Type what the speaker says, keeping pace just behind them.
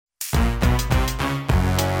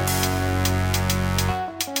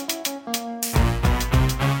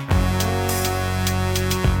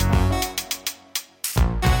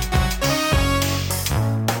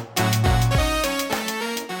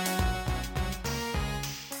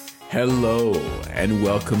Hello, and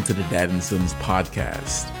welcome to the Dad and Sons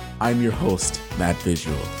podcast. I'm your host, Matt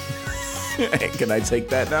Visual. Can I take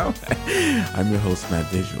that now? I'm your host, Matt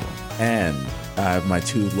Visual. And I have my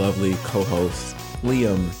two lovely co-hosts,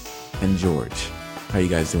 Liam and George. How you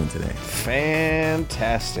guys doing today?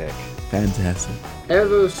 Fantastic. Fantastic.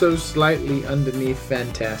 Ever so slightly underneath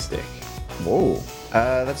fantastic. Whoa.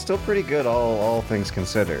 That's still pretty good, all things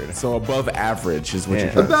considered. So above average is what Yeah.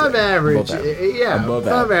 you're trying Above to say. average. Yeah, Above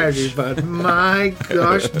average, but my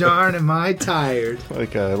gosh darn am I tired.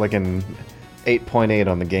 Like an 8.8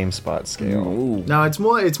 on the GameSpot scale. Ooh. No, it's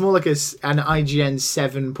more like an IGN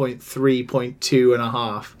 7.3.2 and a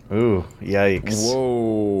half. Ooh, yikes.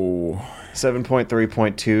 Whoa.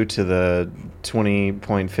 7.3.2 to the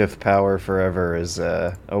 20.5 power forever is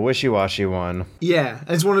a wishy-washy one. Yeah,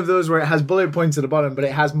 it's one of those where it has bullet points at the bottom, but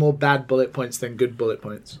it has more bad bullet points than good bullet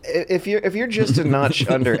points. If you're just a notch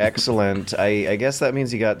under excellent, I guess that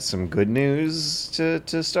means you got some good news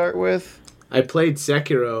to start with. I played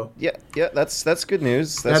Sekiro. Yeah, that's good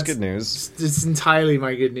news. That's good news. It's entirely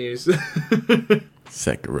my good news.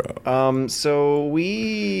 Sekiro. So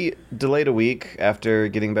we delayed a week after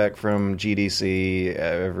getting back from GDC.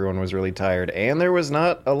 Everyone was really tired, and there was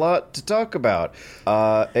not a lot to talk about,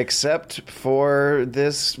 except for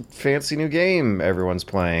this fancy new game everyone's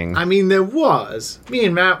playing. I mean, there was. Me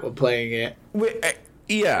and Matt were playing it.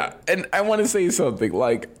 Yeah, and I want to say something.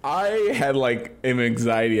 Like, I had like an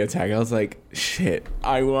anxiety attack. I was like, shit.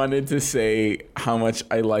 I wanted to say how much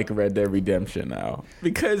I like Red Dead Redemption now.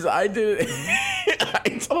 Because I did.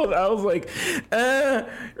 I was like, Red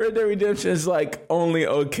Dead Redemption is like only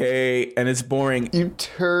okay and it's boring. You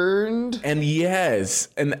turned? And yes,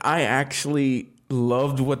 and I actually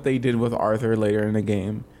loved what they did with Arthur later in the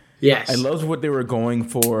game. Yes. I loved what they were going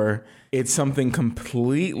for. It's something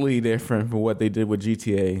completely different from what they did with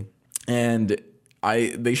GTA. And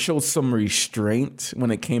they showed some restraint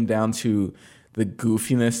when it came down to the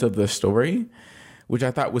goofiness of the story, which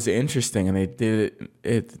I thought was interesting. And they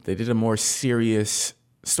did a more serious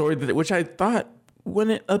story, which I thought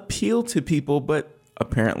wouldn't appeal to people, but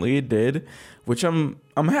apparently it did, which I'm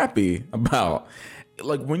happy about.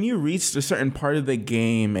 Like, when you reach a certain part of the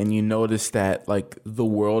game and you notice that like the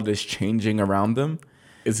world is changing around them,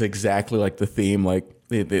 it's exactly like the theme. Like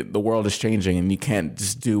the world is changing and you can't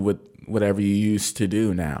just do whatever you used to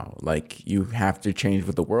do now. Like, you have to change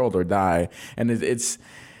with the world or die. And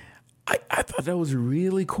I thought that was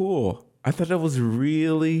really cool. I thought that was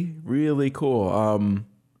really, really cool.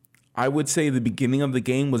 I would say the beginning of the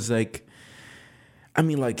game was like, I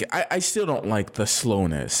mean, like, I still don't like the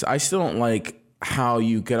slowness. I still don't like how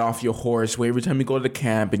you get off your horse where every time you go to the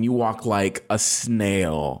camp and you walk like a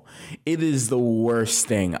snail. It is the worst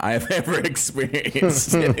thing I've ever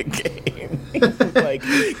experienced in a game. Like,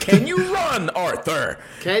 can you run, Arthur?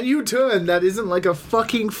 Can you turn? That isn't like a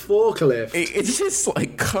fucking forklift. It's just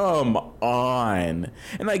like, come on.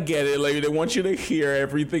 And I get it. Like, they want you to hear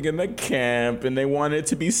everything in the camp and they want it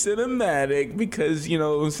to be cinematic because, you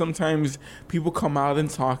know, sometimes people come out and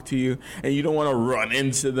talk to you and you don't want to run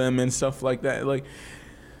into them and stuff like that. Like,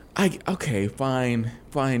 okay, fine,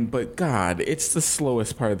 but God, it's the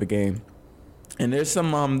slowest part of the game. And there's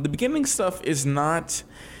some, the beginning stuff is not,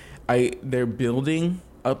 they're building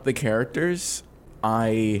up the characters.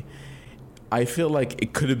 I feel like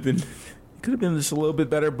it could have been just a little bit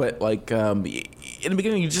better, but like, in the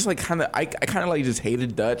beginning, you just like I kind of like just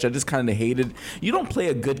hated Dutch. I just kind of hated, you don't play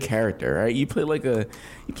a good character, right? You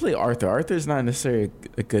play Arthur. Arthur's not necessarily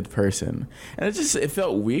a good person. And it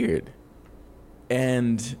felt weird.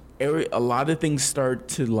 And a lot of things start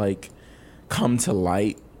to like come to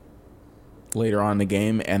light later on in the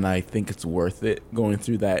game, and I think it's worth it going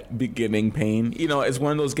through that beginning pain. You know, it's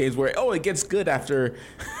one of those games where it gets good after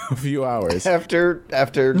a few hours. After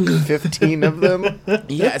 15 of them?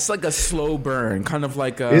 Yeah, it's like a slow burn, kind of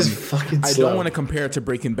like It's fucking I slow. don't want to compare it to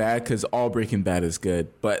Breaking Bad because all Breaking Bad is good,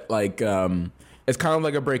 but like it's kind of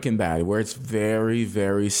like a Breaking Bad where it's very,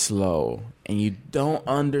 very slow and you don't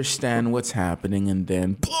understand what's happening, and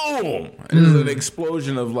then boom, there's an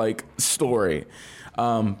explosion of like story.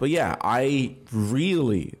 But yeah, I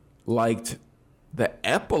really liked the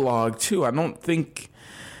epilogue too. I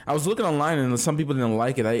was looking online and some people didn't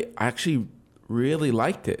like it. I actually really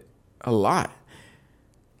liked it a lot.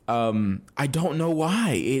 I don't know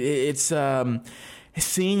why. It's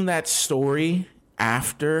seeing that story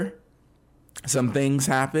after some things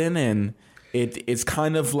happen, and it's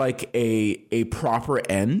kind of like a proper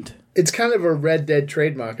end. It's kind of a Red Dead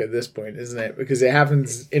trademark at this point, isn't it? Because it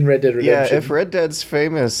happens in Red Dead Redemption. Yeah, if Red Dead's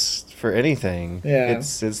famous for anything, Yeah.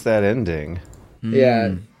 it's that ending.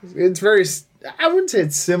 Yeah, it's very I wouldn't say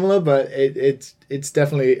it's similar, but it's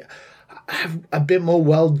definitely a bit more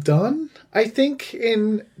well done, I think,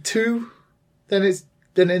 in 2 than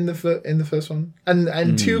in the first one.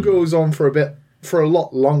 And 2 goes on for a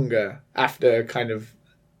lot longer after kind of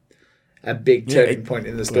a big turning point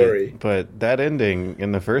in the story. But that ending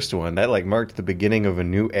in the first one, that like marked the beginning of a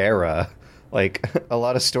new era. Like, a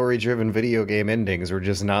lot of story-driven video game endings were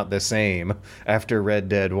just not the same after Red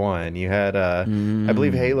Dead 1. You had, I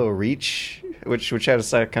believe, Halo Reach, which had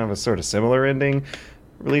a kind of a sort of similar ending,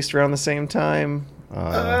 released around the same time.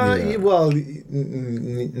 Well,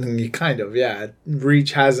 you kind of, yeah.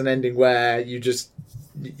 Reach has an ending where you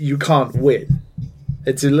can't win.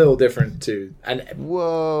 It's a little different too. And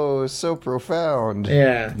whoa, so profound.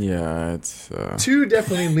 Yeah. Yeah, it's 2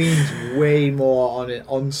 definitely leans way more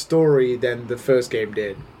on story than the first game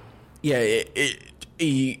did. Yeah,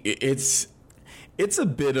 it's a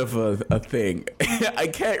bit of a thing. I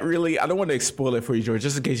don't want to spoil it for you, George,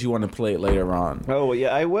 just in case you want to play it later on. Oh,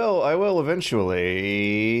 yeah, I will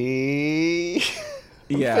eventually.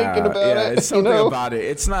 Thinking about it. It's something about it.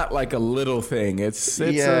 It's not like a little thing. It's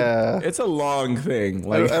a long thing.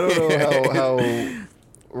 Like I don't know how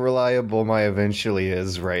reliable my eventually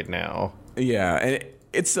is right now. Yeah, and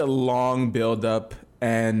it's a long build up,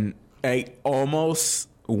 and I almost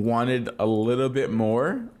wanted a little bit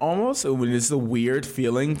more. Almost, it's a weird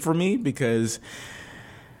feeling for me because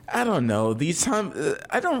I don't know. These times,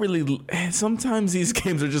 I don't really. Sometimes these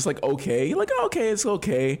games are just like okay. You're like, okay, it's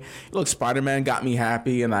okay. Look, Spider-Man got me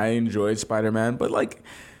happy, and I enjoyed Spider-Man. But like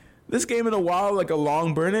this game, in a while, like a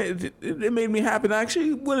long burn, it made me happy. And I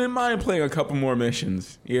actually wouldn't mind playing a couple more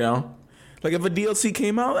missions. You know, like if a DLC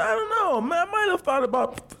came out, I don't know. I might have thought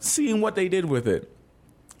about seeing what they did with it.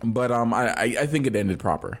 But I think it ended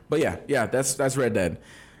proper. But yeah, that's Red Dead.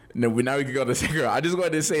 No, now we can go to Sekiro. I just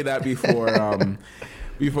wanted to say that before.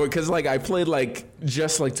 Because like I played like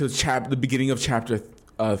just like to the beginning of chapter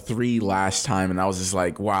 3 last time, and I was just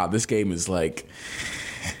like, wow, this game is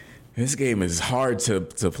hard to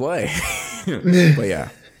play. But yeah,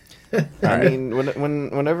 I mean,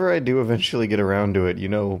 whenever I do eventually get around to it,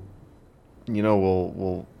 we'll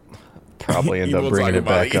probably end up bringing it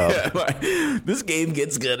back up. Yeah, like, this game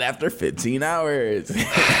gets good after 15 hours.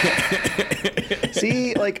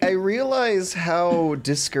 See, like, I realize how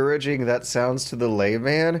discouraging that sounds to the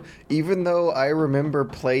layman, even though I remember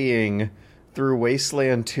playing through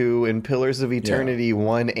Wasteland 2 and Pillars of Eternity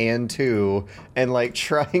 1 and 2, and, like,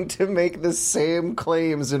 trying to make the same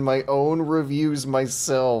claims in my own reviews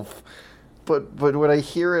myself. But when I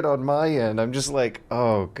hear it on my end, I'm just like,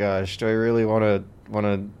 oh gosh, do I really want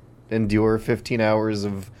to endure 15 hours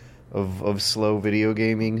of slow video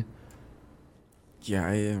gaming? Yeah,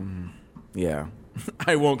 I am. Yeah.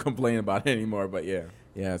 I won't complain about it anymore, but yeah,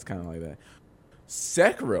 it's kind of like that.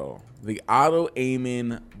 Sekiro, the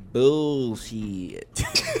auto-aiming bullshit.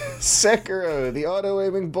 Sekiro, the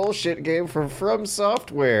auto-aiming bullshit game from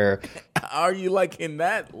Software. Are you liking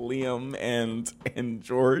that, Liam and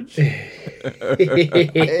George?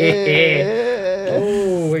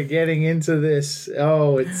 Oh, we're getting into this.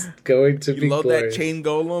 Oh, it's going to be love glorious. That chain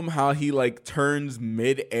golem, how he like turns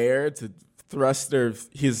mid-air to thrust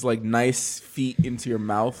his like nice feet into your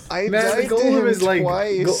mouth. I Man, died to Golem him is like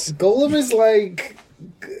twice. Golem is like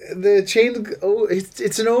the chain. Oh,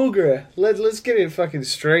 it's an ogre. Let's get it fucking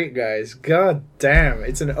straight, guys. God damn,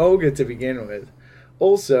 it's an ogre to begin with.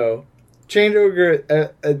 Also, Chained Ogre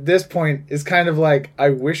at this point is kind of like,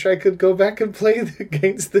 I wish I could go back and play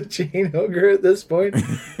against the Chain Ogre at this point.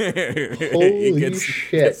 Holy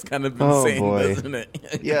shit. It's kind of insane, doesn't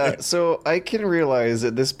it? Yeah, so I can realize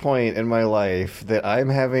at this point in my life that I'm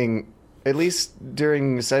having, at least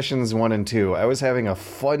during sessions 1 and 2, I was having a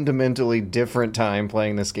fundamentally different time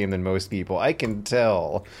playing this game than most people. I can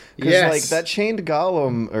tell. Because, Yes. like, that chained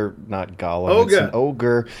golem, or not golem, Ogre. it's an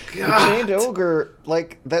ogre. God. The chained ogre,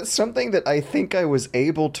 like, that's something that I think I was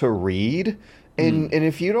able to read. And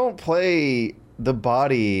if you don't play the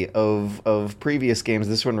body of previous games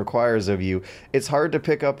this one requires of you, it's hard to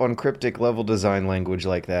pick up on cryptic level design language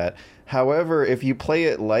like that. However, if you play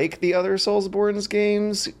it like the other Soulsborne's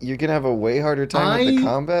games, you're going to have a way harder time with the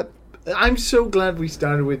combat. I'm so glad we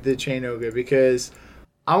started with the Chained Ogre, because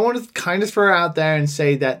I want to kind of throw out there and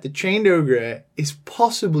say that the Chained Ogre is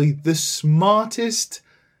possibly the smartest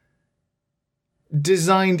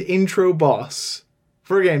designed intro boss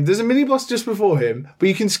for a game. There's a mini boss just before him, but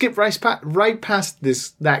you can skip right past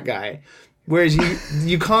that guy. Whereas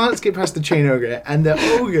you can't skip past the Chained Ogre, and the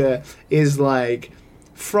ogre is like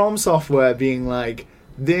From Software being like,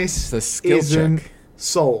 this isn't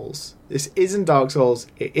Souls. This isn't Dark Souls.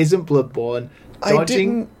 It isn't Bloodborne.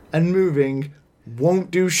 Dodging and moving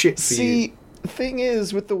won't do shit for you. thing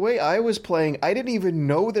is, with the way I was playing, I didn't even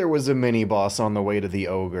know there was a mini boss on the way to the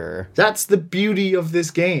ogre. That's the beauty of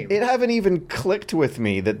this game. It haven't even clicked with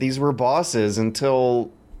me that these were bosses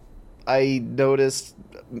until I noticed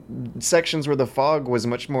sections where the fog was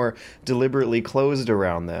much more deliberately closed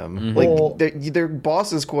around them. Mm-hmm. Like, Well- they're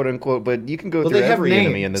bosses, quote unquote, but you can go through they have every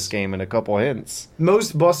enemy names. in this game in a couple hints.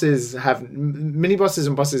 Most bosses have mini bosses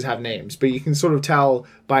and bosses have names, but you can sort of tell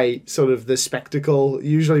by sort of the spectacle.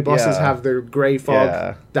 Usually, bosses Yeah. have the grey fog.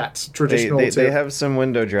 Yeah. That's They, traditional. they have some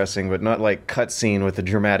window dressing, but not like cutscene with a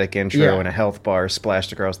dramatic intro Yeah. and a health bar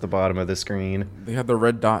splashed across the bottom of the screen. They have the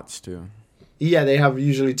red dots too. Yeah, they have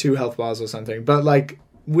usually 2 health bars or something. But like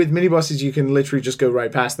with mini bosses, you can literally just go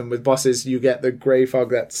right past them. With bosses, you get the grey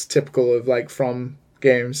fog that's typical of like From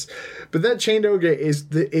games. But that Chained Ogre is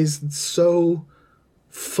so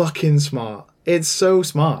fucking smart. It's so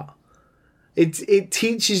smart. It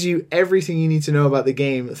teaches you everything you need to know about the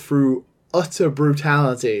game through utter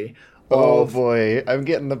brutality. Oh boy, I'm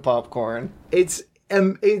getting the popcorn. It's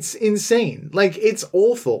insane. Like, it's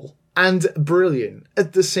awful and brilliant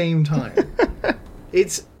at the same time.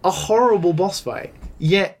 It's a horrible boss fight,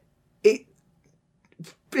 yet it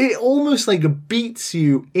almost like beats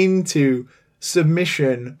you into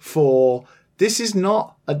submission for this is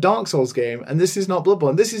not a Dark Souls game and this is not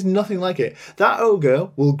Bloodborne. This is nothing like it. That ogre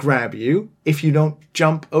will grab you if you don't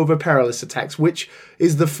jump over perilous attacks, which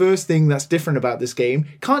is the first thing that's different about this game.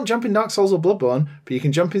 Can't jump in Dark Souls or Bloodborne, but you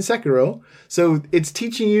can jump in Sekiro. So it's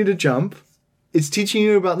teaching you to jump. It's teaching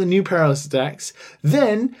you about the new perilous attacks.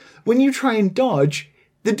 Then, when you try and dodge,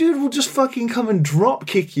 the dude will just fucking come and drop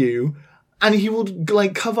kick you, and he will,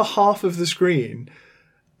 like, cover half of the screen.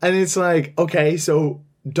 And it's like, okay, so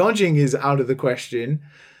dodging is out of the question.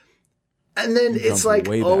 And then it's jump like,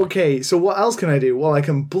 way back. okay, so what else can I do? Well, I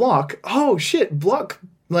can block. Oh, shit, block,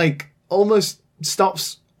 like, almost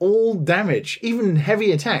stops all damage, even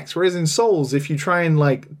heavy attacks. Whereas in Souls, if you try and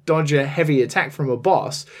like dodge a heavy attack from a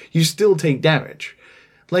boss, you still take damage.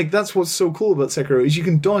 Like, that's what's so cool about Sekiro, is you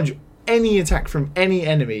can dodge any attack from any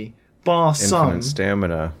enemy, bar some. Infinite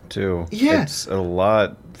stamina, too. Yeah. It's a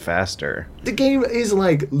lot faster. The game is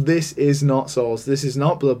like, this is not Souls, this is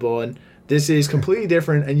not Bloodborne, this is completely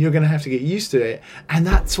different, and you're gonna have to get used to it. And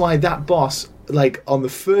that's why that boss, like, on the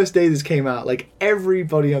first day this came out, like,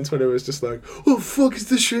 everybody on Twitter was just like, oh, fuck is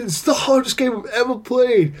this shit? It's the hardest game I've ever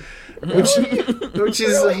played. Which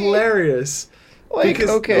is hilarious. Like, Because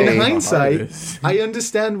okay. in hindsight, Hardest. I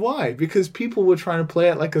understand why. Because people were trying to play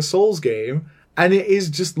it like a Souls game, and it is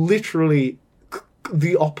just literally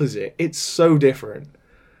the opposite. It's so different.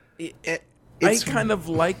 I It's- kind of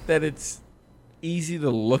like that it's easy to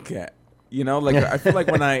look at. You know, like I feel like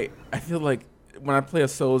when I play a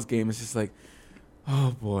Souls game, it's just like,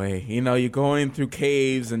 oh boy, you know, you're going through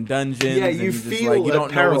caves and dungeons, Yeah, and you you're just feel like you at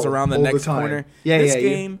don't know what's peril around the all the next time. corner. Yeah, this yeah, you-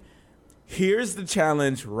 game, here's the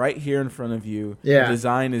challenge right here in front of you. Yeah. The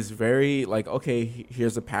design is very like, okay,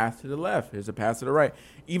 here's a path to the left, here's a path to the right.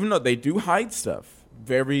 Even though they do hide stuff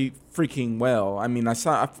very freaking well. I mean, I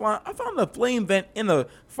found a flame vent in a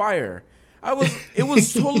fire. It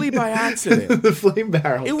was totally by accident. The flame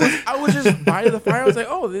barrel. I was just by the fire. I was like,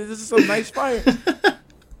 oh, this is a nice fire.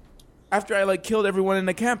 After I like killed everyone in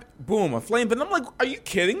the camp, boom, a flame. But I'm like, are you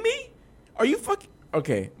kidding me? Are you fucking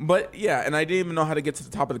okay? But yeah, and I didn't even know how to get to the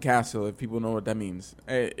top of the castle. If people know what that means,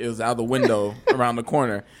 it was out the window around the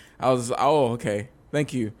corner. I was, oh, okay,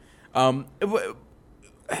 thank you.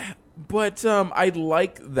 But I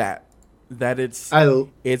like that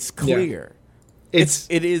it's clear. It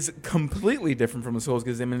is completely different from a Souls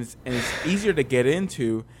game, and it's easier to get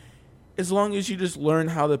into as long as you just learn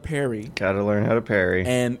how to parry Gotta learn how to parry.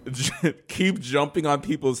 and keep jumping on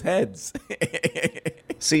people's heads.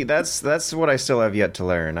 See, that's what I still have yet to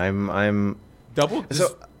learn. I'm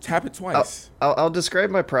Just tap it twice. I'll describe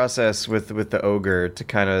my process with the ogre to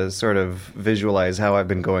kind of sort of visualize how I've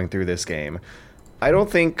been going through this game. I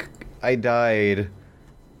don't think I died.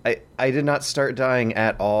 I did not start dying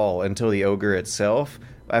at all until the ogre itself.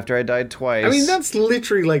 After I died twice. I mean, that's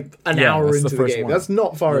literally like an Yeah, hour that's the into the first game. one. That's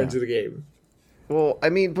not far Yeah. into the game. Well, I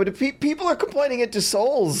mean, but if people are complaining it to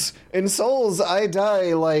Souls. In Souls, I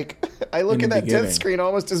die like I look In at the that beginning. death screen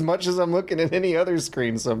almost as much as I'm looking at any other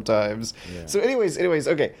screen sometimes. So, anyways,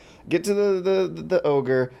 okay. Get to the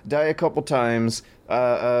ogre, die a couple times,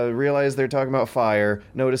 realize they're talking about fire,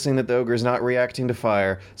 noticing that the ogre's not reacting to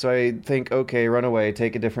fire. So I think, okay, run away,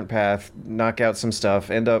 take a different path, knock out some stuff,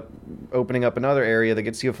 end up opening up another area that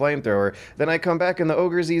gets you a flamethrower. Then I come back and the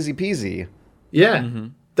ogre's easy peasy. Yeah.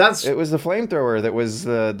 That's It was the flamethrower that was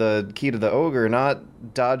the key to the ogre, not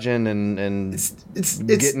dodging and it's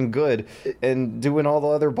getting good and doing all the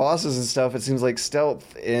other bosses and stuff. It seems like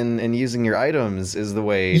stealth and using your items is the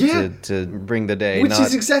way Yeah. to bring the day, which not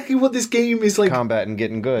is exactly what this game is like. combat and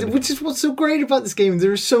getting good. Which is what's so great about this game.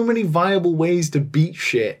 There are so many viable ways to beat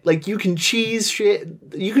shit. Like you can cheese shit.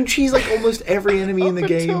 You can cheese like almost every enemy in the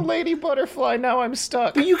Until game. Lady Butterfly, now I'm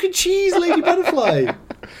stuck. But you can cheese Lady Butterfly.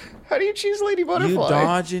 How do you choose Lady You Butterfly?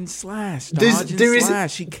 dodge and slash. There's- Dodge and there is-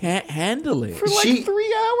 slash. She can't handle it. For like She-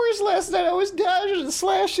 3 hours last night, I was dodging and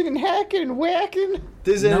slashing and hacking and whacking.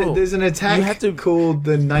 There's No, there's an attack you have to- called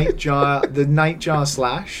the Nightjar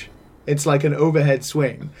slash. It's like an overhead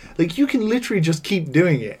swing. Like you can literally just keep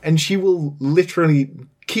doing it, and she will literally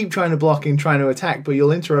keep trying to block and trying to attack, but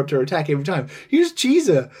you'll interrupt her attack every time. You just cheese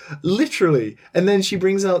her, literally, and then she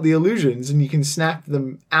brings out the illusions, and you can snap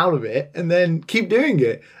them out of it, and then keep doing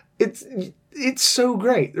it. It's so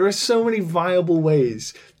great. There are so many viable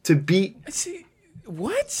ways to beat. See,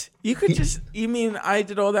 what? You could just. You mean I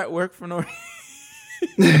did all that work for no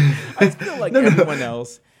reason? I feel like everyone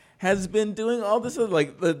else has been doing all this,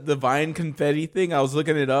 like the divine confetti thing. I was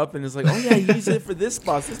looking it up, and it's like, oh yeah, use it for this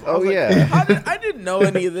boss. This boss. I was like, yeah. I didn't know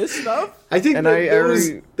any of this stuff. I think And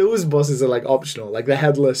that those bosses are like optional, like the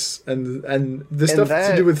headless and the stuff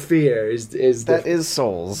to do with fear is That is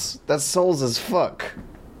Souls. That's Souls as fuck.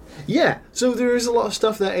 Yeah, so there is a lot of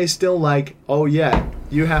stuff that is still like, oh yeah,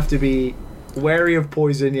 you have to be wary of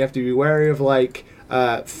poison, you have to be wary of like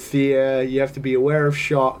fear, you have to be aware of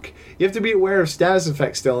shock, you have to be aware of status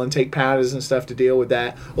effects still and take powders and stuff to deal with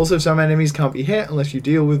that. Also, some enemies can't be hit unless you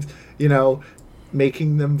deal with,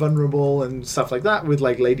 making them vulnerable and stuff like that with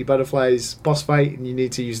like Lady Butterfly's boss fight, and you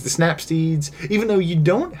need to use the snap seeds. Even though you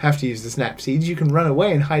don't have to use the snap seeds, you can run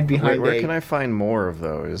away and hide behind Where can I find more of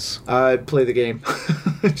those? play the game.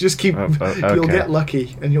 Just keep. okay. You'll get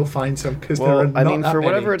lucky and you'll find some because there are Well, not I mean, that for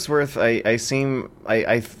whatever many. it's worth,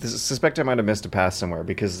 I suspect I might have missed a pass somewhere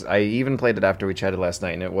because I even played it after we chatted last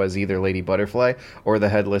night, and it was either Lady Butterfly or the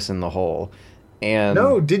Headless in the Hole. And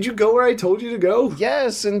No, did you go where I told you to go?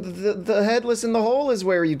 yes, and the Headless in the Hole is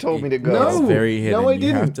where you told me to go. No. It's very hidden. no, I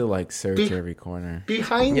You have didn't. to like search every corner.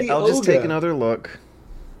 Behind the I'll just ogre. take another look.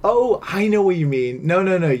 Oh, I know what you mean. No.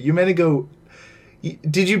 You meant to go.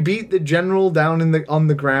 Did you beat the general down on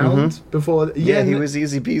the ground before? Yeah, he n- was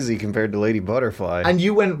easy peasy compared to Lady Butterfly. And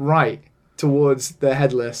you went right towards the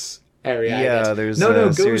headless area. I Yeah, guess. there's no, a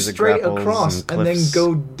go series of straight grapples across and and then cliffs.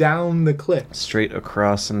 go down the cliff. Straight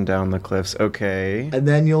across and down the cliffs. Okay. And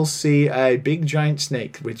then you'll see a big giant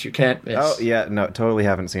snake, which you can't miss. Oh, yeah, no, totally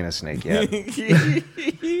haven't seen a snake yet.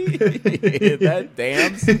 That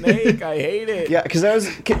damn snake! I hate it. Yeah, because I was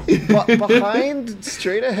behind,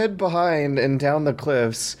 straight ahead behind and down the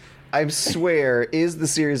cliffs, I swear, is the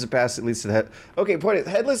series of paths that leads to the head. Okay, point it.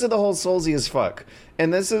 Headless in the Hole, soulsy as fuck.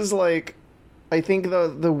 And this is like, I think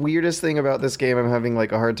the weirdest thing about this game I'm having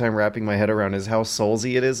like a hard time wrapping my head around is how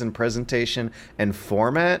soulsy it is in presentation and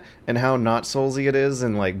format, and how not soulsy it is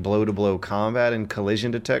in like blow-to-blow combat and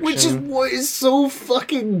collision detection. Which is what is so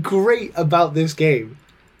fucking great about this game.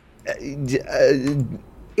 It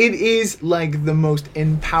is like the most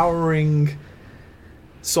empowering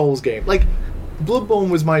Souls game. Like, Bloodborne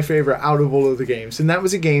was my favorite out of all of the games, and that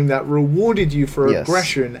was a game that rewarded you for Yes.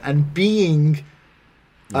 aggression and being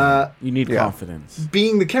You need confidence.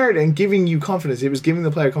 being the character and giving you confidence. It was giving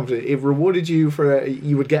the player confidence. It rewarded you for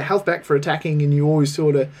you would get health back for attacking, and you always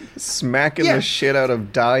sort of smacking Yeah. the shit out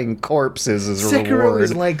of dying corpses as a Sekiro reward.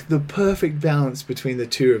 is like the perfect balance between the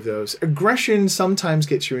two of those. Aggression sometimes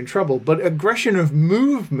gets you in trouble, but aggression of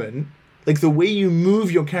movement, like the way you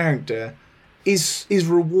move your character, is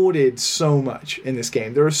rewarded so much in this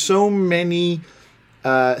game. There are so many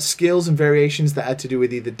skills and variations that had to do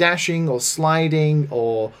with either dashing or sliding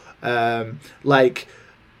or like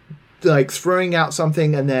throwing out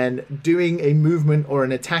something and then doing a movement or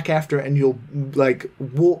an attack after it, and you'll like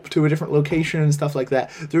warp to a different location and stuff like that.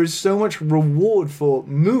 There is so much reward for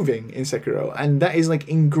moving in Sekiro, and that is like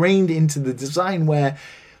ingrained into the design. Where,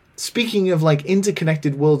 speaking of like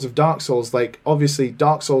interconnected worlds of Dark Souls, like obviously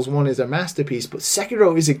Dark Souls 1 is a masterpiece, but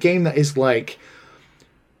Sekiro is a game that is like,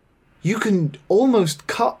 you can almost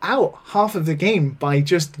cut out half of the game by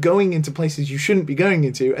just going into places you shouldn't be going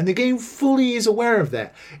into, and the game fully is aware of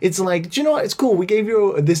that. It's like, do you know what? It's cool. We gave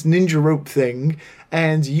you this ninja rope thing,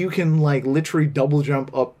 and you can like literally double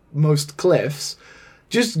jump up most cliffs.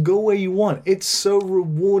 Just go where you want. It's so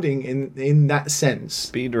rewarding in that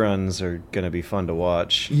sense. Speedruns are going to be fun to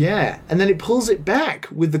watch. Yeah, and then it pulls it back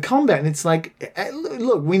with the combat, and it's like,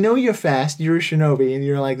 look, we know you're fast, you're a shinobi, and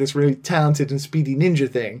you're like this really talented and speedy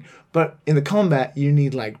ninja thing, but in the combat, you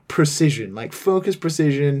need like precision, like focus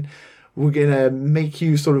precision. We're going to make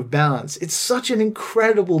you sort of balance. It's such an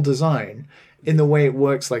incredible design in the way it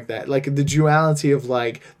works like that. Like the duality of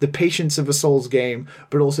like the patience of a Souls game,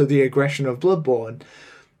 but also the aggression of Bloodborne.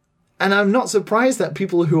 And I'm not surprised that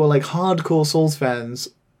people who are like hardcore Souls fans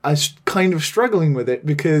are kind of struggling with it,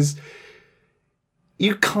 because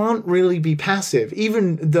you can't really be passive.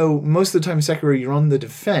 Even though most of the time Sekiro you're on the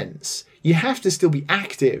defense, you have to still be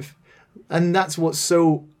active. And that's what's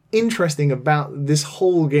so interesting about this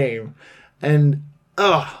whole game. And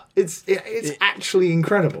it's actually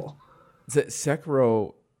incredible.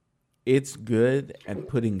 Sekiro, it's good at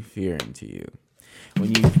putting fear into you.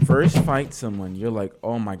 When you first fight someone, you're like,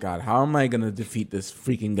 oh my god, how am I going to defeat this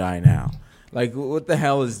freaking guy now? Like, what the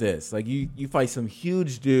hell is this? Like, you fight some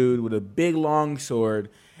huge dude with a big long sword,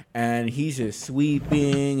 and he's just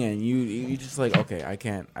sweeping, and you just like, okay, I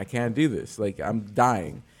can't do this. Like, I'm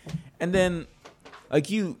dying. And then, like,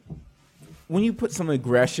 when you put some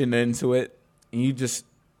aggression into it, and you just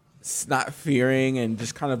not fearing and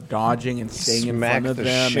just kind of dodging and staying in front of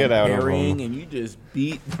them and parrying, and you just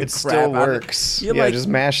beat the it crap still out works. Of, yeah, like, just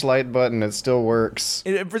mash light button, it still works.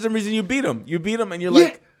 And for some reason you beat him, and you're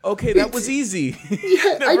like, okay, that was easy.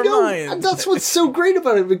 Yeah, Never I know. mind. And that's what's so great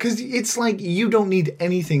about it, because it's like you don't need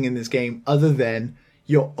anything in this game other than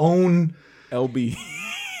your own LB.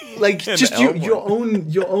 like just your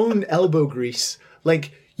own elbow grease.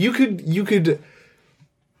 Like you could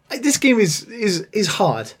this game is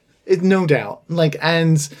hard. It, no doubt. Like,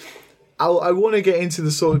 and I want to get into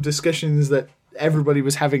the sort of discussions that everybody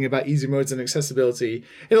was having about easy modes and accessibility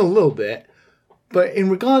in a little bit. But in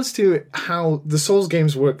regards to how the Souls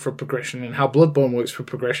games work for progression and how Bloodborne works for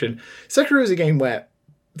progression, Sekiro is a game where,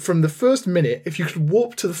 from the first minute, if you could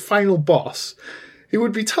warp to the final boss, it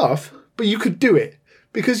would be tough, but you could do it.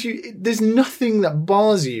 Because there's nothing that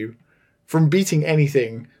bars you from beating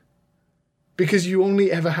anything, because you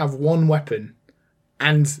only ever have one weapon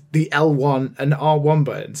and the L1 and R1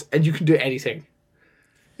 buttons, and you can do anything.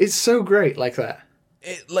 It's so great like that.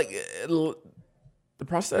 The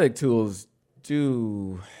prosthetic tools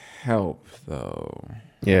do help, though.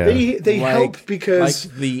 Yeah. They help because...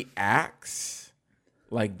 Like the axe,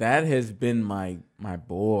 like that has been my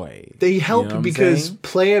boy. They help, you know because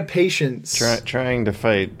player patience... Trying to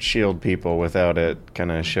fight shield people without it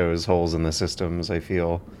kind of shows holes in the systems, I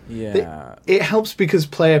feel. Yeah. It helps because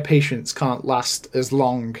player patience can't last as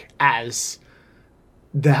long as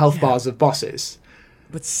the health bars of bosses.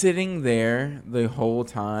 But sitting there the whole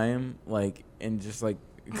time, like, and just like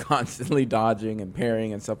constantly dodging and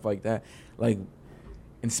parrying and stuff like that, like,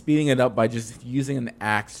 and speeding it up by just using an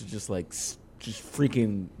axe to just like just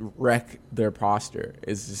freaking wreck their posture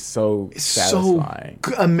is just so satisfying.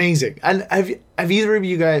 So amazing. And have either of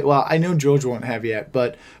you guys, well, I know George won't have yet,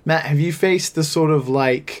 but Matt, have you faced the sort of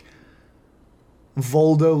like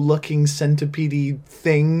Voldo looking centipede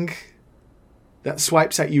thing that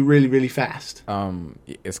swipes at you really, really fast?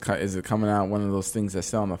 Is it coming out one of those things that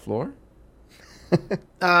sit on the floor?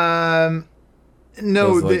 No,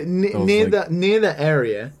 near that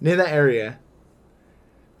area.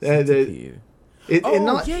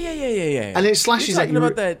 Yeah. And it slashes You're at talking you.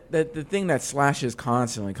 about that the thing that slashes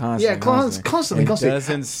constantly. Yeah, constantly. It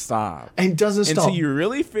doesn't stop. And it doesn't stop. Until you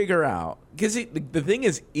really figure out, because the thing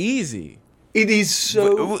is easy. It is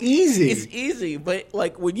so easy. It's easy, but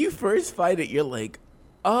like when you first fight it, you're like,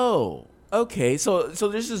 oh, okay. So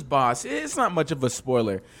there's this boss. It's not much of a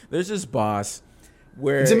spoiler. There's this boss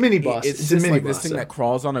where it's a mini boss. It's a just mini like boss, this thing that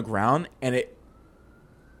crawls on the ground, and it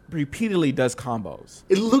repeatedly does combos.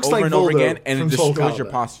 It looks over like and over Voldo again, and it from Soul destroys your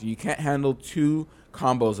Calibur. posture. You can't handle 2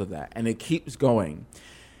 combos of that, and it keeps going.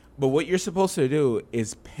 But what you're supposed to do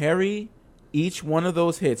is parry each one of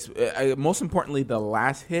those hits. Most importantly, the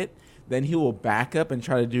last hit. Then he will back up and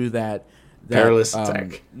try to do that perilous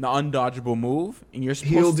attack, non-dodgeable move, and you're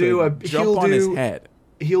supposed to jump on his head.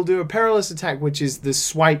 He'll do a perilous attack, which is the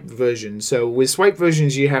swipe version. So with swipe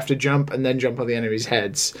versions, you have to jump and then jump on the enemy's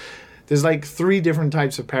heads. There's like 3 different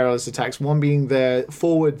types of perilous attacks. One being the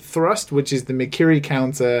forward thrust, which is the Mikiri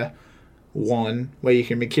counter one, where you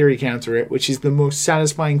can Mikiri counter it, which is the most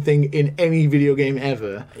satisfying thing in any video game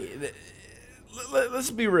ever.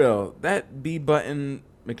 Let's be real. That B button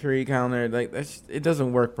Mikiri counter, like it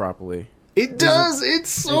doesn't work properly. It does. It's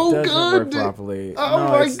so it doesn't good. Work properly. Oh no,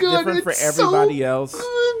 my it's god! Different It's for everybody so else.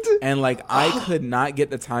 Good. And like I could not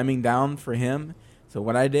get the timing down for him. So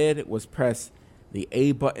what I did was press the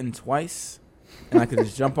A button twice, and I could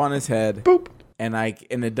just jump on his head. Boop. And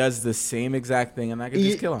it does the same exact thing, and I could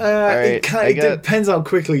just kill him. It depends how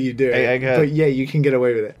quickly you do it. But yeah, you can get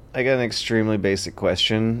away with it. I got an extremely basic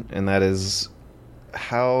question, and that is,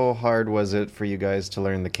 how hard was it for you guys to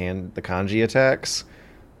learn the kanji attacks?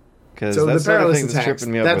 Because So that's the the other perilous thing that's attacks.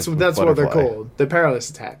 tripping me up. That's with what they're Butterfly. called. The perilous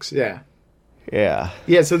attacks. Yeah. Yeah.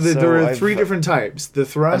 Yeah. So there are I've- 3 different types. The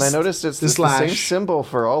thrust. And I noticed it's the the slash. same symbol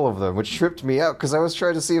for all of them, which tripped me out because I was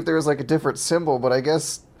trying to see if there was like a different symbol, but I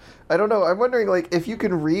guess I don't know. I'm wondering, like, if you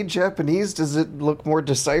can read Japanese, does it look more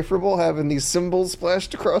decipherable having these symbols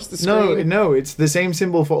splashed across the screen? No, it's the same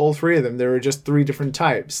symbol for all 3 of them. There are just 3 different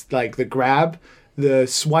types, like the grab, the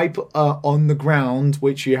swipe on the ground,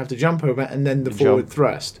 which you have to jump over, and then the forward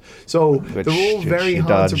thrust. So they're all very you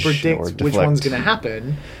hard to dodge or predict which deflect. one's going to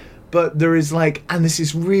happen. But there is like, and this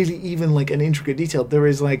is really even like an intricate detail. There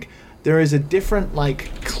is a different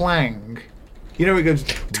like clang. You know, it goes.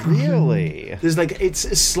 Really? There's like it's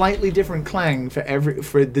a slightly different clang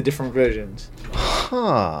for the different versions.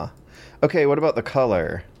 Huh. Okay, what about the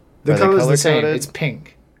color? The Are they color's the same. color-coded? It's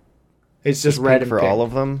pink. It's just Pink red and for pink. all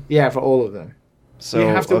of them? Yeah, for all of them. So you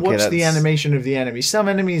have to okay, watch the that's- animation of the enemy. Some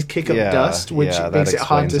enemies kick up Yeah, dust, which yeah, that makes it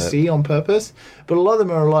hard to explains it. see on purpose. But a lot of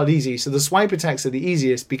them are a lot easy. So the swipe attacks are the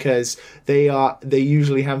easiest because they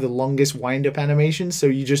usually have the longest wind up animation. So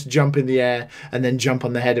you just jump in the air and then jump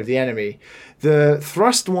on the head of the enemy. The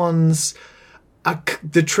thrust ones are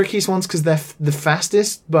the trickiest ones because they're the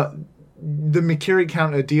fastest, but the Mikiri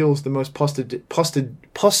counter deals the most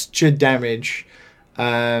posture damage.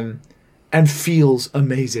 And feels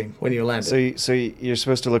amazing when you land it. So you're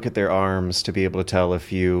supposed to look at their arms to be able to tell if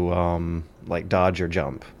you like dodge or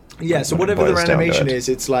jump. Yeah, so when it whatever their boils down to animation it. is,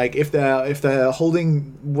 it's like if they're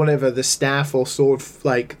holding whatever the staff or sword,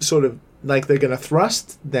 like sort of like they're gonna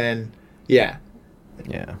thrust, then yeah.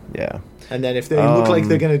 Yeah. And then if they look like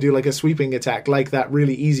they're gonna do like a sweeping attack, like that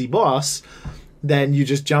really easy boss, then you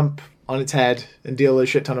just jump on its head and deal a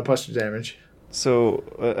shit ton of posture damage. So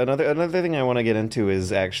another thing I want to get into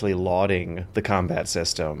is actually lauding the combat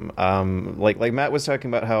system. Like Matt was talking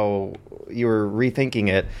about how you were rethinking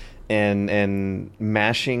it, and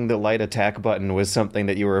mashing the light attack button was something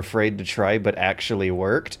that you were afraid to try, but actually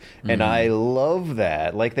worked. And I love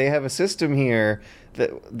that. Like they have a system here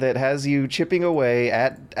that has you chipping away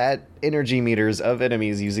at energy meters of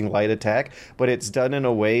enemies using light attack, but it's done in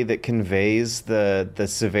a way that conveys the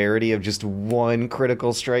severity of just one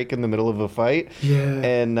critical strike in the middle of a fight. Yeah.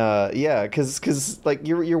 And because like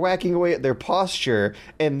you're whacking away at their posture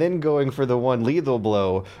and then going for the one lethal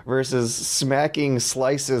blow versus smacking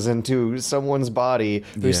slices into someone's body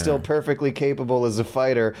who's Yeah. still perfectly capable as a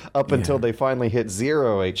fighter up until they finally hit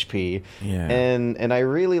 0 HP. Yeah. And I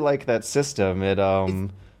really like that system.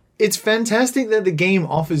 It's fantastic that the game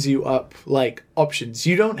offers you up like options.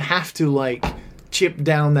 You don't have to like chip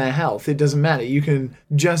down their health. It doesn't matter. You can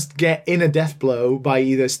just get in a death blow by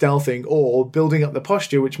either stealthing or building up the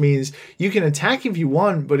posture, which means you can attack if you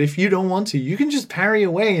want, but if you don't want to, you can just parry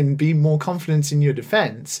away and be more confident in your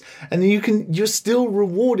defense. And then you're still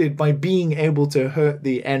rewarded by being able to hurt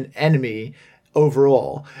the enemy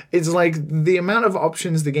overall. It's like the amount of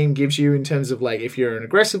options the game gives you in terms of like if you're an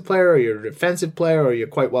aggressive player or you're a defensive player or you're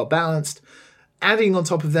quite well balanced, adding on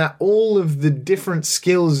top of that all of the different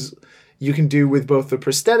skills you can do with both the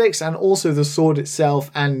prosthetics and also the sword itself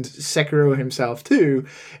and Sekiro himself too.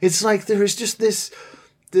 It's like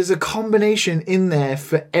there's a combination in there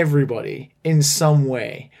for everybody in some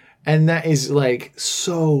way, and that is like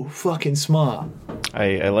so fucking smart.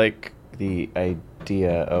 I like the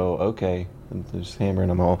idea. Oh, okay. I'm just hammering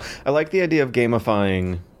them all. I like the idea of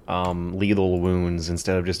gamifying lethal wounds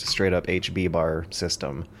instead of just a straight up HB bar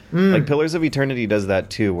system. Like Pillars of Eternity does that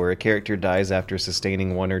too, where a character dies after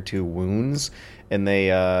sustaining 1 or 2 wounds, and they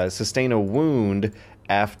sustain a wound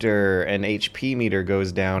after an HP meter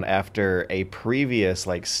goes down after a previous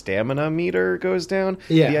like stamina meter goes down.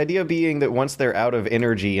 Yeah. The idea being that once they're out of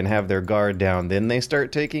energy and have their guard down, then they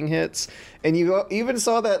start taking hits. And you even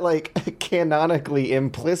saw that like canonically,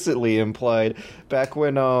 implicitly implied back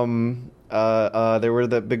when there were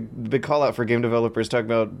the big call out for game developers talking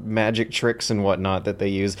about magic tricks and whatnot that they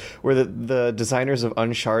use, where the designers of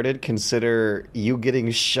Uncharted consider you getting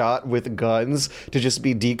shot with guns to just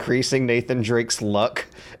be decreasing Nathan Drake's luck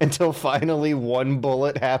until finally one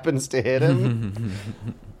bullet happens to hit him.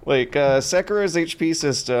 Like Sekiro's HP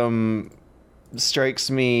system strikes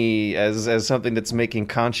me as something that's making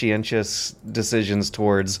conscientious decisions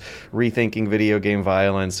towards rethinking video game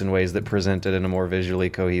violence in ways that present it in a more visually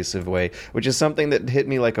cohesive way, which is something that hit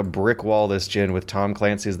me like a brick wall this gen with Tom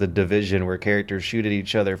Clancy's The Division, where characters shoot at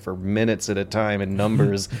each other for minutes at a time and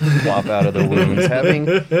numbers flop out of the wounds.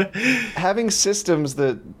 Having systems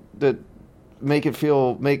that make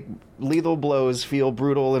lethal blows feel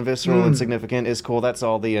brutal and visceral and significant is cool. That's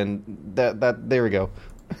all the end. That there we go.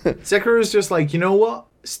 Sekiro's just like, you know what?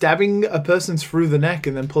 Stabbing a person through the neck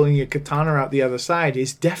and then pulling your katana out the other side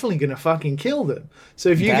is definitely going to fucking kill them. So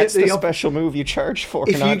if you That's get the special move you charge for,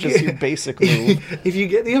 not just your basic move. If you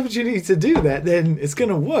get the opportunity to do that, then it's going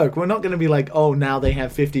to work. We're not going to be like, oh, now they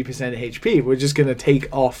have 50% HP. We're just going to take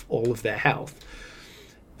off all of their health.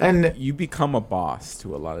 And you become a boss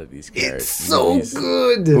to a lot of these characters. It's so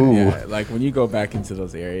good. Yeah, like when you go back into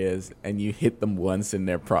those areas and you hit them once and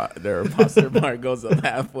their imposter bar goes up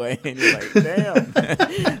halfway and you're like, damn,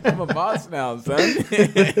 I'm a boss now, son.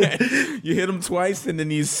 You hit them twice and then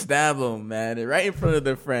you stab them, man, right in front of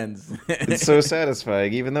their friends. It's so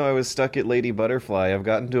satisfying. Even though I was stuck at Lady Butterfly, I've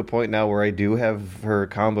gotten to a point now where I do have her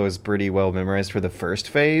combos pretty well memorized for the first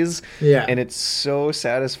phase. Yeah. And it's so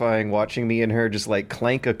satisfying watching me and her just like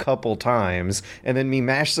clank a couple times and then me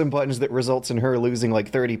mash some buttons that results in her losing like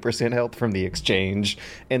 30% health from the exchange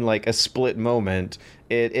in like a split moment.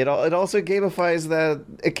 It also gamifies the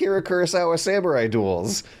Akira Kurosawa samurai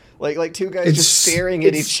duels. Like two guys just staring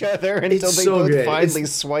at each other until they both finally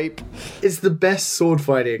swipe. It's the best sword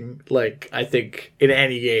fighting, like, I think, in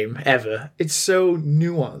any game ever. It's so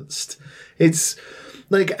nuanced. It's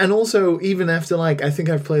like, and also even after like, I think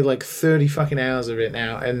I've played like 30 fucking hours of it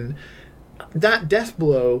now, and that death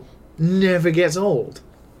blow never gets old.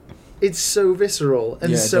 It's so visceral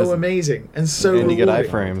and so amazing and so and you get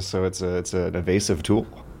rewarding. iframes, so it's an evasive tool.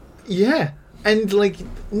 Yeah, and like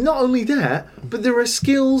not only that, but there are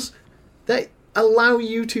skills that allow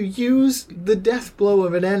you to use the death blow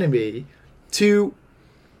of an enemy to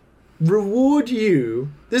reward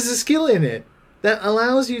you. There's a skill in it that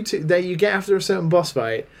allows you to that you get after a certain boss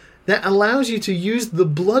fight that allows you to use the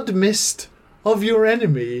blood mist of your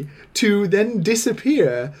enemy to then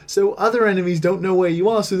disappear so other enemies don't know where you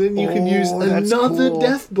are, so then you can use another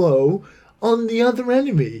death blow on the other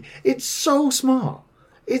enemy. It's so smart.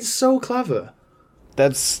 It's so clever.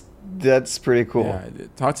 That's pretty cool. Yeah,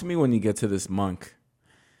 talk to me when you get to this monk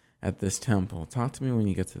at this temple. Talk to me when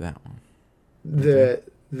you get to that one.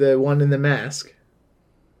 The one in the mask.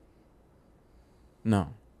 No.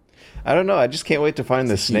 I don't know. I just can't wait to find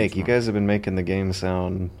the snake. You guys have been making the game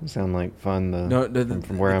sound like fun.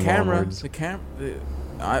 From where I'm onwards. I'm talking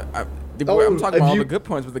about all the good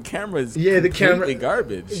points, but the camera is completely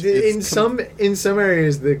garbage. In some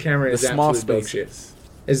areas, the camera is absolute dog shit.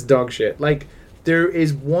 It's dog shit. Like there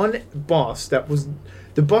is one boss that was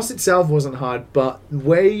the boss itself wasn't hard, but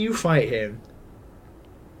where you fight him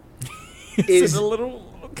is a little.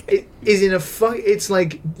 It is in a it's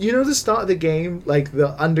like, you know, the start of the game, like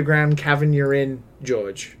the underground cavern you're in,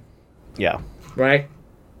 George. Yeah. Right?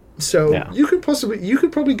 So you could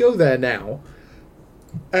probably go there now.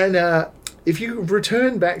 And if you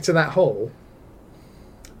return back to that hole,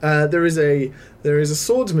 there is a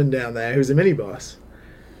swordsman down there who's a mini boss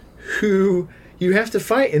who you have to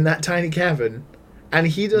fight in that tiny cavern, and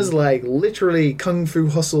he does like literally kung fu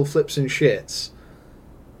hustle flips and shits.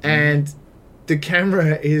 And the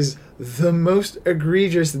camera is the most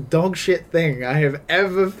egregious dog shit thing I have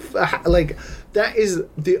ever... Like, that is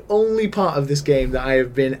the only part of this game that I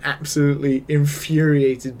have been absolutely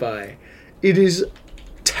infuriated by. It is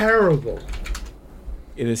terrible.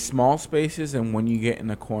 It is small spaces, and when you get in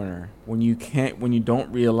a corner, when you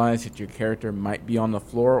don't realize that your character might be on the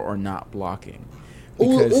floor or not blocking.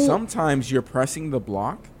 Because sometimes you're pressing the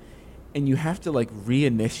block, and you have to, like,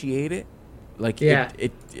 reinitiate it. Like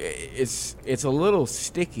it's a little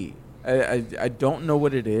sticky. I don't know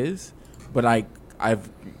what it is, but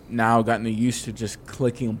I've now gotten used to just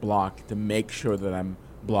clicking block to make sure that I'm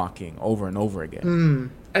blocking over and over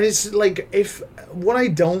again. And it's like, what I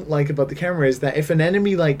don't like about the camera is that if an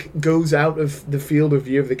enemy like goes out of the field of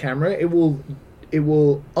view of the camera, it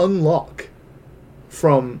will unlock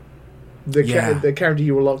from the character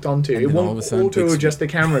you were locked onto. And it won't auto adjust the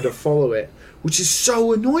camera to follow it, which is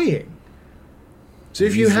so annoying. So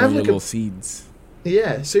if you have like little seeds,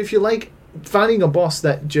 so if you're like finding a boss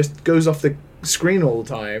that just goes off the screen all the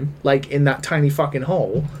time, like in that tiny fucking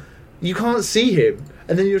hole, you can't see him,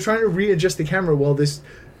 and then you're trying to readjust the camera while this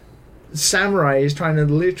samurai is trying to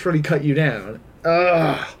literally cut you down.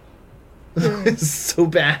 Ugh, it's so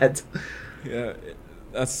bad. Yeah,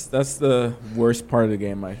 that's the worst part of the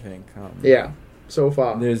game, I think. So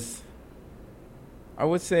far there's I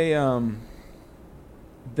would say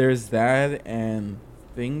there's that, and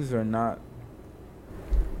things are not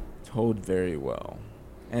told very well,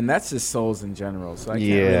 and that's just Souls in general. So I can't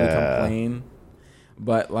really complain.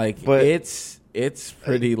 But it's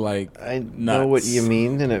pretty I nuts. know what you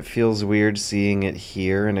mean, and it feels weird seeing it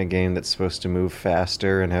here in a game that's supposed to move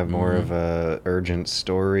faster and have more of a urgent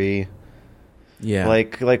story. Yeah.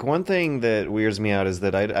 Like one thing that weirds me out is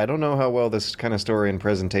that I don't know how well this kind of story and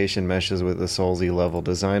presentation meshes with the Soulsy level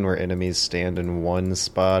design where enemies stand in one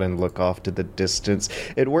spot and look off to the distance.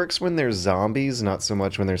 It works when there's zombies, not so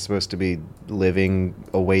much when they're supposed to be living,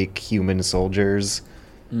 awake human soldiers.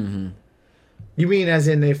 Mm-hmm. You mean as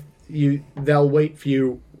in if they'll wait for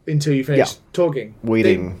you until you finish talking?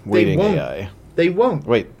 Waiting won't. AI. They won't.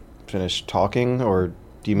 Wait, finish talking, or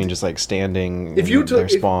do you mean just like standing If you in their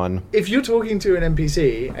spawn? If you're talking to an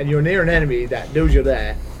NPC and you're near an enemy that knows you're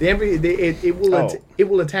there, the NPC it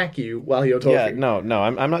will attack you while you're talking. Yeah, no,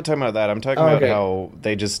 I'm not talking about that. I'm talking about how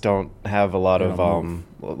they just don't have a lot of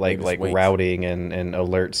like wait. routing and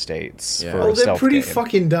alert states for Oh, they're stealth pretty game.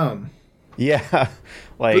 fucking dumb. Yeah,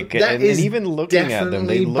 like and even looking at them,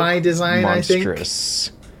 they definitely look by design,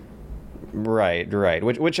 monstrous. Right,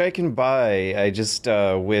 which I can buy. I just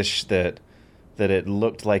wish that it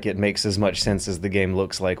looked like it makes as much sense as the game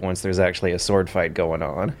looks like once there's actually a sword fight going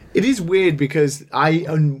on. It is weird because I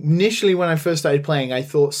initially, when I first started playing, I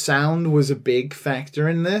thought sound was a big factor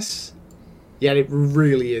in this. Yet it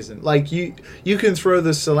really isn't. Like you can throw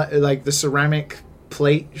the ceramic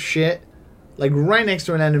plate shit like right next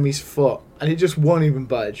to an enemy's foot, and it just won't even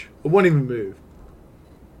budge. It won't even move.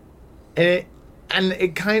 And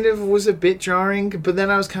it kind of was a bit jarring, but then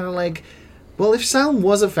I was kind of like, well, if sound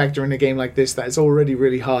was a factor in a game like this that's already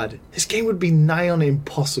really hard, this game would be nigh on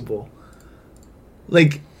impossible.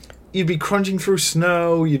 Like, you'd be crunching through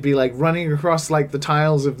snow, you'd be like running across like the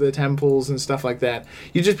tiles of the temples and stuff like that.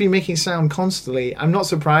 You'd just be making sound constantly. I'm not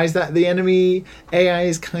surprised that the enemy AI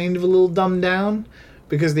is kind of a little dumbed down,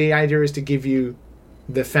 because the idea is to give you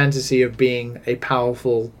the fantasy of being a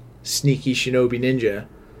powerful, sneaky shinobi ninja.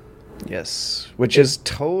 Yes, which is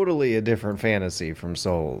totally a different fantasy from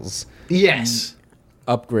Souls. Yes.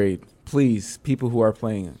 Upgrade. Please, people who are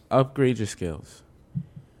playing, upgrade your skills.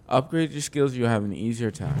 Upgrade your skills, you'll have an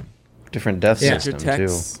easier time. Different death Check system, your too.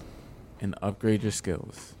 texts and upgrade your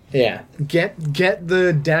skills. Yeah. Get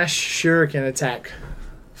the dash shuriken attack,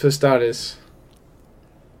 for starters.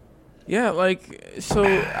 Yeah,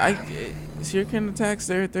 shuriken attacks,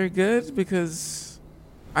 they're good because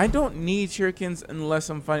I don't need shurikens unless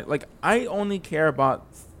I'm fighting. Like, I only care about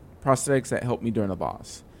prosthetics that help me during a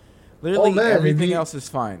boss. Literally, everything else is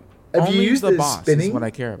fine. Have only you used the the boss spinning? is what I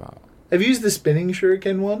care about. Have you used the spinning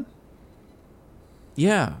shuriken one?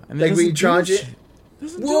 Yeah. And Like where you charge it?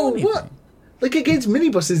 Doesn't Whoa, do anything. what? Like against mini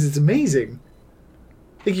bosses, it's amazing.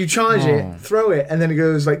 Like you charge it, throw it, and then it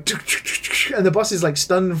goes like, and the boss is like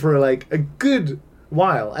stunned for like a good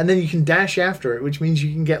while, and then you can dash after it, which means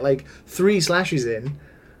you can get like 3 slashes in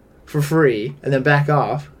for free, and then back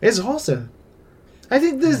off. It's awesome. I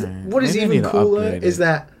think what is Maybe I even need to cooler upgrade is it.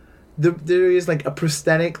 that there is like a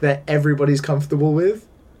prosthetic that everybody's comfortable with.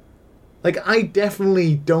 Like I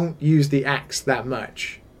definitely don't use the axe that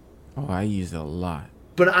much. Oh, I use it a lot.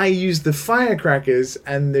 But I use the firecrackers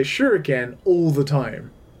and the shuriken all the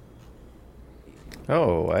time.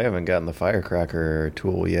 Oh, I haven't gotten the firecracker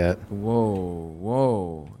tool yet.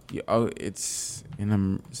 Whoa. It's in a...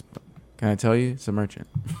 Can I tell you? It's a merchant.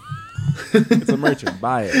 It's a merchant.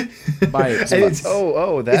 Buy it. And it's-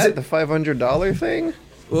 The $500 thing?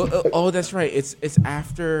 Well, that's right. It's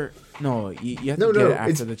after... No, you have to get it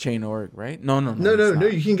after the chain org, right? No. No,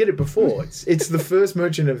 you can get it before. It's the first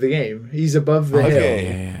merchant of the game. He's above the Okay.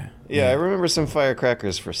 hill. Yeah, I remember some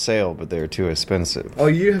firecrackers for sale, but they were too expensive. Oh,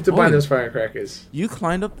 you have to buy Oh, those firecrackers. You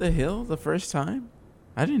climbed up the hill the first time?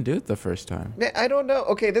 I didn't do it the first time. I don't know.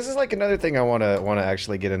 Okay, this is like another thing I want to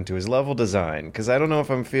actually get into is level design, because I don't know if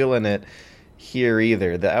I'm feeling it here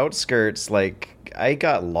either. The outskirts, like, I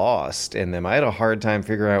got lost in them. I had a hard time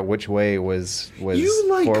figuring out which way was You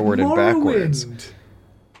like forward and backwards. Morrowind.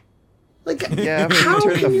 Like, Yeah, how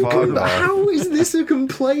turn can the you? fog off. How is this a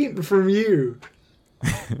complaint from you?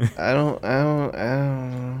 I don't know.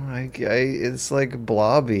 It's like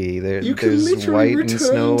blobby. You can there's literally white and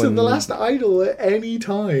snow return to and the last idol at any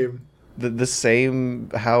time. the same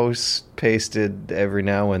house pasted every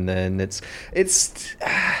now and then. It's because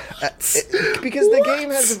the game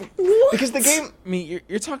has because the game. I mean,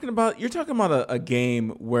 you're talking about a game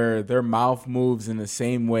where their mouth moves in the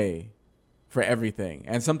same way for everything,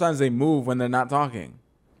 and sometimes they move when they're not talking.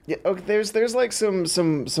 Yeah, okay, there's like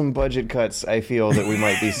some budget cuts I feel that we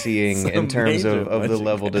might be seeing in terms major of the budget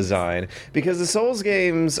level cuts. design, because the Souls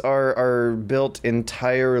games are built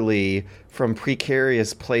entirely from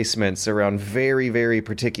precarious placements around very, very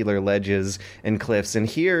particular ledges and cliffs. And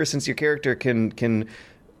here, since your character can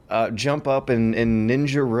jump up and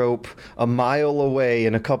ninja rope a mile away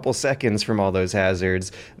in a couple seconds from all those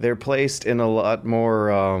hazards, they're placed in a lot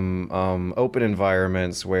more open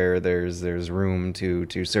environments where there's room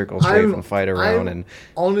to circle strafe and fight around. I'm And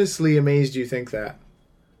honestly amazed you think that.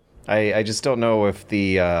 I just don't know if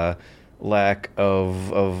the lack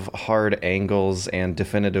of hard angles and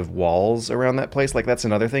definitive walls around that place, like that's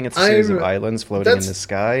another thing. It's a series of islands floating in the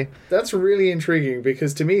sky. That's really intriguing,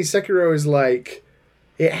 because to me, Sekiro is like,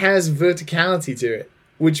 it has verticality to it,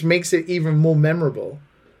 which makes it even more memorable.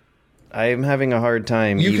 I'm having a hard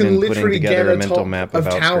time You even can putting literally get together a a mental top map of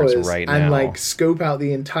of towers Outskirts right and now. like scope out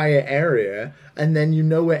the entire area, and then you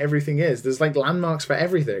know where everything is. There's like landmarks for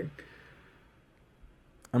everything.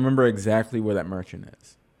 I remember exactly where that merchant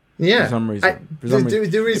is. Yeah, For some reason. For some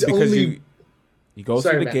reason. there is Because only. you go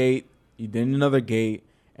Sorry, through the Matt. gate, you then another gate,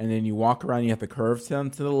 and then you walk around. You have to curve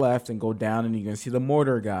down to the left and go down, and you're gonna see the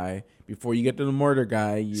mortar guy. Before you get to the mortar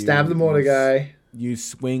guy, you Stab the mortar guy. You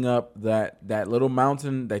swing up that little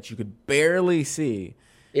mountain that you could barely see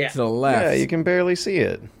Yeah. to the left. Yeah, you can barely see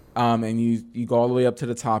it. And you go all the way up to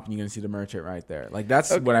the top, and you're gonna see the merchant right there. Like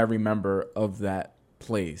that's what I remember of that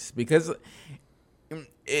place, because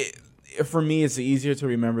for me it's easier to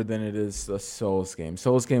remember than it is a Souls game.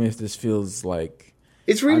 Souls game just feels like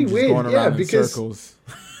It's really I'm just weird, going yeah, around in because circles.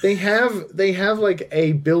 they have like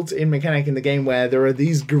a built-in mechanic in the game where there are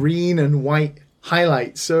these green and white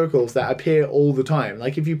highlight circles that appear all the time.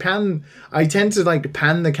 Like if you pan, I tend to like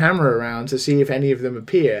pan the camera around to see if any of them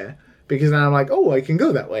appear, because then I'm like, oh, I can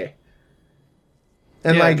go that way.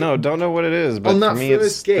 And Yeah, like no, don't know what it is, but on for that me it's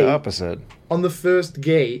first gate- the opposite. on the first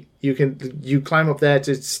gate, you climb up there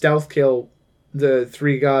to stealth kill the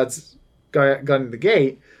 3 guards guarding the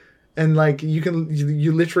gate, and like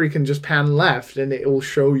you literally can just pan left and it will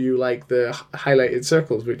show you like the highlighted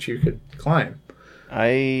circles which you could climb.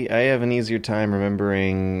 I have an easier time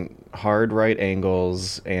remembering hard right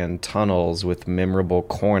angles and tunnels with memorable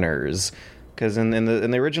corners. Because in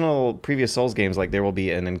the original previous Souls games, like there will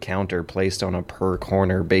be an encounter placed on a per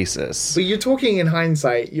corner basis. But you're talking in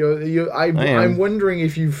hindsight. I'm wondering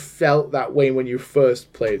if you felt that way when you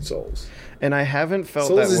first played Souls. And I haven't felt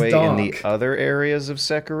Souls is that way in the dark. other areas of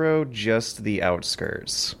Sekiro, just the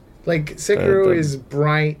outskirts. Like Sekiro The is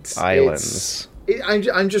bright. Islands.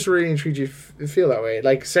 I'm just really intrigued you feel that way.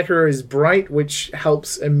 Like Sekiro is bright, which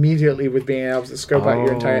helps immediately with being able to scope out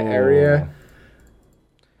your entire area.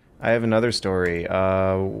 I have another story.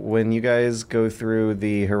 When you guys go through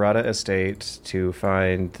the Hirata estate to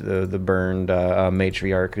find the burned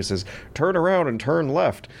matriarch who says, "Turn around and turn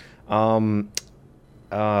left."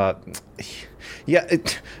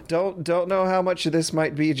 Don't know how much of this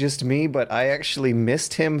might be just me, but I actually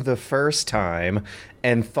missed him the first time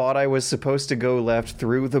and thought I was supposed to go left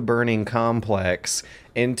through the burning complex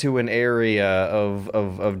into an area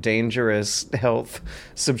of dangerous health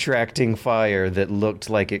subtracting fire that looked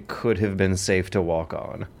like it could have been safe to walk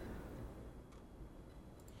on.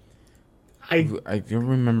 I don't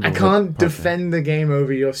remember. I what can't part defend the game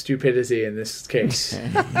over your stupidity in this case.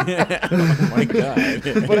 oh my god!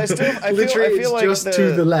 But I feel Literally, it's like just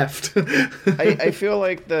to the left. I feel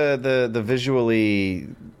like the visually,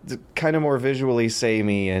 the kind of more visually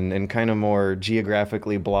samey and kind of more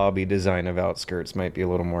geographically blobby design of Outskirts might be a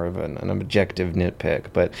little more of an objective nitpick.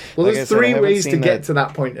 But Well, like I there's said, I 3 haven't ways to seen get to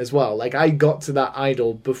that point as well. Like, I got to that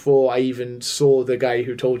idol before I even saw the guy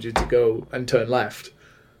who told you to go and turn left.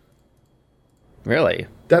 Really?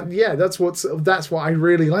 That's what I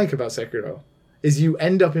really like about Sekiro. Is you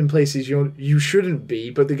end up in places you shouldn't be,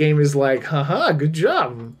 but the game is like, haha, good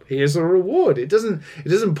job. Here's a reward. It doesn't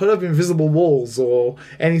put up invisible walls or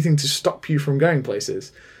anything to stop you from going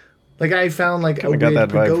places. Like I found like I a weird got that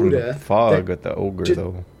vibe pagoda. from Fog that- with the ogre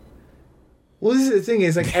though. Well, this is the thing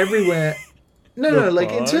is like everywhere. No,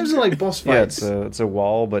 like in terms of like boss Yeah, fights. it's a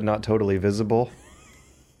wall, but not totally visible.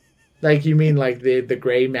 Like you mean like the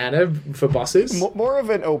grey manor for bosses? More of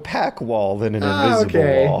an opaque wall than an invisible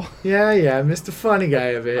Okay. wall. Yeah, Mr. Funny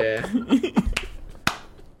Guy over here.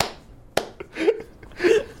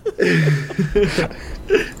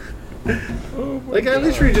 Like I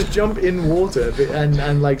literally just jump in water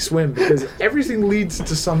and like swim because everything leads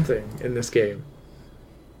to something in this game.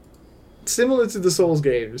 Similar to the Souls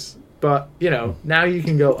games, but you know now you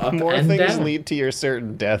can go up More and things down. lead to your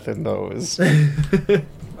certain death in those.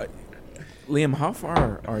 Liam, how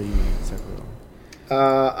far are you in Sekiro?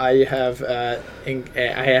 I have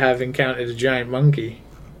encountered a giant monkey.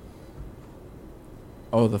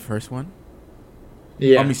 Oh, the first one?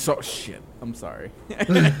 Yeah. I mean, shit. I'm sorry. I'm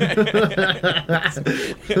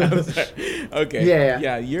sorry. Okay.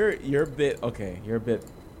 Yeah. You're a bit okay. You're a bit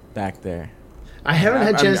back there. I haven't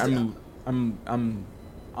had a chance. I'm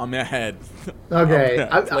ahead. Okay.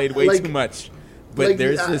 I played way like- too much. But like,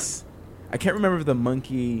 there's this. I can't remember if the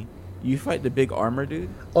monkey. You fight the big armor dude.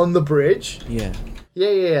 On the bridge. Yeah.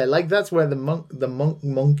 Yeah. Like that's where the monks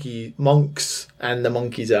and the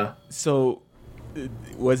monkeys are. So,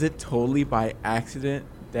 was it totally by accident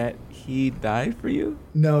that he died for you?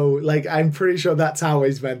 No, like I'm pretty sure that's how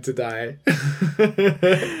he's meant to die.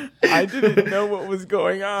 I didn't know what was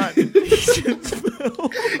going on. He just fell.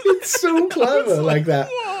 It's so clever like that.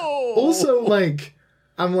 Whoa. Also, like,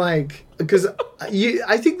 I'm like, because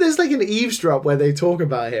I think there's like an eavesdrop where they talk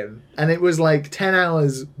about him, and it was like 10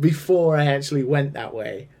 hours before I actually went that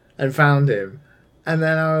way and found him. And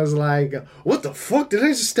then I was like, what the fuck? Did I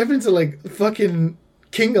just step into like fucking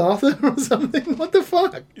King Arthur or something? What the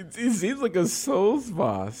fuck? He seems like a Souls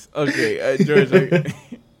boss. Okay, George,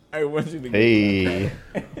 I want you to get Hey.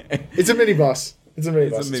 It's a mini boss. It's a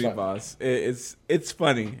mini boss. It's a mini fine. boss. It's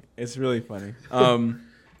funny. It's really funny.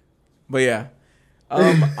 But yeah,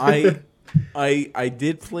 I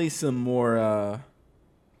did play some more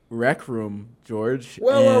Rec Room, George.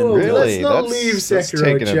 Whoa. Really? Let's not That's- leave that's Sekiro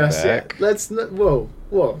taking it just back. yet. Let's not. Whoa.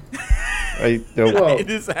 Whoa. Whoa.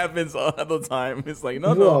 This happens all the time. It's like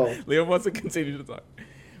no, Whoa. Leo wants to continue to talk.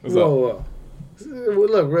 What's Whoa, up? whoa.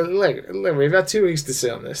 Look, we've got 2 weeks to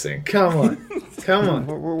sit on this thing. Come on. Come on.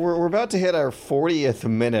 We're about to hit our 40th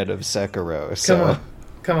minute of Sekiro. So.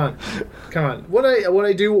 Come on. What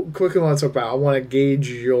I do quickly want to talk about, I want to gauge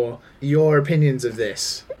your opinions of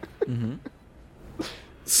this. Mm-hmm.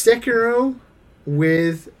 Sekiro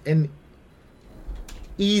with an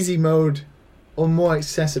easy mode or more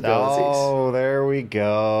accessibilities. Oh, there we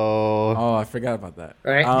go. Oh, I forgot about that.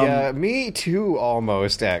 Right? Yeah, me too,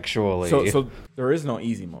 almost, actually. So there is no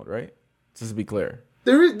easy mode, right? Just to be clear.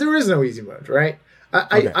 There is no easy mode, right?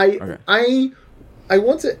 I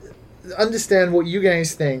want to understand what you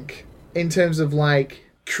guys think in terms of like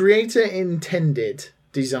creator intended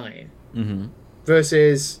design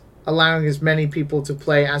versus allowing as many people to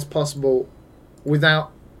play as possible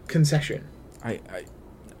without concession.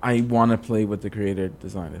 I want to play what the creator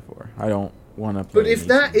designed it for. I don't want to play. But if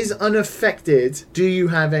that is unaffected, do you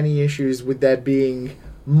have any issues with there being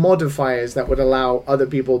modifiers that would allow other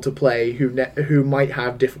people to play who might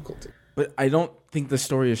have difficulty? But I don't think the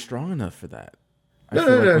story is strong enough for that. No,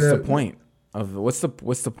 what's no. the point of what's the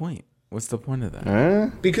point? What's the point of that? Huh?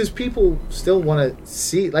 Because people still want to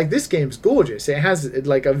see, like, this game's gorgeous. It has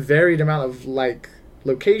like a varied amount of like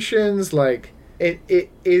locations. Like it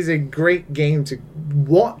is a great game to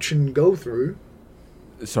watch and go through.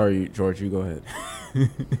 Sorry, George, you go ahead.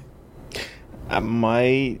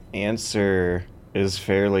 My answer is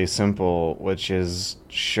fairly simple, which is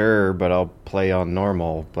sure, but I'll play on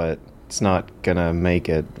normal, but it's not gonna make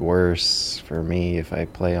it worse for me if I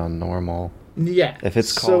play on normal. Yeah. If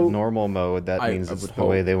it's called normal mode, that means I it's would the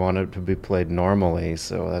way hope. they want it to be played normally,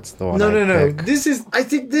 so that's the one No. pick. I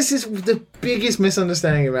think this is the biggest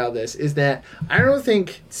misunderstanding about this is that I don't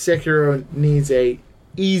think Sekiro needs a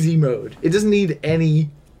easy mode. It doesn't need any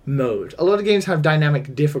mode. A lot of games have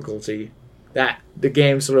dynamic difficulty that the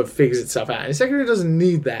game sort of figures itself out. And Sekiro doesn't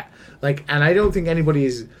need that. Like, and I don't think anybody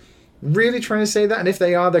is really trying to say that. And if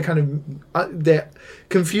they are, they're kind of they're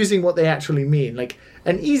confusing what they actually mean. Like,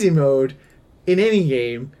 an easy mode in any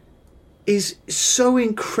game is so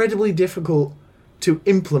incredibly difficult to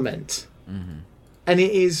implement. And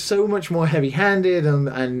it is so much more heavy-handed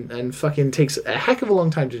and fucking takes a heck of a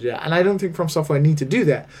long time to do that. And I don't think From Software need to do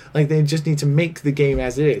that. Like, they just need to make the game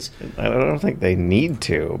as it is. I don't think they need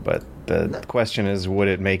to, but the question is, would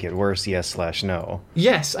it make it worse? Yes/no.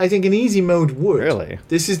 Yes, I think an easy mode would. Really?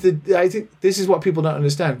 I think this is what people don't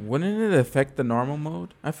understand. Wouldn't it affect the normal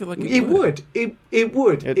mode? I feel like It would. It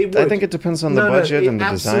would. It would. I think it depends on the budget it and the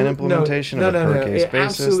design implementation on a per-case it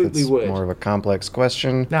basis. absolutely That's would. more of a complex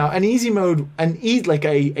question. Now, an easy mode, like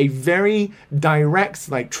a very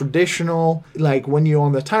direct, like traditional, like when you're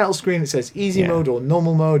on the title screen, it says easy Yeah. mode or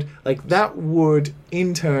normal mode. Like that would,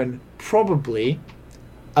 in turn, probably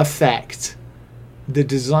affect the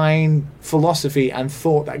design philosophy and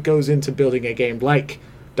thought that goes into building a game like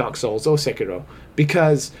Dark Souls or Sekiro,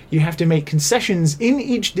 because you have to make concessions in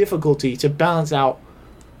each difficulty to balance out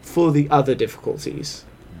for the other difficulties.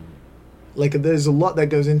 Like, there's a lot that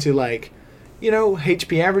goes into, like, you know,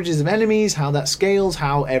 HP averages of enemies, how that scales,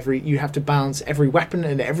 how you have to balance every weapon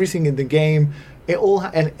and everything in the game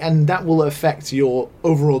and that will affect your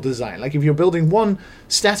overall design. Like if you're building one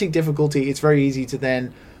static difficulty, it's very easy to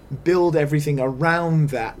then build everything around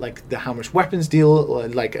that, like how much weapons deal,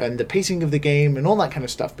 like, and the pacing of the game and all that kind of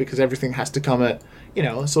stuff, because everything has to come at,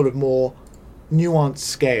 a sort of more nuanced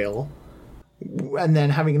scale. And then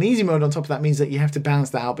having an easy mode on top of that means that you have to balance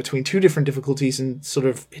that out between two different difficulties, and sort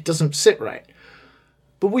of it doesn't sit right.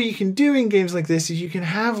 But what you can do in games like this is you can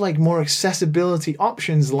have like more accessibility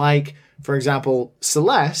options, like, for example,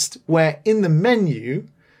 Celeste, where in the menu,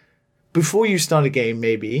 before you start a game,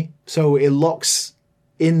 maybe, so it locks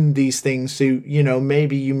in these things. So,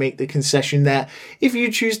 maybe you make the concession that if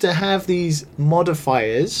you choose to have these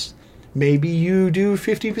modifiers, maybe you do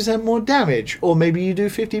 50% more damage, or maybe you do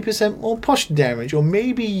 50% more posture damage, or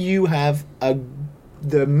maybe you have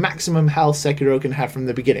the maximum health Sekiro can have from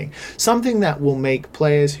the beginning. Something that will make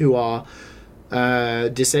players who are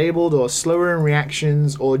disabled or slower in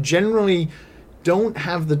reactions, or generally don't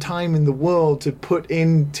have the time in the world to put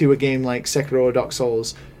into a game like Sekiro or Dark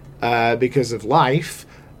Souls because of life,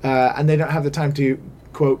 and they don't have the time to,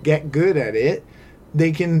 quote, get good at it.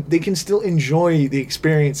 They can still enjoy the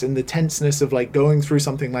experience and the tenseness of like going through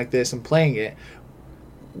something like this and playing it.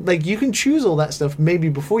 Like, you can choose all that stuff maybe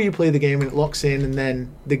before you play the game, and it locks in, and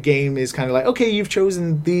then the game is kind of like, okay, you've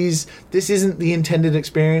chosen these. This isn't the intended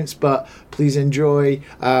experience, but please enjoy.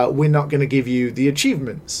 We're not going to give you the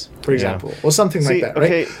achievements, for example, or something like that,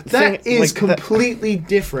 right? Okay, that is completely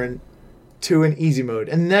different to an easy mode,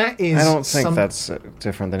 and that is... I don't think that's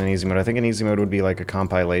different than an easy mode. I think an easy mode would be like a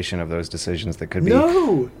compilation of those decisions that could be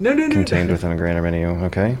contained within a greater menu,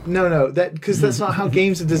 okay? No, because that's not how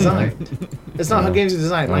games are designed. That's not how games are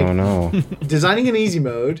designed. Like, no. Designing an easy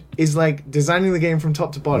mode is like designing the game from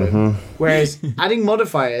top to bottom, whereas adding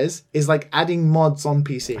modifiers is like adding mods on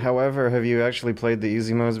PC. However, have you actually played the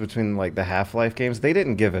easy modes between like the Half-Life games? They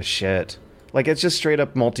didn't give a shit. Like, it's just straight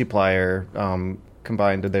up multiplier,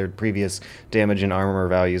 combined to their previous damage and armor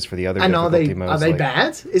values for the other difficulty modes. Are they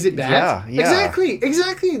bad? Is it bad? Yeah.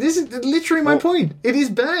 Exactly. This is literally my point. It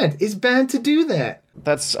is bad. It's bad to do that.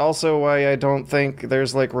 That's also why I don't think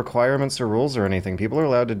there's like requirements or rules or anything. People are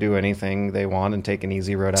allowed to do anything they want and take an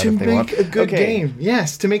easy road out if they want. To make a good game.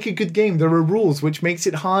 Yes, to make a good game. There are rules, which makes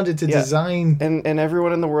it harder to design. And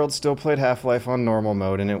everyone in the world still played Half-Life on normal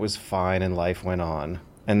mode, and it was fine, and life went on.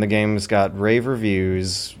 And the game's got rave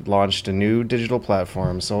reviews, launched a new digital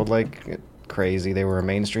platform, sold like crazy. They were a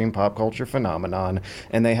mainstream pop culture phenomenon,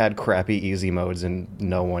 and they had crappy easy modes, and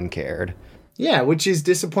no one cared. Yeah, which is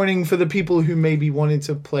disappointing for the people who maybe wanted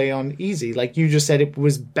to play on easy. Like you just said, it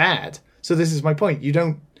was bad. So this is my point. You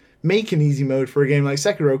don't make an easy mode for a game like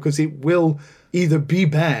Sekiro because it will either be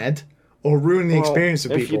bad or ruin the experience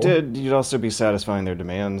of people. If you did, you'd also be satisfying their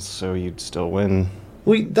demands, so you'd still win.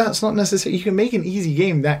 Well, that's not necessary. You can make an easy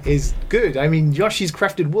game that is good. I mean, Yoshi's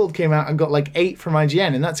Crafted World came out and got like 8 from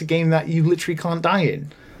IGN, and that's a game that you literally can't die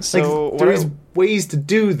in. So like, there is ways to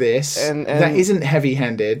do this that isn't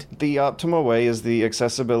heavy-handed. The optimal way is the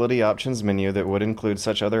accessibility options menu that would include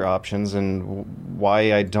such other options, and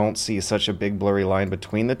why I don't see such a big blurry line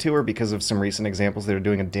between the two are because of some recent examples that are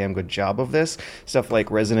doing a damn good job of this. Stuff like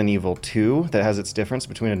Resident Evil 2 that has its difference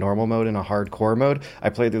between a normal mode and a hardcore mode. I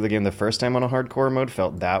played through the game the first time on a hardcore mode,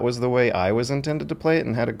 felt that was the way I was intended to play it,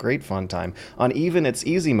 and had a great fun time. On even its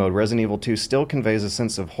easy mode, Resident Evil 2 still conveys a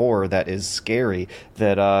sense of horror that is scary,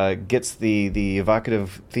 that gets the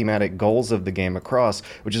evocative thematic goals of the game across,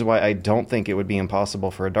 which is why I don't think it would be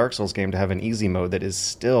impossible for a Dark Souls game to have an easy mode that is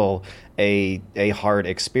still a hard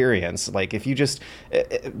experience. Like, if you just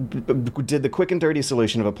did the quick and dirty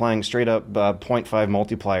solution of applying straight up 0.5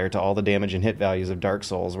 multiplier to all the damage and hit values of Dark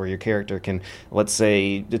Souls, where your character can, let's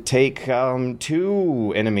say, take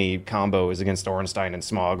 2 enemy combos against Ornstein and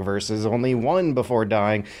Smog versus only 1 before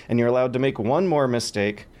dying, and you're allowed to make 1 more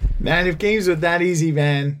mistake. Man, if games were that easy,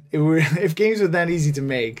 if games were that easy to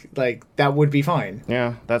make, like, that would be fine.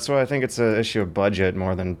 Yeah, that's why I think it's an issue of budget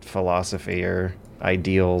more than philosophy or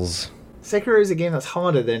ideals. Sekiro is a game that's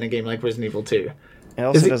harder than a game like Resident Evil 2. It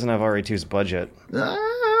also doesn't have RE2's budget.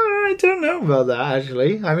 I don't know about that,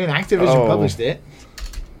 actually. I mean, Activision published it.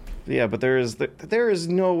 Yeah, but there is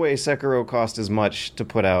no way Sekiro cost as much to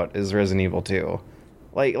put out as Resident Evil 2.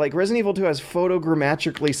 Like Resident Evil 2 has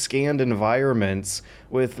photogrammetrically scanned environments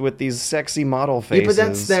with these sexy model faces. Yeah, but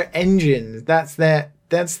that's their engine. That's their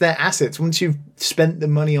assets. Once you've spent the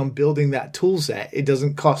money on building that tool set, it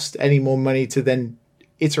doesn't cost any more money to then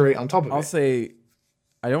iterate on top of it. I'll say,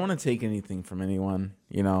 I don't want to take anything from anyone.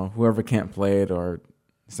 You know, whoever can't play it, or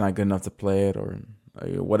it's not good enough to play it, or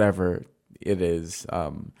whatever it is.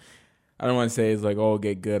 I don't want to say it's like, oh,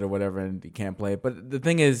 get good or whatever, and you can't play it. But the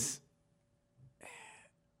thing is,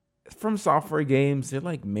 From Software games, they're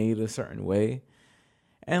like made a certain way,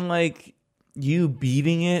 and like you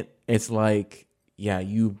beating it, it's like, yeah,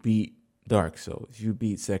 you beat Dark Souls, you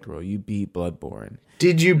beat Sekiro, you beat Bloodborne.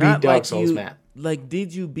 Did you beat Not Dark like Souls, Matt? Like,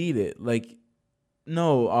 did you beat it? Like,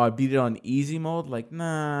 no, I beat it on easy mode. Like,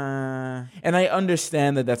 nah. And I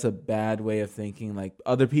understand that that's a bad way of thinking. Like,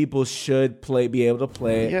 other people should be able to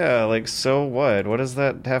play it. Yeah, like, so what? What does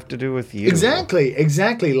that have to do with you?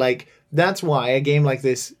 Exactly. Like, that's why a game like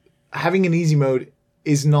this, having an easy mode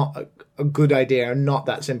is not a good idea and not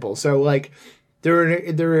that simple. So, like, there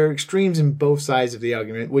are extremes in both sides of the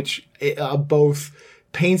argument, which are both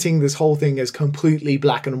painting this whole thing as completely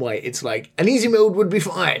black and white. It's like, an easy mode would be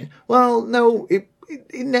fine. Well, no,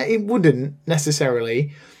 it wouldn't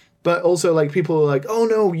necessarily. But also, like, people are like, oh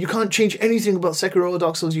no, you can't change anything about Sekiro or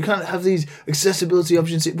Dark Souls. You can't have these accessibility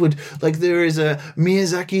options. It would, like, there is a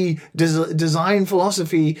Miyazaki design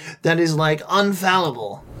philosophy that is, like,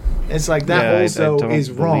 infallible. It's like, that also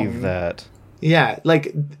is wrong. Believe that. Yeah,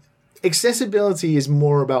 like, accessibility is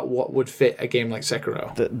more about what would fit a game like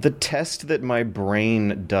Sekiro. The test that my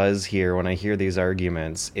brain does here when I hear these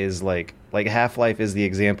arguments is like Half-Life is the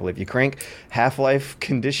example. If you crank Half-Life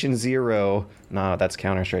Condition 0, nah, that's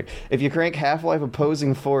Counter-Strike. If you crank Half-Life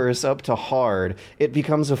Opposing Force up to hard, it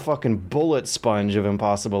becomes a fucking bullet sponge of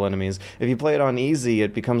impossible enemies. If you play it on easy,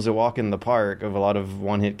 it becomes a walk in the park of a lot of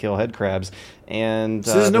one-hit kill head crabs. And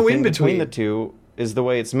so there's no in between the two is the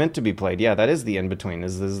way it's meant to be played. Yeah, that is the in-between,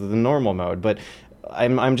 is the normal mode. But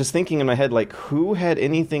I'm just thinking in my head, like, who had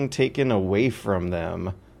anything taken away from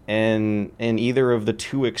them in either of the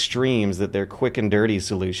two extremes that their quick and dirty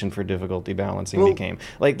solution for difficulty balancing became?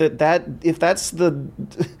 Like, that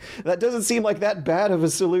doesn't seem like that bad of a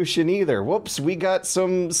solution either. Whoops, we got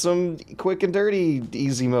some quick and dirty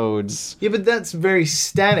easy modes. Yeah, but that's very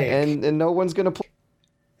static. And no one's going to play.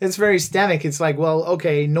 It's very static. It's like, well,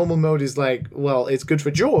 okay, normal mode is like, well, it's good for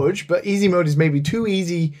George, but easy mode is maybe too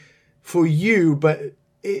easy for you, but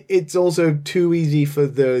it's also too easy for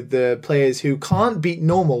the players who can't beat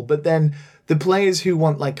normal, but then the players who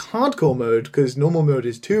want like hardcore mode, because normal mode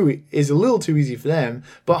is a little too easy for them,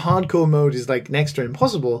 but hardcore mode is like next to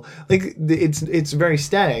impossible. Like, it's very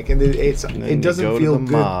static, and it doesn't feel good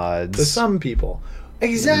mods for some people.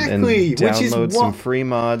 Exactly, and download some free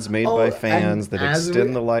mods made by fans that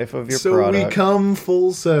extend the life of your product. So we come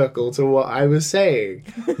full circle to what I was saying.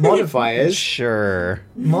 Modifiers. Sure.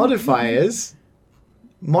 Modifiers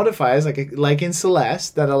like in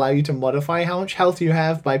Celeste that allow you to modify how much health you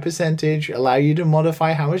have by percentage, allow you to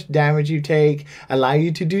modify how much damage you take, allow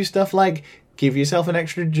you to do stuff like give yourself an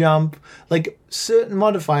extra jump. Like, certain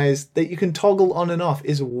modifiers that you can toggle on and off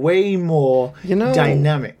is way more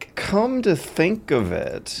dynamic. Come to think of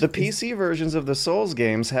it, the PC versions of the Souls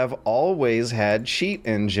games have always had cheat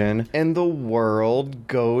engine, and the world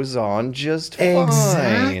goes on just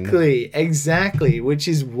fine. Exactly, which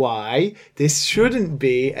is why this shouldn't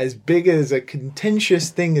be as big as a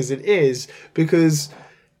contentious thing as it is, because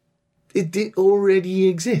it already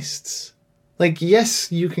exists. Like,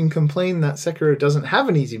 yes, you can complain that Sekiro doesn't have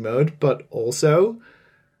an easy mode, but also,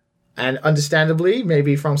 and understandably,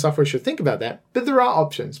 maybe From Software should think about that, but there are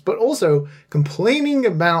options. But also, complaining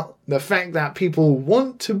about the fact that people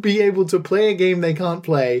want to be able to play a game they can't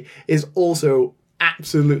play is also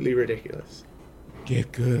absolutely ridiculous.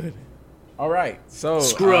 Get good. All right, so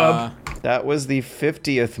Scrub. That was the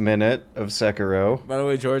 50th minute of Sekiro. By the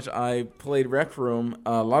way, George, I played Rec Room,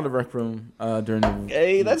 a lot of Rec Room during the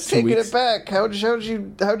Hey, that's 2 taking weeks. it back. How'd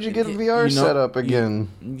you get a VR set up again?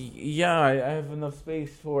 Yeah, I have enough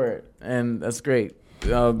space for it, and that's great.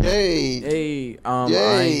 Yay!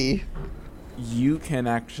 You can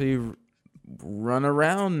actually run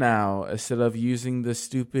around now instead of using the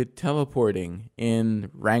stupid teleporting in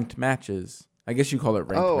ranked matches. I guess you call it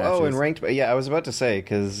ranked matches. Oh, in ranked. Yeah, I was about to say,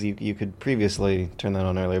 because you could previously turn that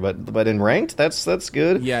on earlier, but in ranked, that's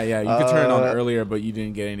good. Yeah, you could turn it on earlier, but you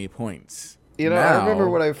didn't get any points. I remember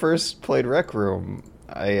when I first played Rec Room,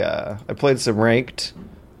 I played some ranked,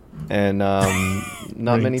 and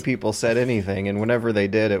not many people said anything, and whenever they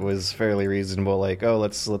did, it was fairly reasonable. Like, oh,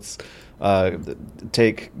 let's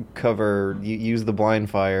take cover, use the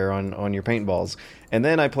blind fire on your paintballs. And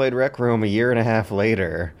then I played Rec Room a year and a half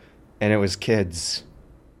later. And it was kids.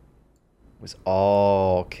 It was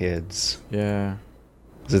all kids. Yeah.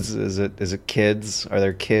 Is it kids? Are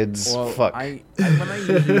there kids? Well, Fuck. when I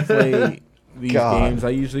usually play these games, I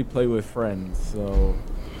usually play with friends. So,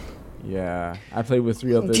 yeah, I played with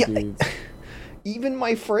 3 other dudes. Even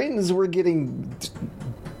my friends were getting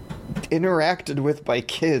interacted with by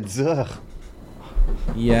kids. Ugh.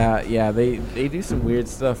 Yeah, they do some weird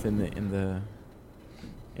stuff in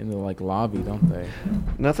in the like lobby, don't they?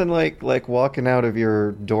 Nothing like walking out of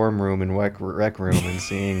your dorm room and rec room and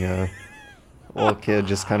seeing a little kid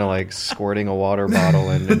just kind of like squirting a water bottle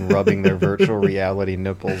and rubbing their virtual reality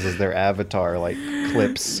nipples as their avatar like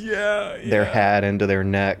clips their hat into their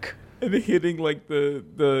neck. And hitting like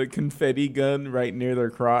the confetti gun right near their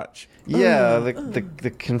crotch. Yeah,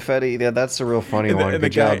 the confetti. Yeah, that's a real funny one.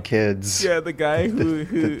 Good job, kids. Yeah, the guy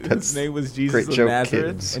whose name was Jesus of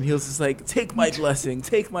Nazareth, kids. And he was just like, "Take my blessing,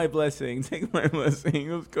 take my blessing, take my blessing." He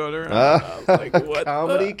was going around. Like, what?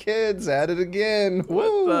 Comedy kids at it again.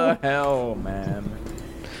 What the hell, man?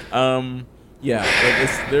 Yeah,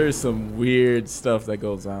 like there's some weird stuff that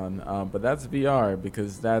goes on, but that's VR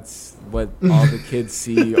because that's what all the kids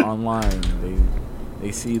see online.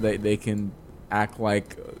 They see that they can act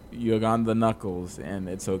like Uganda Knuckles, and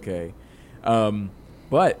it's okay.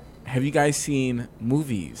 But have you guys seen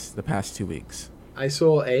movies the past 2 weeks? I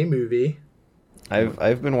saw a movie.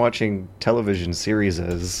 I've been watching television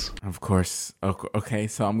series. Of course. Okay,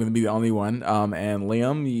 so I'm gonna be the only one. And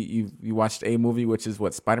Liam, you watched a movie, which is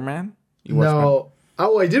what, Spider-Man? No.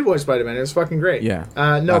 Oh, I did watch Spider-Man. It was fucking great. Yeah.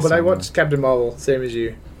 No, but I watched Captain Marvel, same as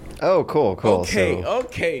you. Oh, cool. Okay, so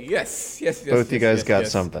okay. Yes. Both you guys got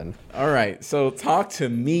something. All right, so talk to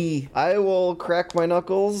me. I will crack my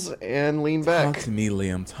knuckles and lean back. Talk to me,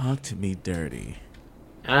 Liam. Talk to me dirty.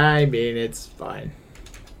 I mean, it's fine.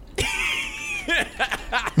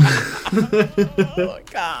 Oh,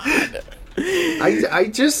 God.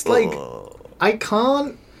 I just, like, I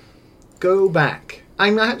can't go back.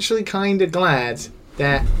 I'm actually kind of glad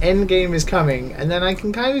that Endgame is coming, and then I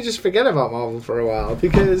can kind of just forget about Marvel for a while,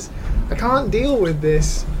 because I can't deal with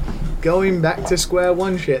this going back to square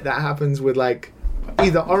one shit that happens with, like,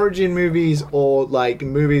 either origin movies or, like,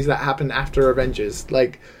 movies that happen after Avengers.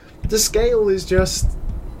 Like, the scale is just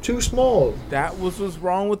too small. That was what's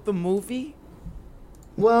wrong with the movie?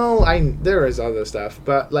 Well, there is other stuff,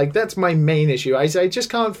 but like that's my main issue. I just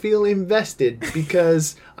can't feel invested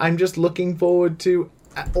because I'm just looking forward to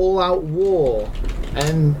all-out war,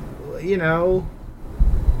 and you know,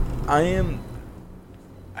 I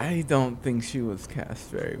don't think she was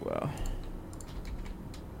cast very well.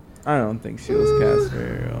 And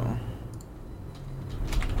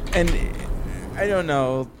I don't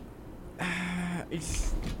know.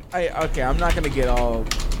 I'm not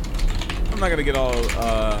gonna get all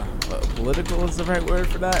political is the right word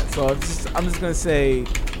for that. So I'm just gonna say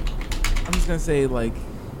like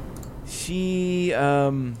she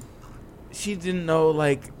didn't know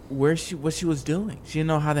like what she was doing. She didn't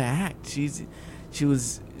know how to act. She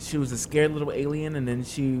was a scared little alien, and then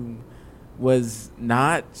she was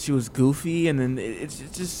not. She was goofy, and then it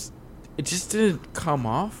just didn't come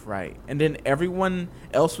off right. And then everyone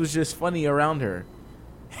else was just funny around her,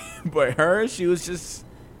 but her, she was just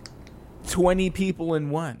 20 people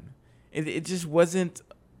in one. It just wasn't.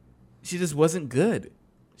 She just wasn't good.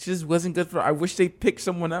 She just wasn't good for. I wish they picked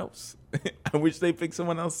someone else. It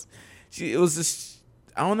was just.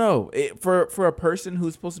 I don't know. For a person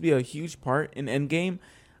who's supposed to be a huge part in Endgame,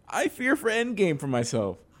 I fear for Endgame for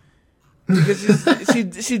myself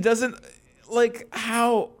because she doesn't like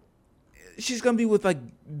how she's gonna be with like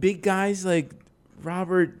big guys like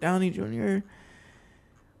Robert Downey Jr.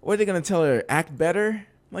 What are they gonna tell her? Act better?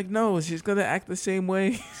 Like, no, she's going to act the same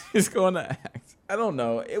way she's going to act. I don't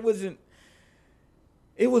know. It was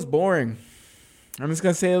boring. I'm just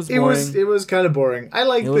going to say it was boring. It was kind of boring. I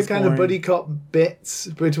like the kind of buddy cop bits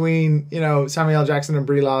between, Samuel L. Jackson and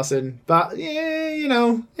Brie Larson. But, yeah,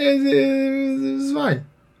 it was fine.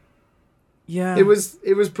 Yeah. It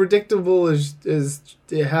was predictable as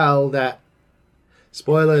hell that,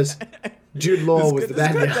 spoilers, Jude Law was the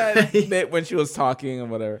bad guy. That bit when she was talking and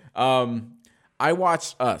whatever. I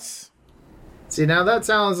watched Us. See, now that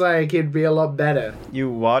sounds like it'd be a lot better. You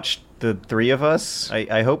watched the three of us?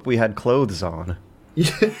 I hope we had clothes on.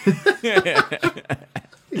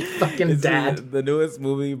 Fucking dad. The newest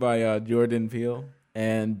movie by Jordan Peele.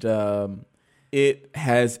 And it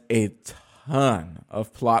has a ton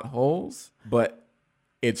of plot holes, but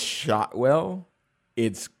it's shot well.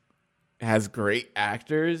 It has great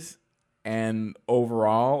actors. And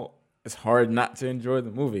overall, it's hard not to enjoy the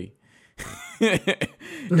movie.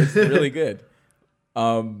 It's really good.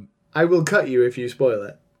 I will cut you if you spoil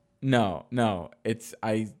it. No.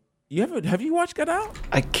 Have you watched Get Out?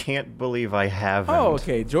 I can't believe I haven't. Oh,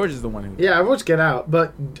 okay. George is the one who. Yeah, I watched Get Out,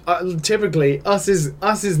 but typically Us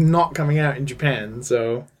is not coming out in Japan,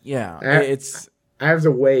 so yeah, I have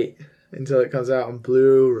to wait until it comes out on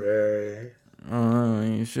Blu-ray.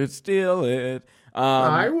 You should steal it.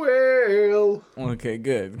 I will. Okay,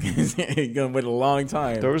 good. You're gonna wait a long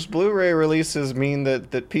time. Those Blu-ray releases mean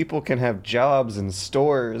that people can have jobs in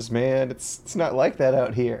stores, man. It's not like that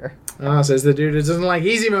out here. Ah, says the dude who doesn't like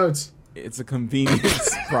easy modes. It's a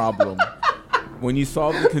convenience problem. When you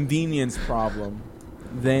solve the convenience problem,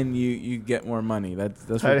 then you get more money. That's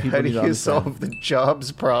what How people do need to you understand. solve the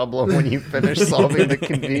jobs problem when you finish solving the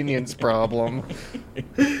convenience problem?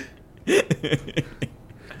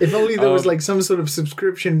 If only there was like some sort of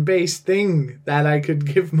subscription-based thing that I could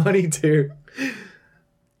give money to.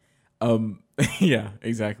 Yeah,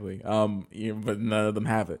 exactly. Yeah, but none of them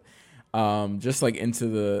have it. Just like into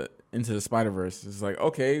the Spider-Verse, it's like,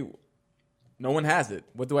 okay, no one has it.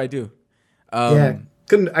 What do I do? Yeah,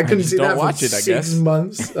 I couldn't just see don't that for watch it, I 6 guess.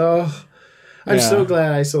 months. Oh, I'm Yeah. so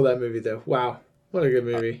glad I saw that movie though. Wow, what a good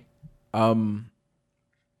movie. And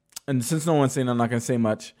since no one's saying, I'm not gonna say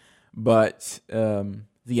much, but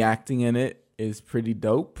the acting in it is pretty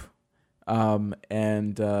dope. And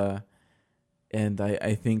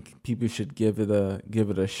I think people should give it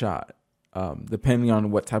a shot. Depending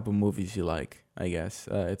on what type of movies you like, I guess.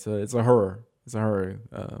 It's a horror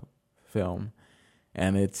film,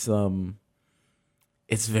 and it's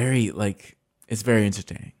very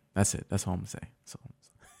entertaining. That's it. That's all I'm gonna say. So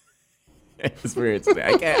it's very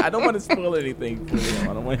entertaining. I don't want to spoil anything for him.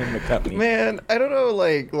 I don't want him to cut me. Man, I don't know,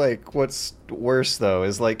 like what's worse though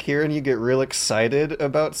is like hearing you get real excited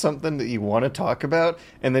about something that you want to talk about,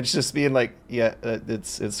 and then just being like, yeah,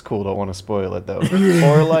 it's cool. Don't want to spoil it though,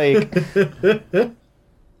 or like,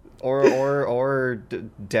 or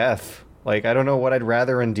death. Like I don't know what I'd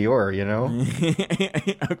rather endure. You know?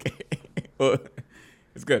 Okay, well,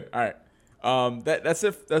 it's good. All right. That's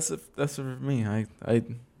it. That's it for me.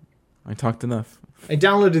 I talked enough. I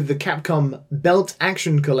downloaded the Capcom Belt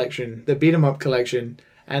Action Collection, the beat 'em up collection,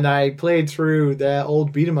 and I played through their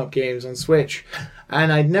old beat 'em up games on Switch.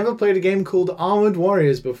 And I'd never played a game called Armored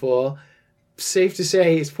Warriors before. Safe to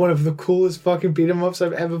say, it's one of the coolest fucking beat 'em ups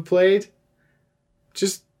I've ever played.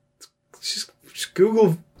 Just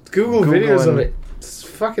Google videos of it. It's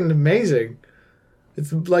fucking amazing.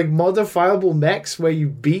 It's like modifiable mechs where you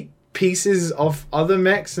beat pieces of other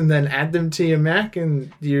mechs and then add them to your mech,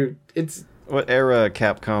 and it's What era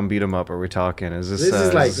Capcom beat 'em up are we talking? Is this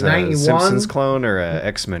is like a 91? Simpsons clone or a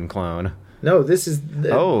X-Men clone? no, this is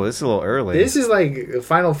Oh, this is a little early. this is like a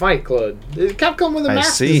Final Fight clone. Capcom were the I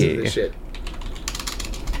masters see. of this shit.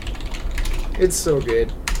 It's so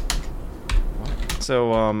good.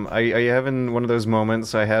 So, are you having one of those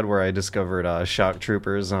moments I had where I discovered Shock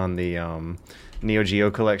Troopers on the Neo Geo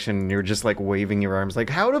collection, and you're just like waving your arms, like,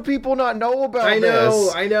 how do people not know about I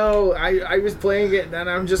this? know. I was playing it and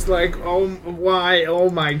I'm just like, oh, why? Oh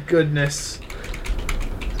my goodness.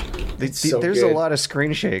 So There's good. a lot of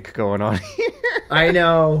screen shake going on here. I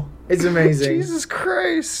know. It's amazing. Jesus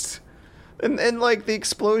Christ! And like the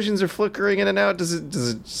explosions are flickering in and out. Does it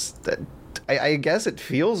just, I guess it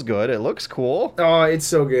feels good. It looks cool. Oh, it's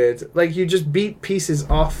so good. Like, you just beat pieces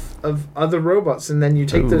off of other robots, and then you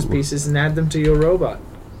take those Ooh. pieces and add them to your robot.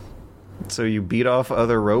 So you beat off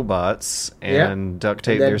other robots and duct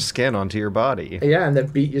tape And then- their skin onto your body. Yeah, and then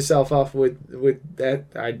beat yourself off with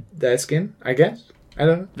that skin, I guess. I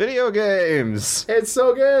don't know. Video games! It's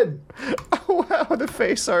so good. Oh wow, the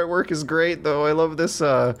face artwork is great though. I love this.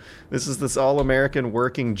 This is this all-American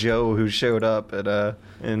working Joe who showed up at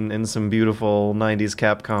in some beautiful '90s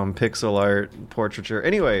Capcom pixel art portraiture.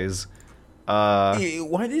 Anyways,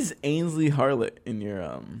 Why is Ainsley Harlot in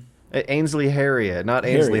your Ainsley Harriet, not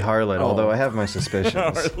Ainsley Harriet. Harlot. Oh. Although I have my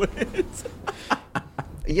suspicions.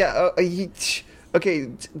 Yeah. Okay,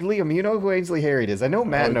 Liam, you know who Ainsley Harriet is. I know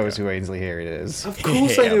Matt knows who Ainsley Harriet is. Of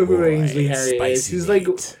course I know who boy, Ainsley Harriet is.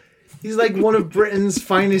 spicy He's like one of Britain's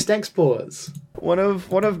finest exports. One of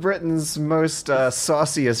Britain's most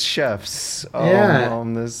sauciest chefs. Yeah.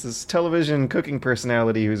 This television cooking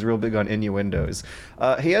personality who's real big on innuendos.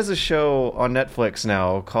 He has a show on Netflix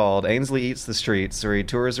now called Ainsley Eats the Streets, where he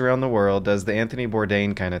tours around the world, does the Anthony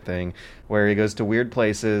Bourdain kind of thing, where he goes to weird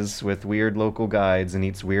places with weird local guides and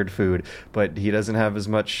eats weird food, but he doesn't have as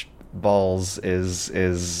much balls as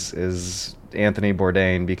Anthony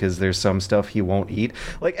Bourdain, because there's some stuff he won't eat.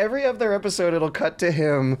 Like every other episode, it'll cut to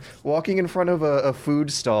him walking in front of a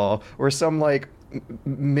food stall where some like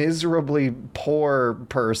miserably poor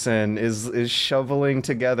person is shoveling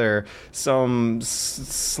together some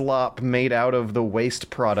slop made out of the waste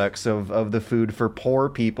products of the food for poor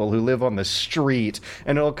people who live on the street.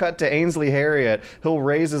 And it'll cut to Ainsley Harriet. He'll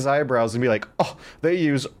raise his eyebrows and be like, oh, they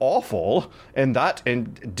use offal in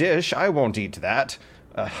that dish. I won't eat that.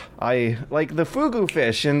 I like the fugu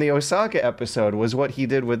fish in the Osaka episode was what he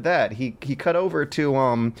did with that. He cut over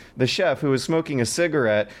to the chef who was smoking a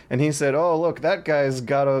cigarette, and he said, "Oh, look, that guy's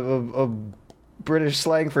got a British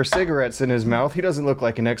slang for cigarettes in his mouth. He doesn't look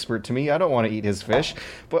like an expert to me. I don't want to eat his fish."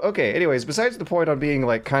 But okay, anyways, besides the point on being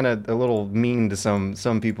like kind of a little mean to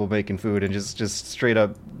some people making food and just straight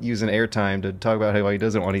up using airtime to talk about how he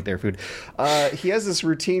doesn't want to eat their food, he has this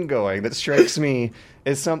routine going that strikes me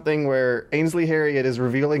as something where Ainsley Harriott is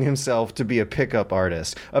revealing himself to be a pickup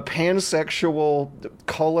artist, a pansexual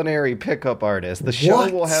culinary pickup artist. The show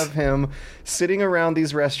will have him sitting around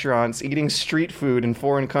these restaurants eating street food in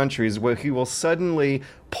foreign countries where he will suddenly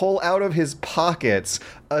pull out of his pockets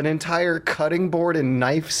an entire cutting board and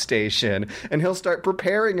knife station, and he'll start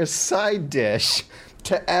preparing a side dish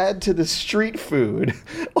to add to the street food.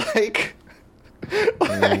 What?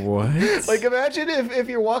 Like, imagine if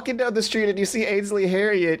you're walking down the street and you see Ainsley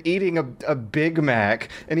Harriott eating a Big Mac,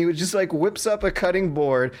 and he just like whips up a cutting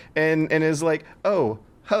board and is like, "Oh,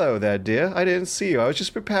 hello there, dear. I didn't see you. I was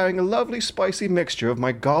just preparing a lovely spicy mixture of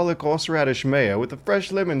my garlic horseradish mayo with a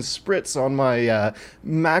fresh lemon spritz on my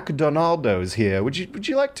McDonaldo's here. Would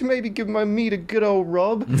you like to maybe give my meat a good old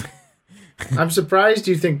rub?" I'm surprised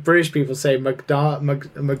you think British people say McDonald's.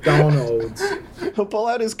 He'll pull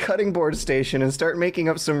out his cutting board station and start making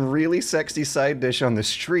up some really sexy side dish on the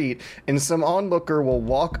street, and some onlooker will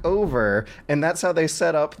walk over, and that's how they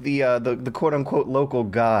set up the quote-unquote local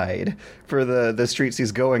guide for the streets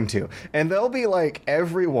he's going to. And they'll be like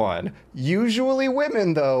everyone, usually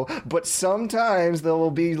women though, but sometimes there will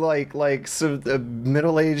be like some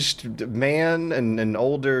middle-aged man and an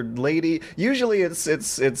older lady. Usually it's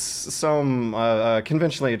some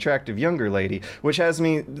conventionally attractive younger lady, which has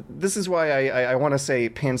me. This is why I want to say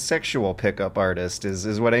pansexual pickup artist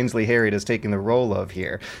is what Ainsley Harriott is taking the role of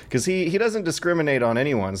here, because he doesn't discriminate on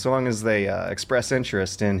anyone so long as they express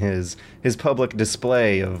interest in his public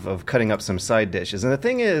display of cutting up some side dishes. And the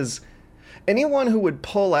thing is, anyone who would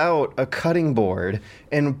pull out a cutting board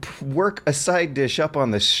and work a side dish up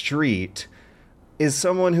on the street is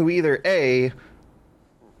someone who either A,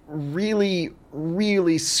 really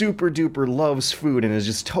super duper loves food and is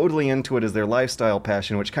just totally into it as their lifestyle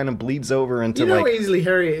passion, which kind of bleeds over into Ainsley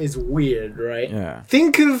Harriott is weird, right? Yeah.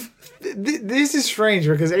 Think of this is strange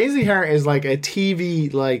because Ainsley Harriott is like a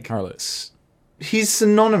TV like Harlot. He's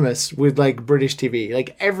synonymous with like British TV.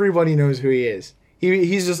 Like everybody knows who he is.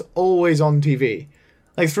 He's just always on TV.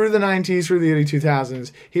 Like through the 90s, through the early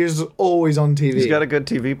 2000s, he was always on TV. He's got a good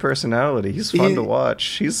TV personality. He's fun to watch.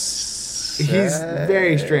 He's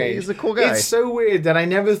very strange. He's a cool guy. It's so weird that I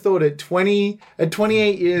never thought at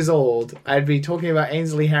 28 years old, I'd be talking about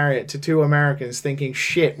Ainsley Harriott to two Americans thinking,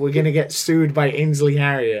 shit, we're going to get sued by Ainsley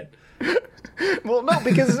Harriott. Well, no,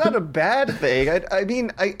 because it's not a bad thing. I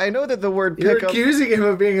mean, I know that the word You're pickup... accusing him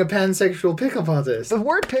of being a pansexual pickup artist. The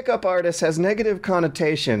word pickup artist has negative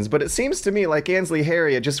connotations, but it seems to me like Ainsley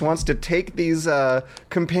Harriott just wants to take these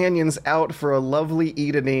companions out for a lovely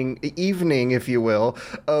evening, if you will,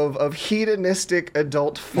 of hedonistic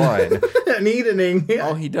adult fun. An evening.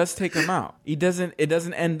 Oh, he does take them out. It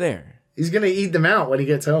doesn't end there. He's going to eat them out when he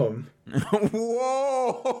gets home.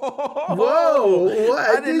 Whoa! What?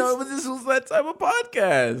 I didn't know this was that type of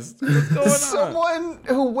podcast. What's going on? Someone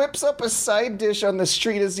who whips up a side dish on the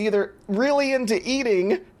street is either really into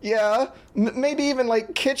eating, maybe even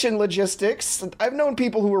like kitchen logistics. I've known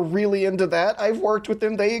people who are really into that. I've worked with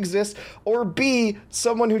them. They exist. Or B,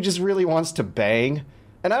 someone who just really wants to bang.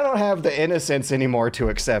 And I don't have the innocence anymore to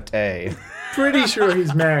accept A. Pretty sure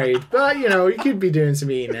he's married, but he could be doing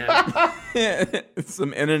some eating out.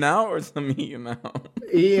 Some in and out or some eating out?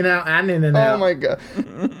 Eating out and in and out. Oh my god.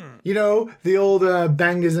 The old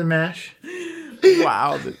bangers and mash.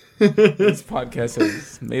 Wow. This podcast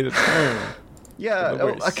has made a turn.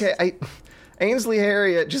 Yeah, okay, Ainsley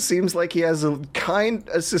Harriott just seems like he has a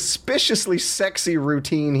suspiciously sexy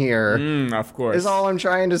routine here. Of course. Is all I'm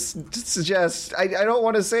trying to suggest. I don't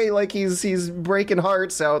want to say like he's breaking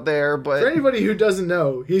hearts out there, but... For anybody who doesn't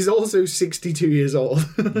know, he's also 62 years old.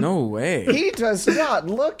 No way. He does not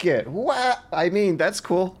look it. Wow. I mean, that's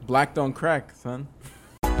cool. Black don't crack, son.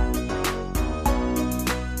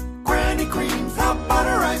 Granny Cream's hot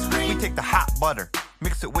butter ice cream. We take the hot butter,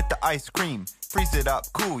 mix it with the ice cream, freeze it up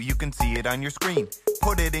cool, you can see it on your screen.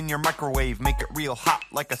 Put it in your microwave, make it real hot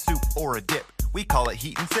like a soup or a dip. We call it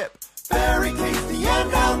heat and sip. Very tasty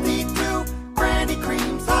and healthy too. Granny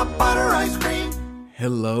Cream's hot butter ice cream.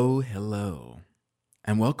 Hello,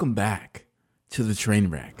 and welcome back to the train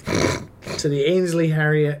wreck. To the Ainsley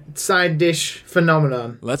Harriott side dish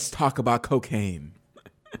phenomenon. Let's talk about cocaine.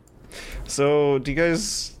 So, do you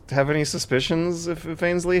guys have any suspicions if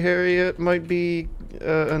Ainsley Harriott might be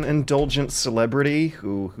an indulgent celebrity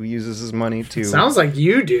who uses his money to... Sounds like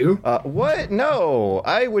you do. What? No,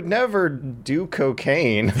 I would never do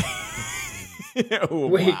cocaine.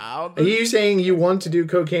 Wait, Wow. are you saying you want to do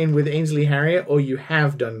cocaine with Ainsley Harriott, or you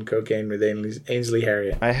have done cocaine with Ainsley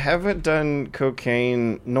Harriott? I haven't done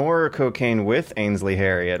cocaine nor cocaine with Ainsley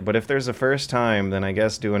Harriott, but if there's a first time, then I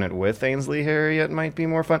guess doing it with Ainsley Harriott might be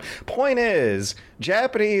more fun. Point is,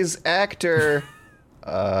 Japanese actor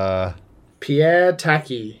Pierre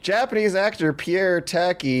Taki. Japanese actor Pierre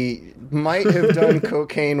Taki might have done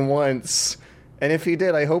cocaine once. And if he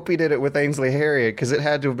did, I hope he did it with Ainsley Harriott, because it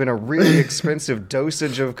had to have been a really expensive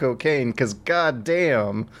dosage of cocaine, because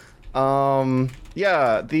goddamn.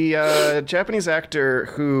 Yeah, the Japanese actor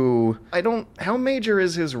who... How major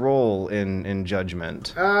is his role in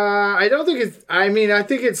Judgment? I don't think it's... I mean, I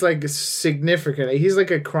think it's, like, significant. He's,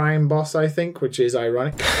 like, a crime boss, I think, which is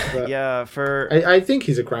ironic. But Yeah, for... I think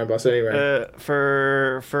he's a crime boss anyway.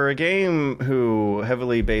 For a game who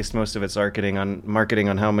heavily based most of its marketing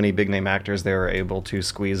on how many big name actors they were able to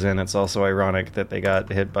squeeze in, it's also ironic that they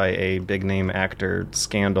got hit by a big name actor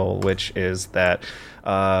scandal, which is that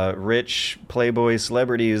rich Playboy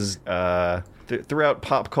celebrities throughout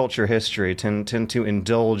pop culture history tend to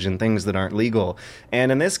indulge in things that aren't legal.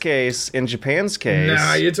 And in this case, in Japan's case...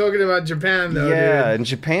 No, you're talking about Japan, though, Yeah, dude. in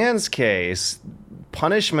Japan's case...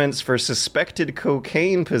 punishments for suspected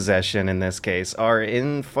cocaine possession in this case are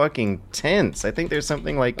in fucking tense. I think there's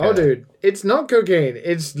something like... Oh, dude, it's not cocaine.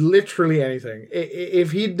 It's literally anything.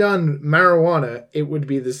 If he'd done marijuana, it would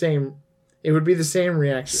be the same. It would be the same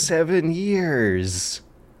reaction. 7 years.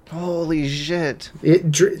 Holy shit.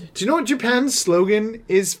 Do you know what Japan's slogan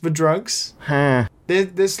is for drugs? Huh.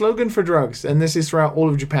 Their slogan for drugs, and this is throughout all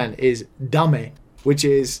of Japan, is dame, which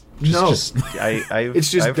is no.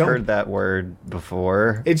 I've don't. heard that word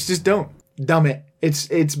before. It's just don't. Dame.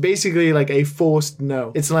 It's basically like a forced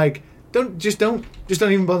no. It's like don't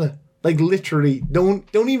even bother. Like literally, don't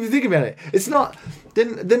even think about it. It's not.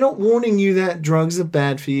 They're not warning you that drugs are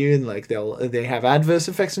bad for you and like they have adverse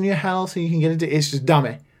effects on your health and you can get into. It's just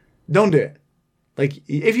dame. Don't do it. Like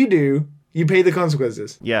if you do, you pay the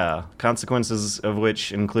consequences. Yeah, consequences of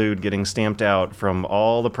which include getting stamped out from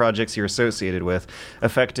all the projects you're associated with,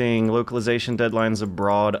 affecting localization deadlines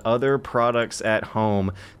abroad, other products at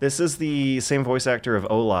home. This is the same voice actor of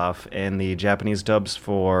Olaf in the Japanese dubs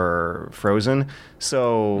for Frozen.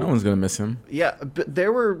 So No one's gonna miss him. yeah, but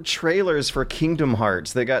there were trailers for Kingdom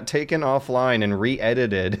Hearts that got taken offline and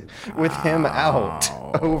re-edited with him out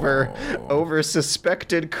over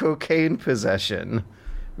suspected cocaine possession.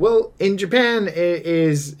 Well, in Japan, it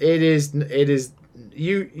is.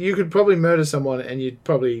 You could probably murder someone and you'd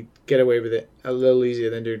probably get away with it a little easier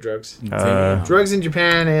than doing drugs. Drugs in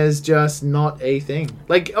Japan is just not a thing.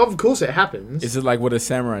 Like, of course, it happens. Is it like with a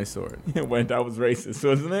samurai sword? When that was racist,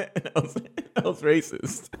 wasn't it? That was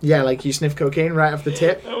racist. Yeah, like you sniff cocaine right off the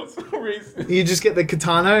tip. That was so racist. You just get the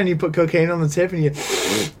katana and you put cocaine on the tip and you.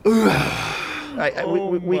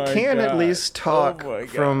 We my can at God. least talk Oh my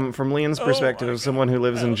God. from Leon's perspective my of someone who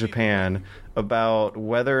lives in Japan about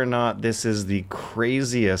whether or not this is the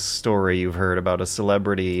craziest story you've heard about a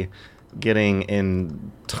celebrity getting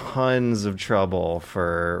in tons of trouble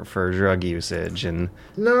for drug usage. And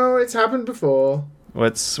No, it's happened before.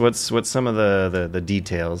 what's some of the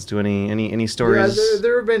details? Do any stories? Yeah,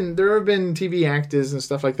 there have been TV actors and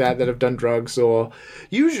stuff like that have done drugs, or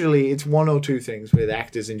usually it's one or two things with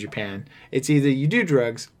actors in Japan. It's either you do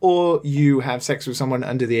drugs or you have sex with someone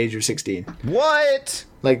under the age of 16. What?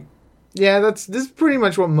 Like, yeah, this is pretty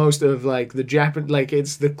much what most of like the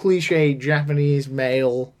it's the cliche Japanese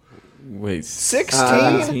male. Wait, 16?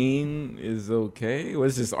 17 is okay? What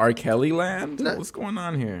is this, R. Kelly land? What's going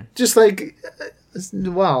on here? Just like,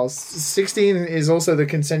 well, 16 is also the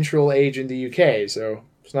consensual age in the UK, so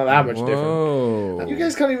it's not that much different. Whoa. You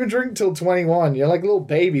guys can't even drink till 21. You're like little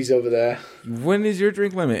babies over there. When is your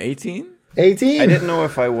drink limit? 18? 18? I didn't know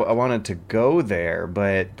if I wanted to go there,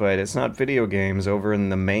 but it's not video games. Over in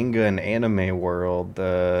the manga and anime world,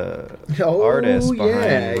 the artist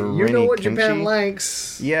behind you know what Rurouni Japan Kenshin-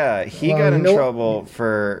 likes. Yeah, he Well, got in you know- trouble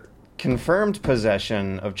for confirmed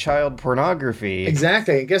possession of child pornography.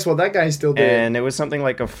 Exactly. And guess what that guy still did? And it was something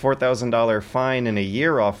like a $4,000 fine and a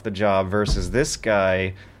year off the job versus this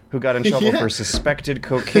guy who got in trouble Yeah. for suspected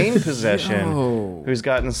cocaine possession, Yo. who's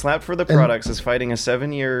gotten slapped for the products, is fighting a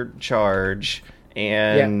 7-year charge,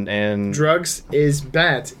 and Drugs is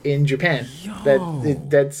bad in Japan.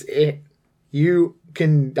 That's it. You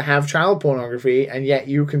can have child pornography and yet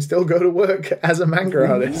you can still go to work as a manga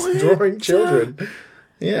artist drawing children.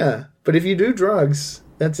 Yeah. But if you do drugs,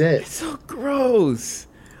 that's it. So gross.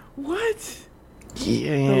 What?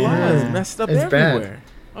 Yeah. The law is messed up It's bad. everywhere.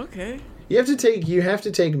 Okay. You have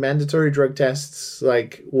to take mandatory drug tests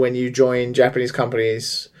like when you join Japanese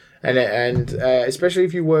companies, and especially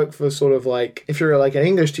if you work for sort of like if you're like an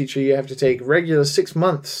English teacher, you have to take regular 6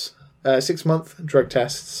 month drug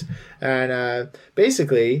tests, and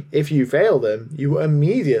basically if you fail them, you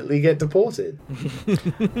immediately get deported.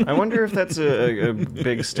 I wonder if that's a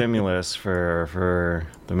big stimulus for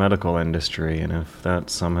the medical industry, and if that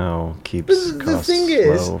somehow keeps The costs thing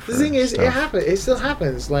low is, for the thing is, stuff. it happens. It still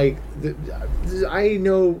happens. Like, I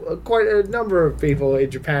know quite a number of people in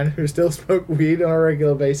Japan who still smoke weed on a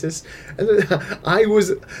regular basis. And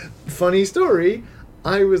funny story,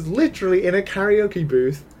 I was literally in a karaoke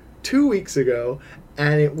booth 2 weeks ago,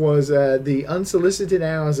 and it was the unsolicited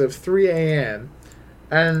hours of 3 a.m.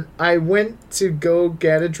 And I went to go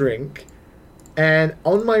get a drink, and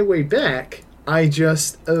on my way back, I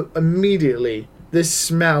just immediately this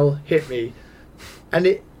smell hit me,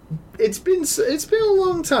 and it's been a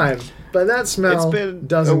long time, but that smell It's been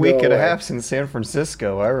doesn't a week go and a away. half since San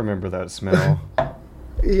Francisco. I remember that smell.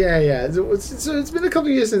 Yeah. So it's been a couple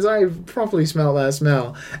of years since I properly smelled that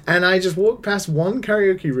smell, and I just walked past one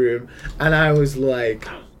karaoke room, and I was like,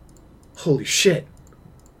 "Holy shit!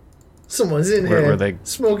 Someone's in Were here they-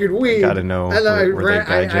 smoking weed." gotta know, And were they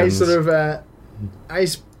I gaijins? sort of I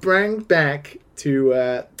sprang back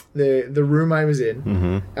to the room I was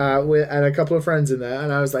in and a couple of friends in there,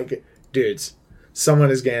 and I was like, "Dudes,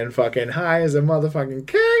 someone is getting fucking high as a motherfucking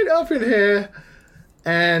kite up in here,"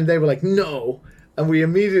 and they were like, "No." And we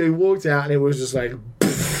immediately walked out, and it was just like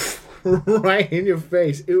right in your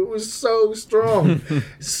face. It was so strong,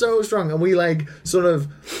 so strong. And we like sort of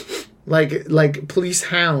like police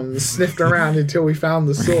hounds sniffed around until we found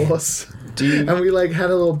the source. And we like had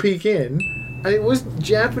a little peek in, and it was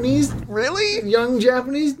Japanese, Really? young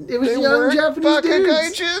Japanese. It was They young weren't Japanese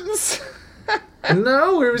dudes. Gaijins?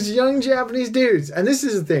 No, it was young Japanese dudes. And this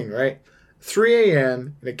is the thing, right? 3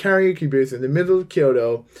 a.m. in a karaoke booth in the middle of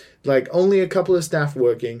Kyoto, like only a couple of staff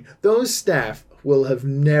working. Those staff will have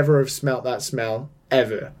never smelt that smell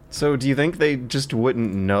ever. So do you think they just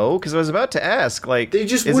wouldn't know? Because I was about to ask, like, They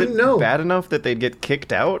just is wouldn't it know. bad enough that they'd get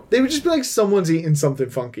kicked out? They would just be like, someone's eating something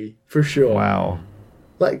funky for sure. Wow.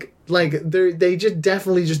 Like they just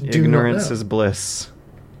definitely just do Ignorance not know. is bliss.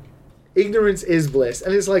 Ignorance is bliss,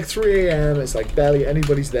 and it's like 3 a.m. It's like barely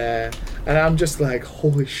anybody's there, and I'm just like,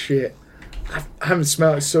 holy shit! I haven't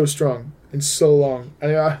smelled it so strong in so long,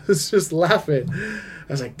 and I was just laughing.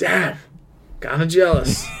 I was like, damn, kind of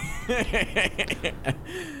jealous.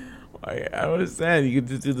 I understand. You could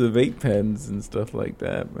just do the vape pens and stuff like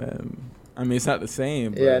that, man. I mean, it's not the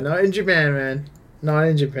same. But Yeah, not in Japan, man. Not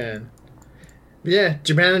in Japan. But yeah,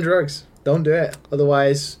 Japan and drugs. Don't do it.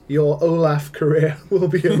 Otherwise, your Olaf career will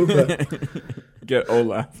be over. Get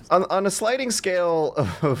Olaf. On a sliding scale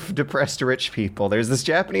of depressed rich people, there's this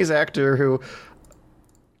Japanese actor who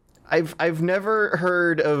I've never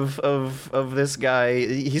heard of this guy.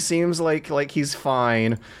 He seems like he's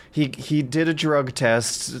fine. He did a drug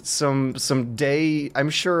test some day. I'm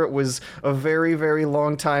sure it was a very, very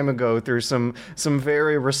long time ago through some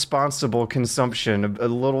very responsible consumption, a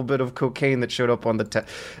little bit of cocaine that showed up on the test.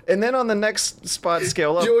 And then on the next spot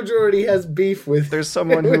scale up, George already has beef with. there's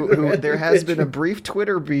someone who there has been a brief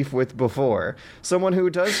Twitter beef with before. Someone who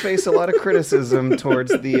does face a lot of criticism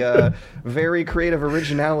towards the very creative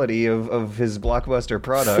originality of his blockbuster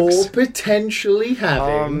products. For potentially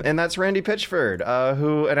having. And that's Randy Pitchford,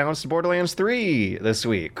 who announced Borderlands 3 this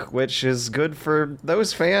week, which is good for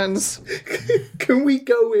those fans. Can we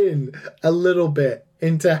go in a little bit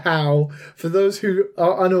into how, for those who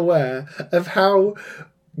are unaware of how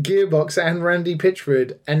Gearbox and Randy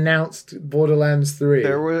Pitchford announced Borderlands 3?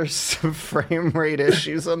 There were some frame rate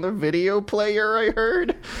issues on the video player, I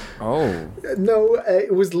heard. Oh. No,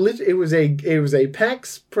 it was a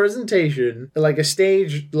PAX presentation, like a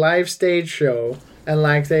live stage show, and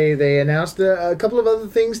like they announced a couple of other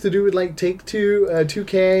things to do with like Take-Two,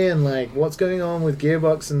 2K, and like what's going on with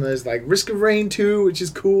Gearbox, and there's like Risk of Rain 2, which is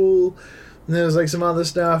cool, and there was like some other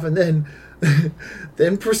stuff, and then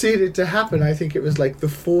then proceeded to happen. I think it was like the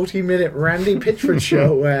 40-minute Randy Pitchford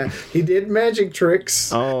show where he did magic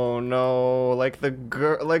tricks. Oh no, like the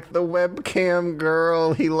webcam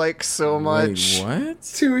girl he likes so much. Wait, what?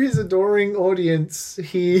 To his adoring audience,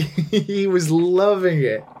 he was loving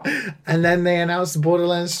it. And then they announced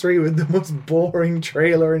Borderlands 3 with the most boring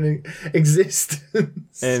trailer in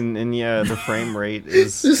existence. And yeah, the frame rate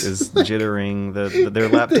is jittering. Their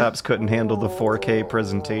laptops couldn't handle the 4K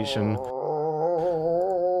presentation.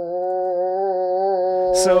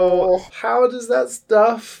 So- how does that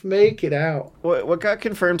stuff make it out? What got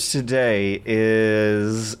confirmed today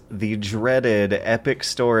is the dreaded Epic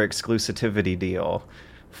Store exclusivity deal.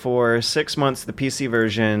 For 6 months, the PC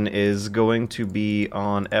version is going to be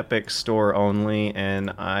on Epic Store only,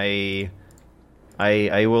 and I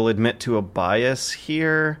will admit to a bias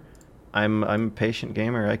here. I'm a patient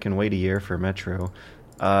gamer. I can wait a year for Metro.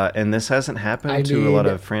 And this hasn't happened to a lot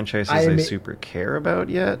of franchises I super care about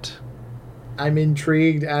yet. I'm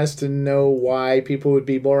intrigued as to know why people would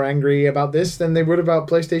be more angry about this than they would about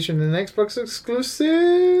PlayStation and Xbox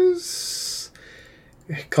exclusives.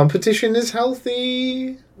 Competition is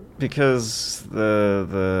healthy. Because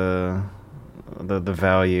the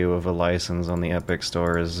value of a license on the Epic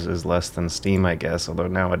Store is less than Steam, I guess, although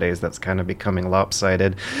nowadays that's kind of becoming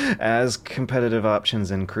lopsided as competitive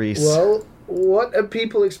options increase. Well, what are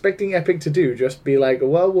people expecting Epic to do? Just be like,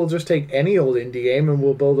 well, we'll just take any old indie game and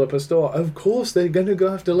we'll build up a store. Of course, they're going to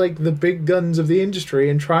go after, like, the big guns of the industry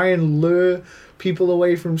and try and lure people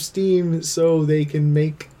away from Steam so they can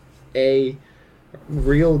make a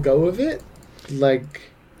real go of it. Like...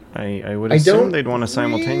 I would assume they'd want a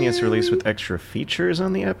simultaneous release with extra features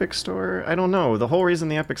on the Epic Store. I don't know. The whole reason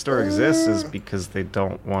the Epic Store exists is because they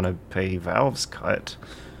don't want to pay Valve's cut.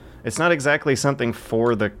 It's not exactly something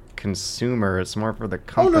for the consumer. It's more for the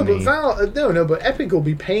company. But Epic will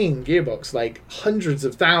be paying Gearbox like hundreds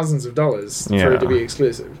of thousands of dollars for it to be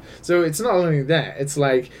exclusive. So it's not only that. It's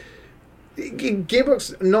like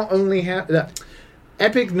Gearbox not only have that.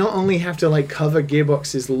 Epic not only have to like cover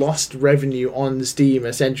Gearbox's lost revenue on Steam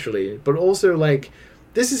essentially, but also like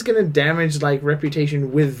this is going to damage like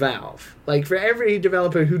reputation with Valve. Like for every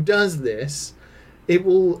developer who does this, it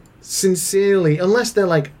will sincerely, unless they're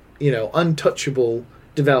like, you know, untouchable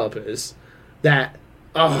developers that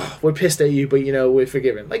we're pissed at you, but you know, we're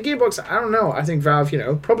forgiven. Like Gearbox, I don't know. I think Valve, you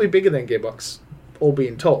know, probably bigger than Gearbox, all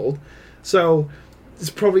being told. So it's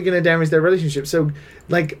probably going to damage their relationship. So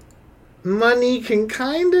like money can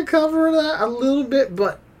kind of cover that a little bit,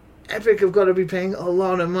 but Epic have got to be paying a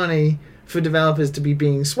lot of money for developers to be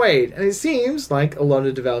being swayed. And it seems like a lot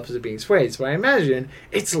of developers are being swayed. So I imagine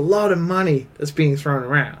it's a lot of money that's being thrown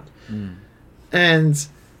around. And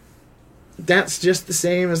that's just the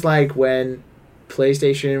same as like when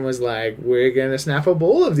PlayStation was like, we're going to snap up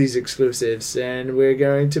all of these exclusives and we're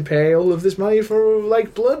going to pay all of this money for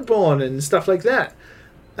like Bloodborne and stuff like that.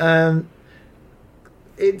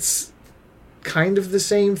 It's kind of the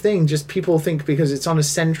same thing, just people think because it's on a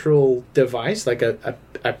central device like a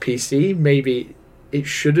PC, maybe it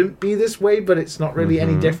shouldn't be this way, but it's not really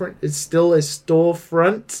any different. It's still a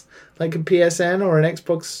storefront like a PSN or an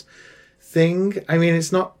Xbox thing. I mean,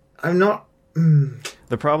 it's not...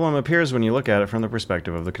 The problem appears when you look at it from the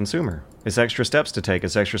perspective of the consumer. It's extra steps to take,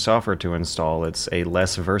 it's extra software to install, it's a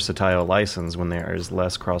less versatile license when there is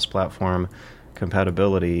less cross-platform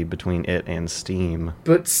compatibility between it and Steam.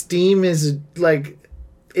 But Steam is like,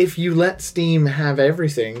 if you let Steam have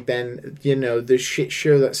everything, then, you know, the shit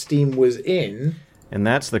show that Steam was in. And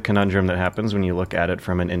that's the conundrum that happens when you look at it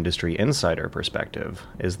from an industry insider perspective,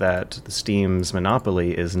 is that Steam's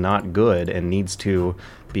monopoly is not good and needs to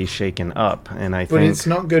be shaken up. And But it's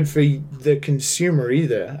not good for the consumer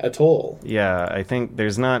either, at all. Yeah, I think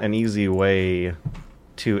there's not an easy way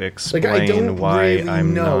to explain like, I don't why really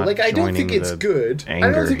I'm know. not Like, I don't think it's good. I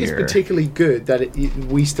don't think it's particularly good that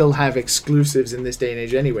we still have exclusives in this day and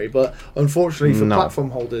age anyway. But unfortunately for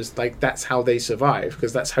platform holders, like that's how they survive,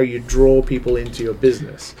 because that's how you draw people into your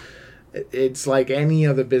business. It's like any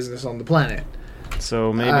other business on the planet.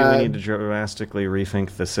 So maybe we need to drastically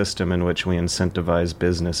rethink the system in which we incentivize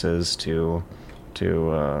businesses to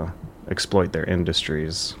exploit their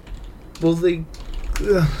industries. Well,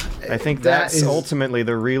 I think that's ultimately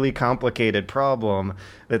the really complicated problem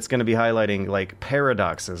that's going to be highlighting like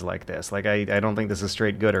paradoxes like this. Like I don't think this is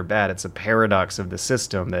straight good or bad. It's a paradox of the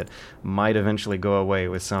system that might eventually go away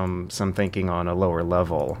with some thinking on a lower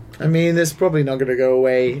level. I mean, it's probably not going to go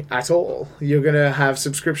away at all. You're going to have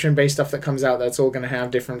subscription-based stuff that comes out that's all going to have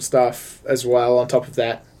different stuff as well on top of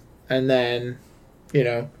that. And then, you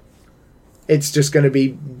know, it's just going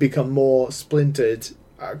to become more splintered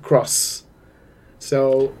across.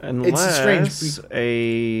 So unless it's strange.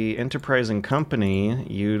 a enterprising company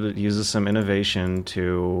uses some innovation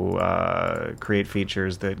to create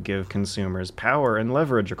features that give consumers power and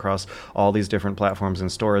leverage across all these different platforms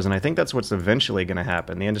and stores, and I think that's what's eventually going to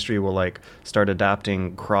happen. The industry will like start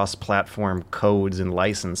adopting cross-platform codes and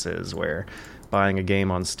licenses where buying a game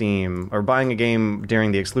on Steam or buying a game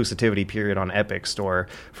during the exclusivity period on Epic Store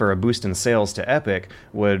for a boost in sales to Epic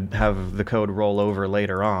would have the code roll over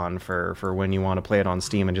later on for when you want to play it on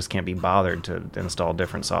Steam and just can't be bothered to install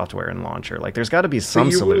different software and launcher. Like, there's got to be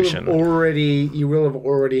some solution. You will have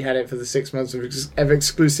already had it for the 6 months of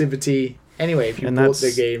exclusivity anyway, if you bought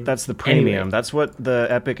the game. That's the premium. Anyway. That's what the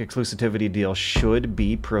Epic exclusivity deal should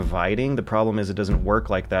be providing. The problem is it doesn't work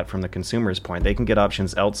like that from the consumer's point. They can get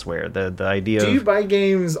options elsewhere. The idea Do you buy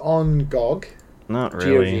games on GOG? Not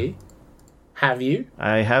really. GOG? Have you?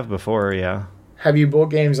 I have before, yeah. Have you bought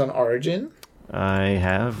games on Origin? I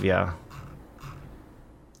have, yeah.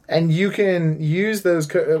 And you can use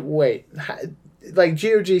those like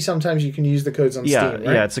GOG, sometimes you can use the codes on Steam, right?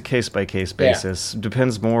 Yeah, it's a case-by-case basis.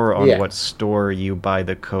 Depends more on what store you buy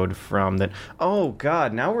the code from. Oh,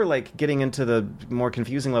 God, now we're, like, getting into the more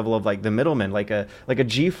confusing level of, like, the middleman. Like a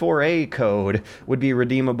G4A code would be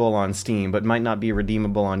redeemable on Steam, but might not be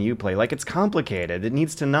redeemable on Uplay. Like, it's complicated. It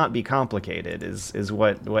needs to not be complicated, is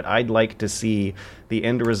what I'd like to see the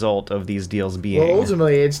end result of these deals being. Well,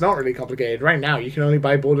 ultimately, it's not really complicated. Right now, you can only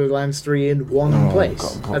buy Borderlands 3 in one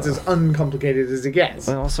place. That's as uncomplicated as it gets.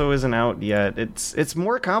 It also isn't out yet. It's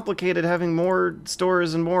more complicated having more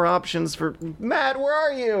stores and more options for... Matt, where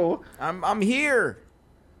are you? I'm here.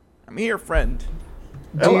 I'm here, friend.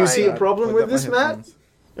 Do you see a problem with this, Matt?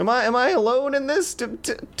 Am I alone in this? Do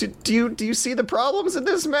you see the problems in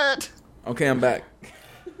this, Matt? Okay, I'm back.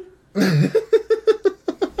 I'm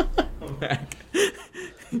back.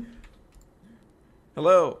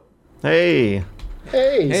 Hello. Hey.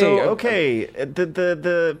 Hey. So, okay,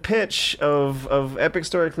 the pitch of Epic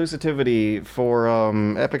Store exclusivity for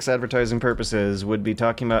Epic's advertising purposes would be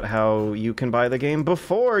talking about how you can buy the game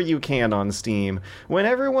before you can on Steam, when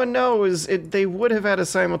everyone knows they would have had a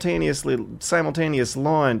simultaneous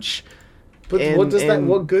launch. But what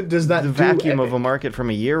good does that do? The vacuum Epic? of a market from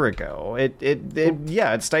a year ago.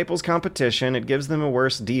 It stifles competition. It gives them a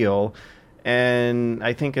worse deal. And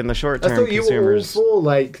I think in the short term, I thought you were all for,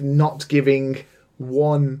 like, not giving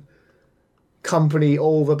one company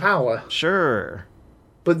all the power. Sure.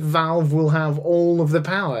 But Valve will have all of the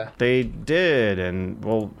power. They did, and,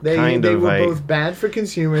 well, they were both bad for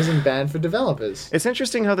consumers and bad for developers. It's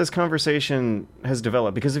interesting how this conversation has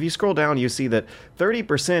developed, because if you scroll down, you see that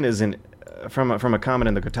 30% is from a comment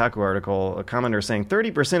in the Kotaku article, a commenter saying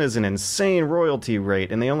 30% is an insane royalty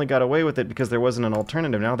rate, and they only got away with it because there wasn't an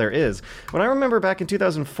alternative. Now there is. When I remember back in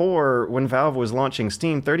 2004, when Valve was launching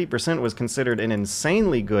Steam, 30% was considered an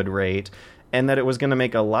insanely good rate, and that it was going to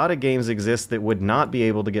make a lot of games exist that would not be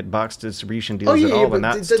able to get box distribution deals at all, and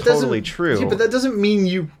that's totally true. Yeah, but that doesn't mean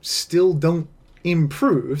you still don't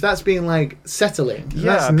improve. That's being, like, settling.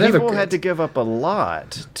 Yeah, that's never people good. had to give up a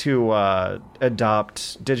lot to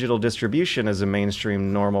adopt digital distribution as a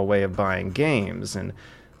mainstream normal way of buying games, and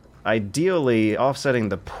ideally offsetting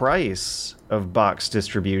the price of box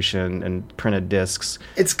distribution and printed discs.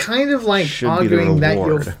 It's kind of like arguing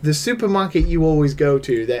that the supermarket you always go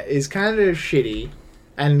to that is kind of shitty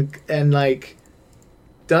and like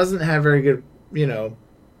doesn't have very good,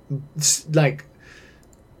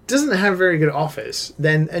 doesn't have very good offers.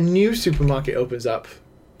 Then a new supermarket opens up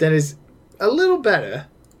that is a little better.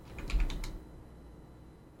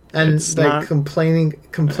 And It's not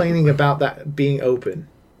complaining about that being open.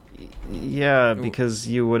 Yeah, because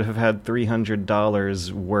you would have had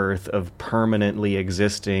 $300 worth of permanently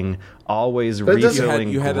existing, always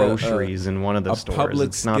refilling groceries in one of the stores.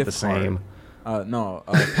 It's not the same.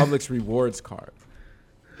 Publix rewards card.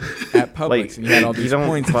 At Publix, and you had all these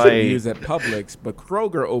points buy... to use at Publix, but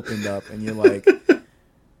Kroger opened up, and you're like,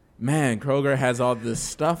 man, Kroger has all this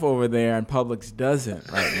stuff over there, and Publix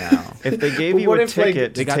doesn't right now. If they gave you a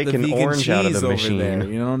ticket to take an orange out of the machine, there,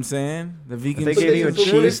 you know what I'm saying? The vegan. If they gave you a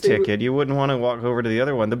cheese ticket, you wouldn't want to walk over to the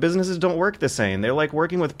other one. The businesses don't work the same. They're like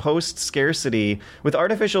working with post-scarcity, with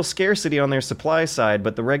artificial scarcity on their supply side,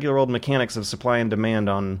 but the regular old mechanics of supply and demand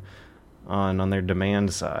on their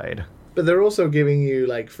demand side. But they're also giving you,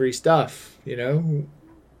 like, free stuff, What?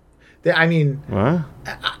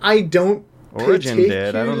 I don't Origin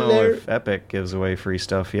did. I don't know if Epic gives away free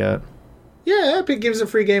stuff yet. Yeah, Epic gives a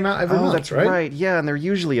free game out every month, that's right. Yeah, and they're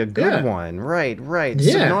usually a good one. Right.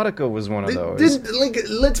 Yeah. Subnautica was one of those.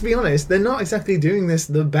 Let's be honest, they're not exactly doing this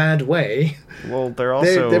the bad way. Well, they're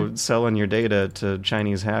also selling your data to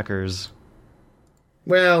Chinese hackers.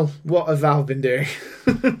 Well, what have Valve been doing?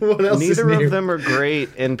 What else is new? Neither of them are great,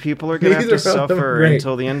 and people are going to have to suffer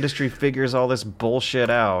until the industry figures all this bullshit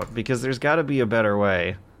out, because there's got to be a better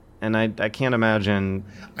way. and I can't imagine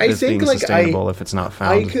I this think, being like, sustainable if it's not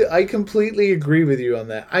found. I completely agree with you on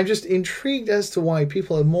that. I'm just intrigued as to why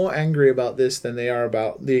people are more angry about this than they are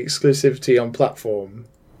about the exclusivity on platform.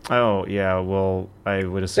 Oh, yeah, well, I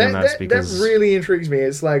would assume that's because that really intrigues me.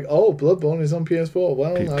 It's like, oh, Bloodborne is on PS4.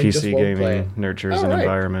 Well, I just PC won't play it. gaming nurtures an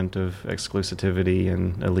environment of exclusivity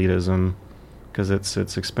and elitism because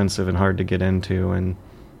it's expensive and hard to get into, and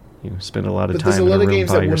you spend a lot of time in a room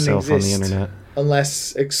by yourself on the internet.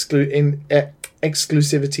 Unless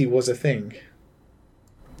exclusivity was a thing.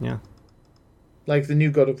 Yeah. Like the new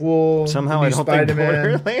God of War. Somehow the I new don't Spider-Man.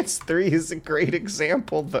 think Borderlands 3 is a great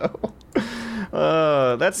example, though.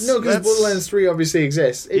 Because Borderlands 3 obviously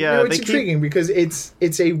exists. It's intriguing because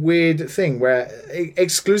it's a weird thing where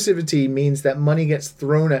exclusivity means that money gets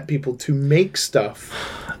thrown at people to make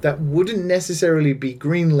stuff that wouldn't necessarily be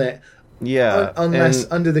greenlit. Yeah, unless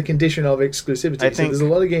under the condition of exclusivity. So there's a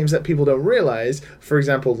lot of games that people don't realize, for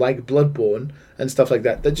example, like Bloodborne and stuff like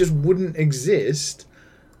that just wouldn't exist,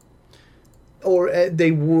 or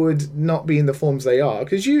they would not be in the forms they are.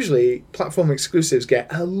 Because usually platform exclusives get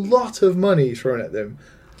a lot of money thrown at them.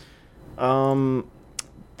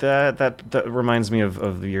 That reminds me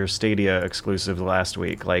of your Stadia exclusive last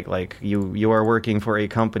week. Like you are working for a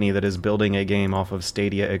company that is building a game off of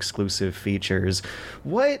Stadia exclusive features.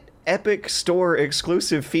 What Epic Store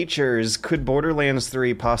exclusive features could Borderlands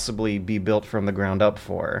 3 possibly be built from the ground up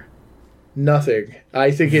for? Nothing.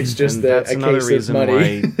 I think it's just a case of money. That's another reason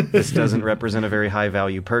why this doesn't represent a very high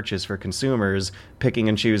value purchase for consumers picking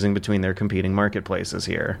and choosing between their competing marketplaces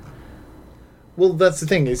here. Well, that's the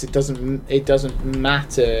thing, is it doesn't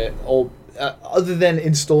matter, or other than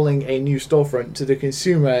installing a new storefront to the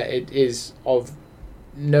consumer, it is of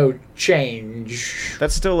no change.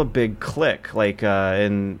 That's still a big click. Like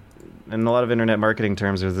in a lot of internet marketing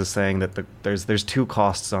terms, there's this saying that there's two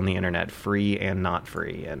costs on the internet: free and not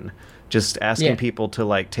free. And just asking people to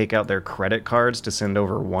like take out their credit cards to send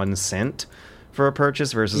over 1 cent for a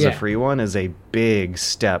purchase versus a free one is a big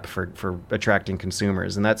step for attracting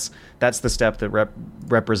consumers, and that's the step that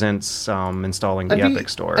represents installing the Epic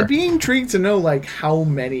Store. I'd be intrigued to know like how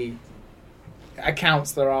many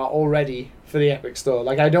accounts there are already for the Epic Store.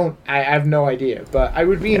 Like I have no idea, but I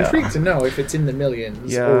would be intrigued to know if it's in the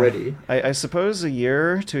millions already. I suppose a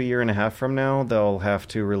year to a year and a half from now they'll have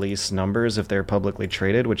to release numbers if they're publicly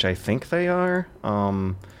traded, which I think they are.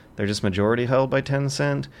 They're just majority held by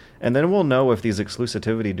Tencent. And then we'll know if these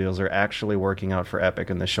exclusivity deals are actually working out for Epic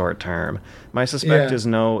in the short term. My suspect is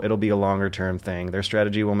no, it'll be a longer term thing. Their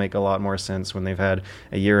strategy will make a lot more sense when they've had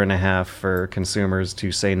a year and a half for consumers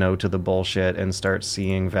to say no to the bullshit and start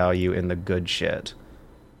seeing value in the good shit.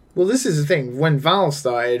 Well, this is the thing. When Valve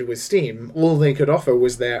started with Steam, all they could offer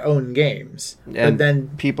was their own games. And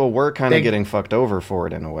then people were kind of getting fucked over for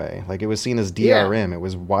it in a way. Like, it was seen as DRM. It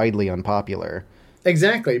was widely unpopular.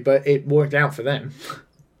 Exactly, but it worked out for them.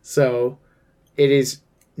 So it is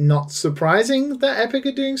not surprising that Epic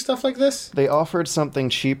are doing stuff like this. They offered something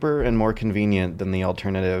cheaper and more convenient than the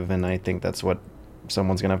alternative, and I think that's what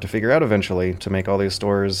someone's going to have to figure out eventually to make all these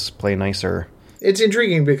stores play nicer. It's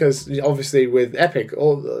intriguing because obviously with Epic,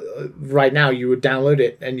 right now you would download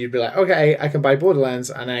it and you'd be like, okay, I can buy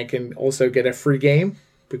Borderlands and I can also get a free game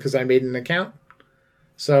because I made an account.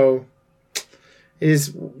 So it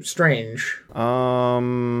is strange.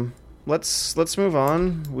 Let's move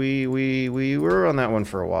on. We were on that one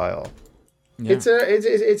for a while. Yeah. It's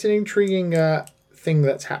an intriguing thing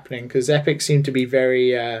that's happening because Epic seem to be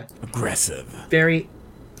very aggressive, very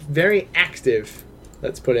very active.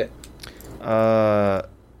 Let's put it. So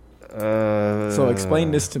explain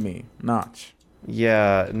this to me, Notch.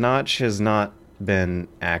 Yeah, Notch has not been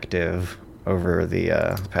active over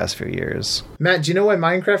the past few years. Matt, do you know where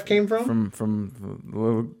Minecraft came from? From the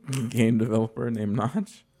little game developer named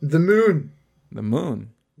Notch? The moon. The moon?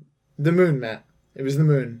 The moon, Matt. It was the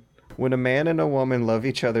moon. When a man and a woman love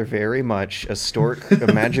each other very much, a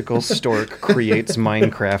magical stork creates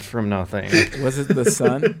Minecraft from nothing. Was it the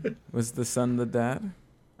sun? Was the sun the dad?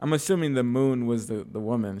 I'm assuming the moon was the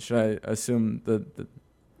woman. Should I assume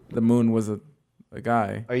the moon was a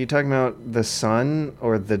guy? Are you talking about the son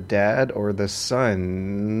or the dad or the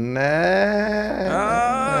son?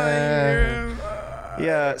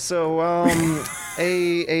 Yeah, so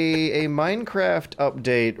a Minecraft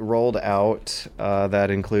update rolled out that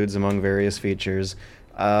includes, among various features,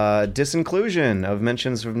 disinclusion of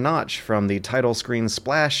mentions of Notch from the title screen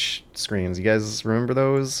splash screens. You guys remember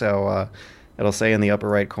those? So it'll say in the upper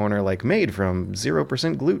right corner, like, made from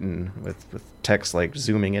 0% gluten, with text like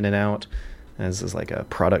zooming in and out. as like a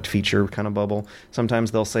product feature kind of bubble.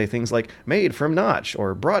 Sometimes they'll say things like "made from Notch"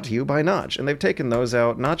 or "brought to you by Notch," and they've taken those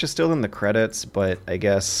out. Notch is still in the credits, but I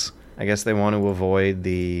guess they want to avoid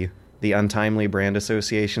the untimely brand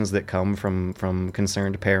associations that come from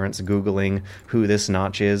concerned parents Googling who this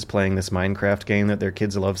Notch is playing this Minecraft game that their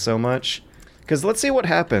kids love so much. Because let's see what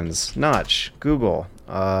happens. Notch, Google.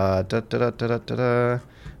 Scroll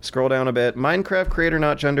down a bit. Minecraft creator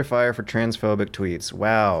Notch under fire for transphobic tweets.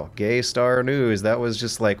 Wow. Gay Star News. That was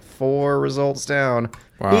just like 4 results down.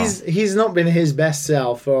 Wow. He's not been his best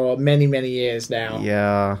self for many, many years now.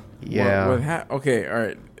 Yeah. Okay, all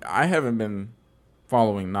right. I haven't been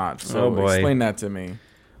following Notch, so explain that to me.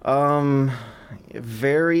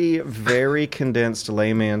 Very, very condensed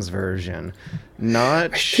layman's version.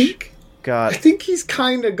 Notch I think he's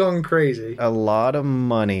kind of gone crazy. A lot of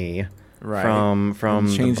money from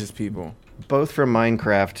changes people, both from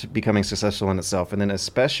Minecraft becoming successful in itself, and then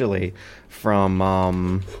especially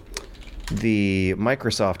from the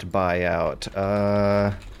Microsoft buyout.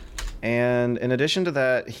 And in addition to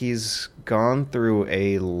that, he's gone through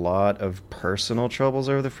a lot of personal troubles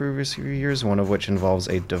over the previous few years, one of which involves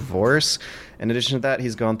a divorce. In addition to that,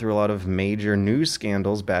 he's gone through a lot of major news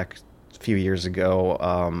scandals back a few years ago.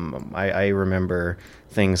 I remember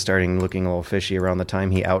things starting looking a little fishy around the time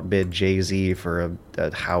he outbid Jay-Z for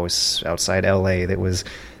a house outside LA that was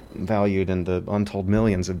valued in the untold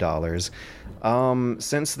millions of dollars.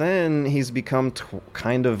 Since then, he's become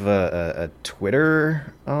kind of a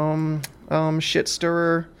Twitter shit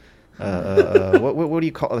stirrer. What do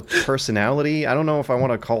you call a personality? I don't know if I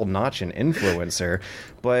want to call Notch an influencer,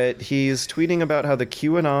 but he's tweeting about how the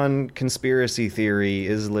QAnon conspiracy theory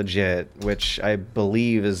is legit, which I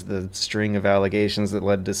believe is the string of allegations that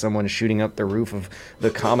led to someone shooting up the roof of the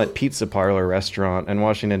Comet Pizza Parlor restaurant in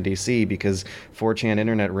Washington, D.C. because 4chan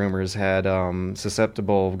internet rumors had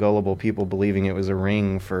susceptible, gullible people believing it was a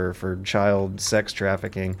ring for child sex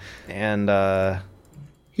trafficking. And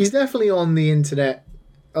he's definitely on the internet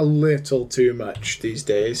a little too much these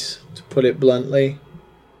days, to put it bluntly.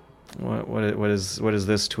 What is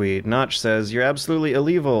this tweet? Notch says, "You're absolutely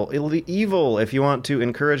evil if you want to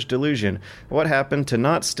encourage delusion. What happened to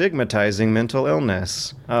not stigmatizing mental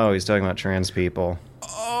illness?" Oh, he's talking about trans people.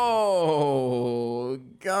 Oh,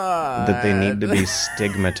 God. That they need to be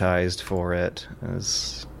stigmatized for it.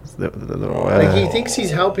 Like, he thinks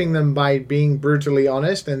he's helping them by being brutally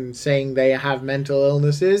honest and saying they have mental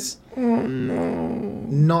illnesses. Oh, no.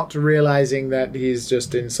 Not realizing that he's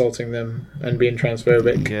just insulting them and being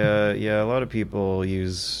transphobic. Yeah, a lot of people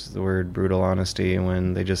use the word brutal honesty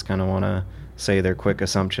when they just kind of want to say their quick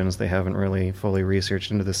assumptions they haven't really fully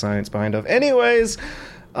researched into the science behind of. Anyways,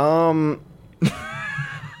 I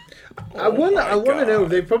want to know,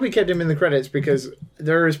 they probably kept him in the credits because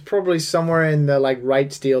there is probably somewhere in the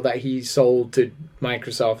rights deal that he sold to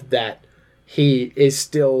Microsoft that he is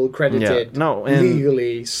still credited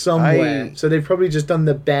legally somewhere. So they've probably just done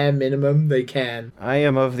the bare minimum they can. I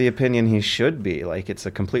am of the opinion he should be. It's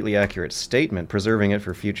a completely accurate statement, preserving it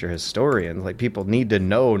for future historians. People need to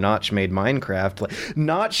know Notch made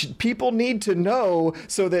Minecraft. People need to know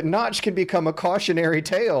so that Notch can become a cautionary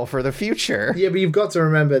tale for the future. Yeah, but you've got to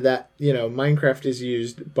remember that, Minecraft is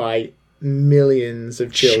used by millions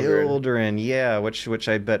of children. Yeah, which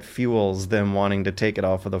I bet fuels them wanting to take it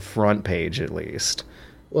off of the front page at least.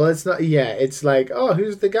 Well, it's not. Yeah, it's like, oh,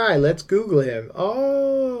 who's the guy? Let's Google him.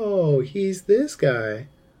 Oh, he's this guy.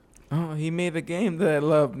 Oh, he made a game that I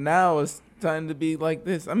love. Now it's time to be like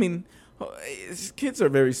this. I mean, kids are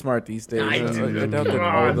very smart these days. I doubt that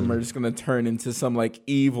all of them are just going to turn into some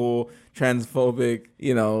evil, transphobic,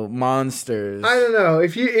 monsters. I don't know.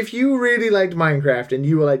 If you really liked Minecraft and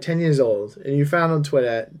you were 10 years old and you found on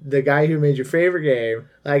Twitter the guy who made your favorite game,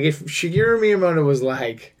 if Shigeru Miyamoto was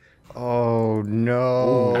oh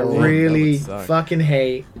no, I really fucking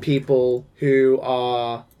hate people who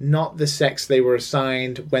are not the sex they were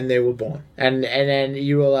assigned when they were born. And then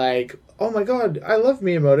you were like, oh my god, I love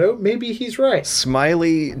Miyamoto. Maybe he's right.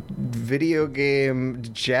 Smiley video game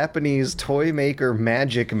Japanese toy maker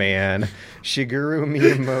magic man Shigeru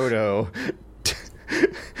Miyamoto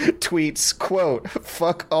tweets, quote,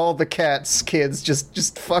 "Fuck all the cats, kids.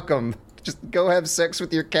 Just fuck them. Just go have sex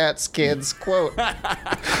with your cats, kids." Quote.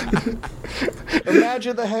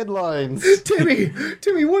 Imagine the headlines.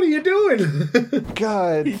 Timmy, what are you doing?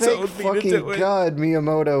 God, thank fucking God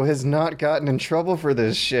Miyamoto has not gotten in trouble for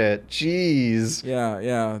this shit. Jeez.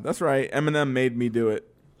 Yeah, that's right. Eminem made me do it.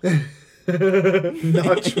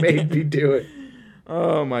 Notch made me do it.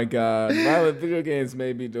 Oh my god. Violent video games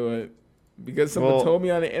made me do it. Because someone told me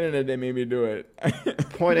on the internet they made me do it.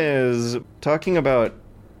 Point is, talking about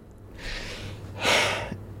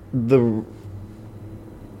the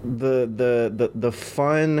the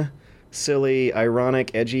fun, silly,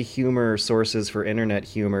 ironic, edgy humor sources for internet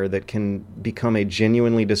humor that can become a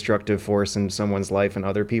genuinely destructive force in someone's life and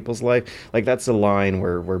other people's life, like that's a line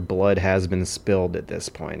where blood has been spilled at this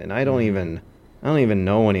point. And I don't even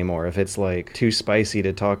know anymore if it's like too spicy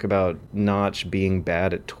to talk about Notch being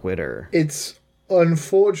bad at Twitter. It's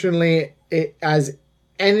unfortunately, as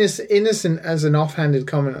innocent as an offhanded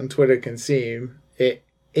comment on Twitter can seem, it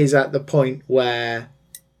is at the point where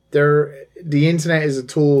the internet is a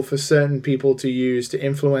tool for certain people to use to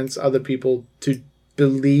influence other people to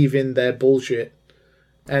believe in their bullshit,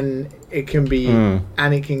 and it can be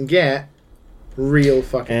and it can get real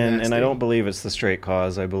fucking nasty. And I don't believe it's the straight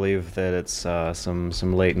cause. I believe that it's some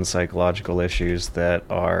latent psychological issues that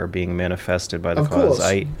are being manifested by the cause. Of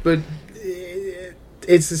course, but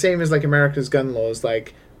it's the same as like America's gun laws.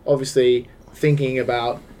 Like, obviously, thinking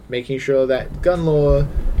about making sure that gun law,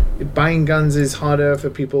 buying guns is harder for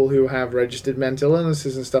people who have registered mental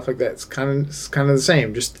illnesses and stuff like that. It's kind of the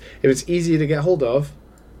same. Just if it's easier to get hold of,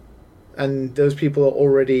 and those people are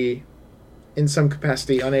already in some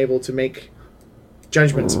capacity unable to make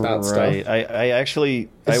judgments about stuff. I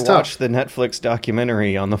watched the Netflix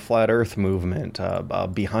documentary on the Flat Earth movement,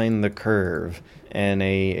 Behind the Curve, and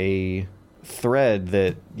a thread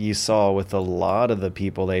that you saw with a lot of the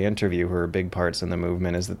people they interview who are big parts in the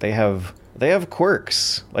movement is that they have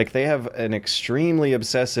quirks. Like, they have an extremely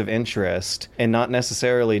obsessive interest in not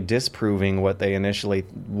necessarily disproving what they initially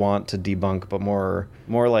want to debunk, but more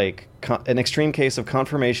like an extreme case of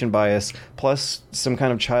confirmation bias, plus some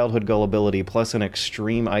kind of childhood gullibility, plus an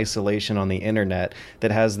extreme isolation on the internet that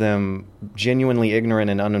has them genuinely ignorant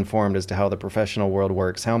and uninformed as to how the professional world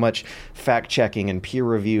works, how much fact-checking and peer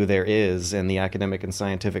review there is in the academic and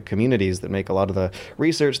scientific communities that make a lot of the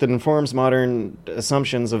research that informs modern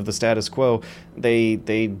assumptions of the status quo.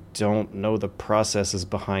 They don't know the processes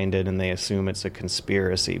behind it, and they assume it's a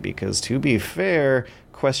conspiracy because, to be fair,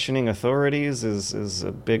 questioning authorities is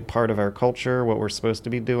a big part of our culture, what we're supposed to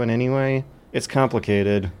be doing anyway. It's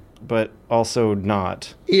complicated, but also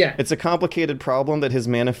not. Yeah. It's a complicated problem that has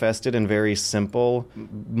manifested in very simple,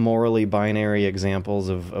 morally binary examples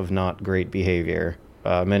of not great behavior,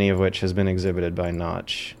 many of which has been exhibited by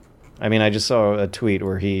Notch. I mean, I just saw a tweet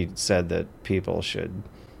where he said that people should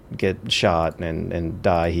get shot and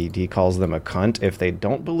die. He calls them a cunt if they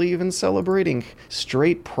don't believe in celebrating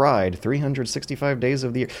straight pride 365 days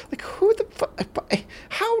of the year. Like, who the fuck?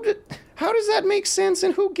 How does that make sense,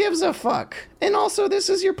 and who gives a fuck? And also, this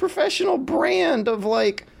is your professional brand of,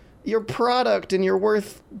 like, your product, and you're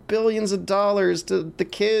worth billions of dollars to the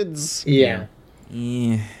kids. Yeah.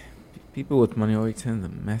 Yeah. People with money always tend to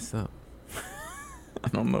mess up. I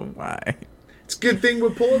don't know why. It's a good thing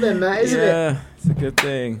we're poor then, Matt, isn't it? Yeah, it's a good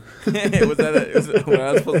thing. Was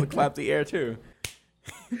I supposed to clap the air too?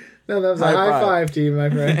 No, that was a high five to you, my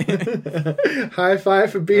friend. High five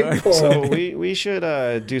for being poor. So we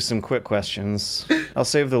should do some quick questions. I'll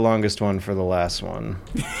save the longest one for the last one.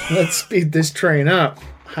 Let's speed this train up.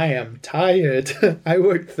 I am tired. I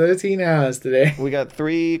worked 13 hours today. We got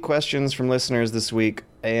 3 questions from listeners this week,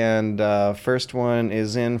 and first one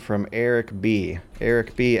is in from Eric B.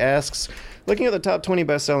 Eric B asks, looking at the top 20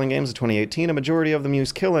 best-selling games of 2018, a majority of them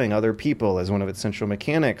use killing other people as one of its central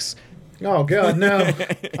mechanics. Oh, God, no.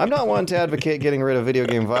 I'm not one to advocate getting rid of video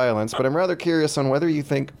game violence, but I'm rather curious on whether you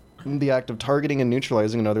think the act of targeting and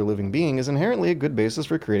neutralizing another living being is inherently a good basis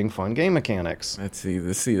for creating fun game mechanics. Let's see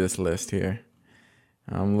this list here.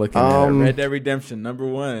 I'm looking at Red Dead Redemption, number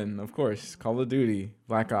 1, of course. Call of Duty,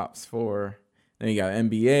 Black Ops 4. Then you got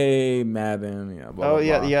NBA, Madden, blah, blah, blah.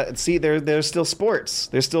 Yeah. See, there's still sports.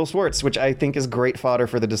 There's still sports, which I think is great fodder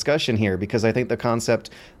for the discussion here, because I think the concept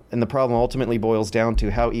and the problem ultimately boils down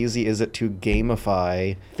to how easy is it to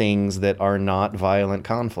gamify things that are not violent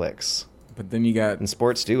conflicts. But then you got... And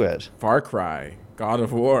sports do it. Far Cry, God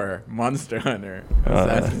of War, Monster Hunter,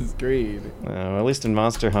 Assassin's Creed. At least in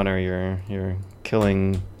Monster Hunter, you're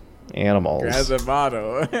killing animals. Grand Theft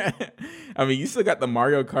Auto. I mean, you still got the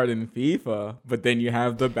Mario Kart and FIFA, but then you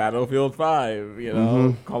have the Battlefield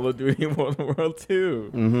 5, Call of Duty World War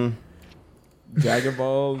 2, Dragon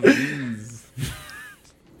Ball Z's.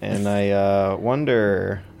 And I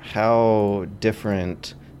wonder how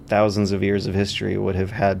different thousands of years of history would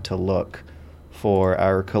have had to look for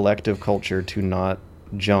our collective culture to not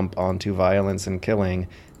jump onto violence and killing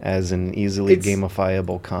as an easily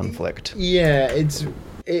gamifiable conflict. Yeah,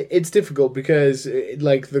 it's difficult because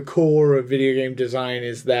like the core of video game design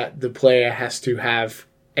is that the player has to have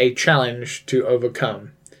a challenge to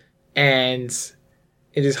overcome. And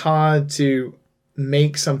it is hard to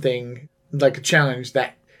make something like a challenge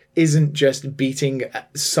that isn't just beating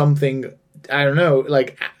something I don't know,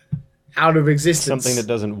 like out of existence. Something that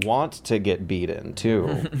doesn't want to get beaten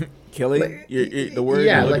too. Killing? Like, The word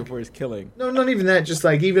yeah, you're looking like- for is killing. No, not even that. Just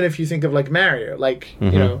like even if you think of like Mario, like Mm-hmm.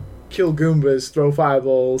 you know, kill Goombas, throw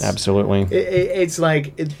fireballs. Absolutely. It's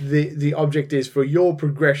like the object is for your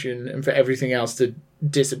progression and for everything else to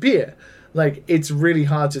disappear. Like it's really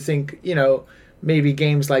hard to think. You know, maybe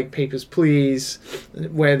games like Papers, Please,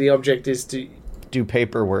 where the object is to Do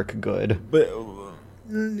paperwork good. But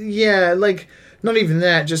yeah, like not even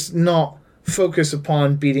that. Just not focus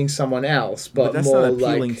upon beating someone else, but that's more not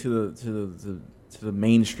appealing like to the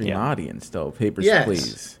mainstream Yeah. audience, though. Papers, Yes.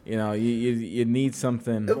 Please. You know, you need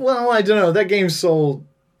something. well, I don't know. That game sold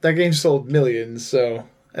millions. So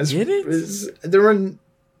Did it? There were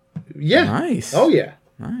yeah. Nice. Oh yeah.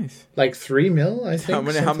 Nice. Like 3 mil, I think. How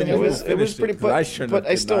many something people like It was finished pretty, it, 'cause I sure enough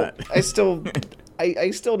did not.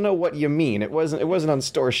 I still know what you mean. It wasn't on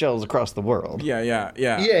store shelves across the world. Yeah. Yeah,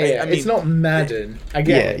 I mean, it's not Madden. I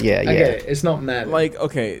get it. Yeah, I yeah. get it. It's not Madden. like,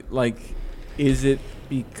 okay, like, is it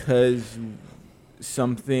because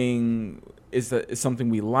something is something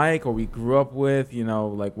we like or we grew up with, you know,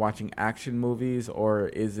 like watching action movies, or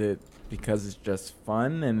is it because it's just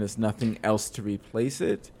fun and there's nothing else to replace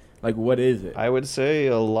it? Like, what is it? I would say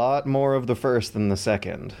a lot more of the first than the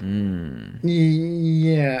second.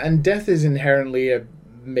 Yeah, and death is inherently a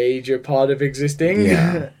major part of existing.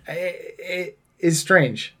 Yeah. it is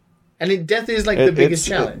strange. And death is like the It- biggest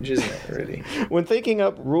it's- challenge, isn't it, really? When thinking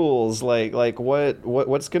up rules, like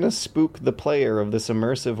what's gonna spook the player of this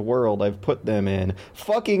immersive world I've put them in,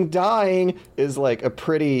 fucking dying is like a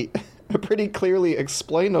pretty clearly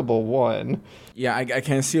explainable one. Yeah, I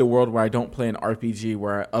can't see a world where I don't play an RPG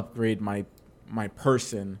where I upgrade my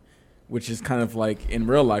person, which is kind of like in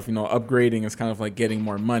real life, you know, upgrading is kind of like getting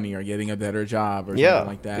more money or getting a better job or Yeah, something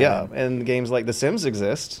like that. yeah, and games like The Sims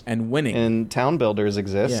exist, And winning. and Town Builders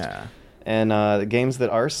exist. Yeah. And games that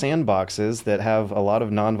are sandboxes that have a lot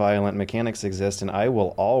of non-violent mechanics exist, and I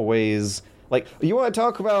will always... Like, you want to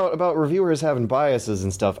talk about reviewers having biases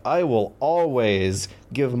and stuff, I will always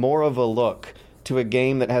give more of a look to a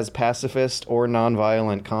game that has pacifist or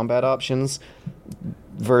non-violent combat options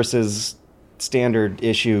versus standard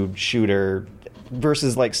issue shooter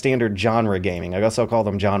versus, like, standard genre gaming. I guess I'll call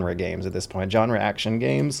them genre games at this point. Genre action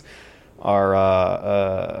games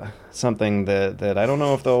are something that I don't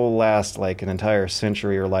know if they'll last like an entire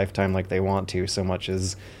century or lifetime like they want to, so much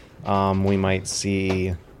as we might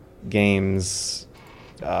see games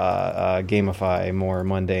gamify more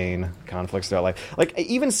mundane conflicts throughout life. Like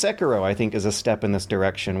even Sekiro, I think, is a step in this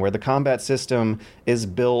direction, where the combat system is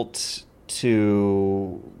built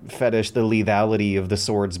to fetish the lethality of the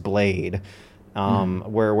sword's blade,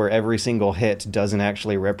 where every single hit doesn't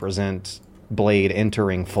actually represent blade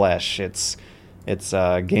entering flesh. It's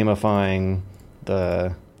gamifying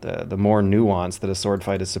the more nuance that a sword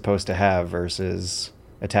fight is supposed to have versus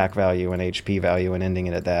attack value and HP value, and ending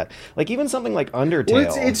it at that. Like even something like Undertale.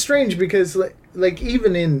 Well, it's strange because like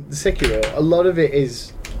even in Sekiro, a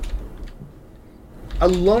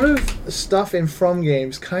lot of stuff in From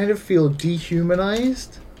games kind of feel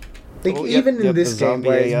dehumanized. Like even in this the game, zombie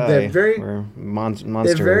where AI, they're very where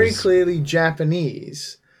monsters. they're very clearly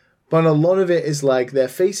Japanese, but a lot of it is like their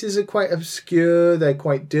faces are quite obscure, they're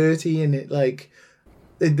quite dirty, and it like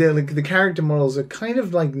they're like the character models are kind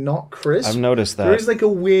of like not crisp. I've noticed that. There is like a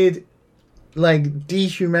weird like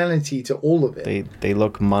dehumanity to all of it. They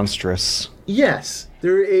look monstrous. Yes,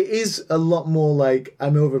 there it is a lot more like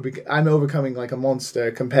I'm overcoming like a monster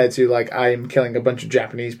compared to like I'm killing a bunch of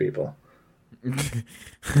Japanese people.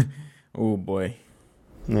 Oh boy.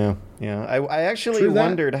 Yeah. I actually True that.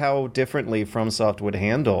 wondered how differently FromSoft would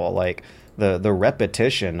handle like the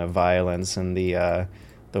repetition of violence and the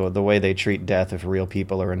way they treat death if real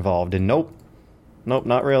people are involved. And nope,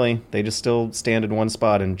 not really. They just still stand in one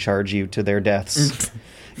spot and charge you to their deaths.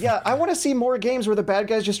 Yeah, I want to see more games where the bad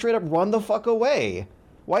guys just straight up run the fuck away.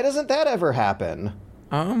 Why doesn't that ever happen?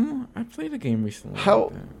 I played a game recently.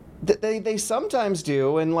 How like that. they sometimes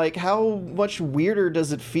do, and like how much weirder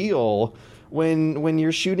does it feel when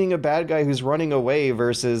you're shooting a bad guy who's running away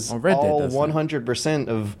versus Red Dead all does that. 100%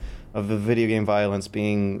 of the video game violence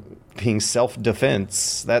being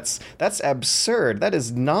self-defense? That's absurd. That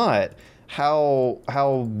is not how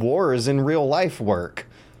wars in real life work.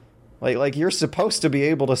 Like you're supposed to be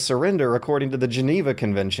able to surrender according to the Geneva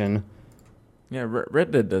Convention. Yeah, Red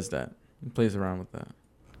Dead does that. He plays around with that.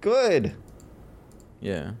 Good.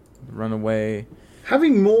 Yeah. Run away.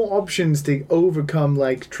 Having more options to overcome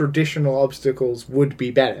like traditional obstacles would be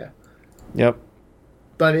better. Yep.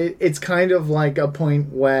 But it's kind of like a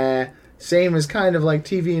point where, same as kind of like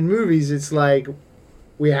TV and movies, it's like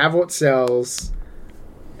we have what sells,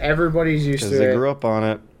 Everybody's used Because to they it. grew up on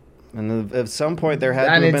it. And at some point, there had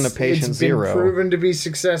to And have been a patient it's been zero. proven to be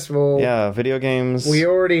successful. Yeah, video games. We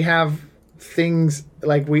already have things,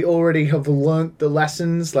 like, we already have learnt the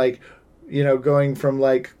lessons, like, you know, going from,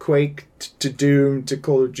 like, Quake to Doom to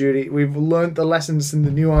Call of Duty. We've learnt the lessons and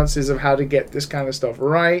the nuances of how to get this kind of stuff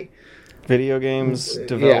right. Video games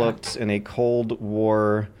developed in a Cold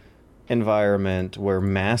War environment where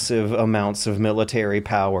massive amounts of military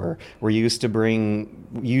power were used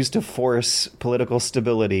to force political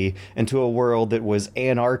stability into a world that was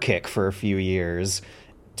anarchic for a few years.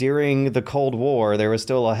 During the Cold War, there was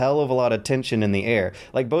still a hell of a lot of tension in the air.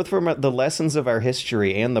 Like, both from the lessons of our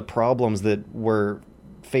history and the problems that were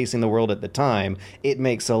facing the world at the time, it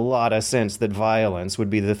makes a lot of sense that violence would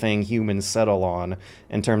be the thing humans settle on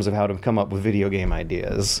in terms of how to come up with video game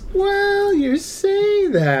ideas. Well, you say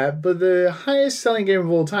that, but the highest selling game of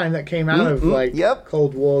all time that came out of, like, yep.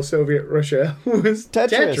 Cold War Soviet Russia was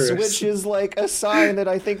Tetris. Which is like a sign that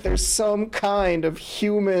I think there's some kind of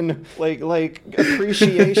human like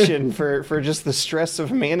appreciation for just the stress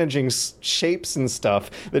of managing shapes and stuff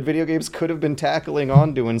that video games could have been tackling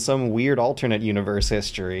onto in some weird alternate universe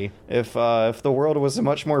history. If the world was a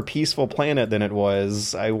much more peaceful planet than it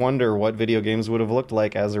was, I wonder what video games would have looked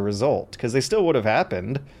like as a result, because they still would have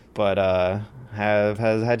happened, but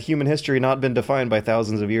had human history not been defined by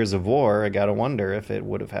thousands of years of war, I gotta wonder if it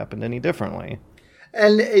would have happened any differently.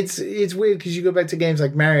 And it's weird because you go back to games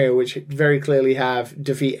like Mario, which very clearly have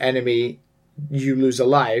defeat enemy, you lose a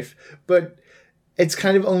life, but it's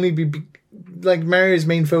kind of only like Mario's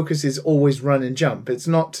main focus is always run and jump. It's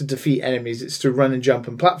not to defeat enemies, it's to run and jump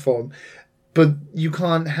and platform. But you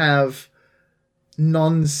can't have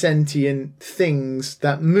non-sentient things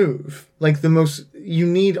that move. Like, you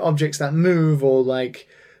need objects that move, or like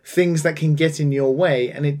things that can get in your way,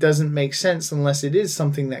 and it doesn't make sense unless it is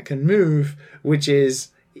something that can move, which is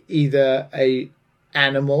either a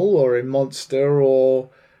animal or a monster or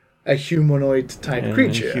a humanoid type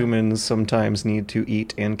creature. Humans sometimes need to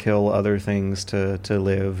eat and kill other things to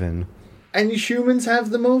live, and humans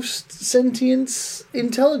have the most sentience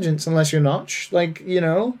intelligence, unless you're Notch, like, you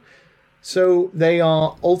know. So they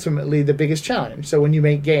are ultimately the biggest challenge. So when you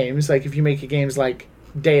make games, like if you make games like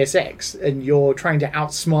Deus Ex and you're trying to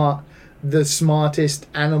outsmart the smartest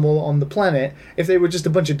animal on the planet, if they were just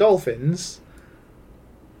a bunch of dolphins,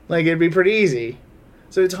 like, it'd be pretty easy.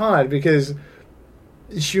 So it's hard because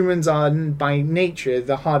humans are by nature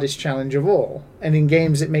the hardest challenge of all. And in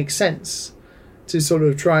games it makes sense to sort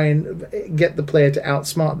of try and get the player to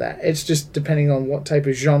outsmart that. It's just depending on what type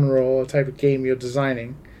of genre or type of game you're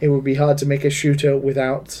designing. It would be hard to make a shooter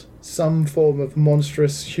without some form of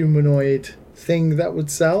monstrous humanoid thing that would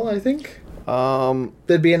sell, I think.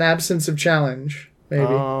 There'd be an absence of challenge, maybe.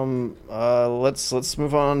 Let's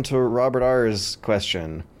move on to Robert R's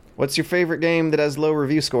question. What's your favorite game that has low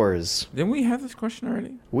review scores? Didn't we have this question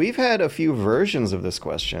already? We've had a few versions of this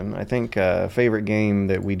question. I think favorite game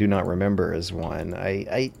that we do not remember is one.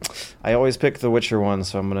 I always pick the Witcher one,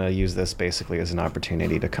 so I'm going to use this basically as an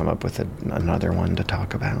opportunity to come up with another one to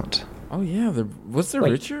talk about. Oh yeah, was The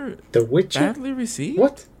Witcher The Witcher? badly received?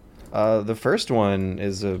 What? The first one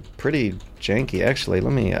is a pretty janky, actually.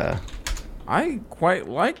 Let me... I quite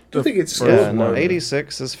like the I think it's first Yeah, good. no, one.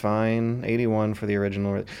 86 is fine. 81 for the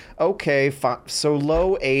original. Okay, so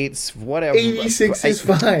low 8s, whatever. 86 is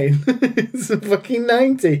fine. It's a fucking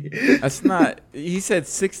 90. That's not. He said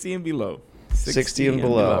 60 and below. 60 and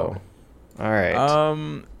below. All right.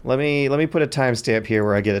 Let me put a timestamp here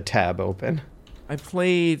where I get a tab open. I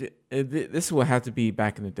played. This will have to be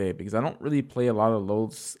back in the day because I don't really play a lot of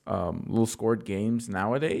low scored games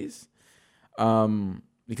nowadays.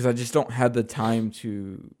 Because I just don't have the time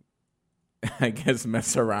to, I guess,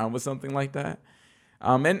 mess around with something like that.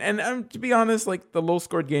 And to be honest, like the low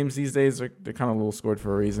scored games these days they're kind of low scored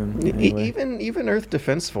for a reason. Anyway. Even Earth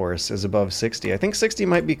Defense Force is above 60. I think 60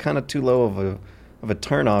 might be kind of too low of a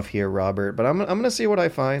turnoff here, Robert. But I'm gonna see what I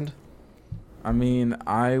find. I mean,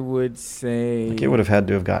 I would say Like it would have had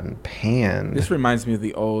to have gotten panned. this reminds me of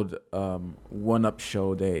the old One Up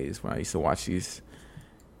Show days when I used to watch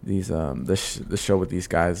the show with these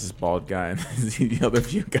guys, this bald guy and the other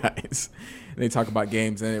few guys. And they talk about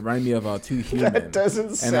games, and it reminded me of Two Human. That doesn't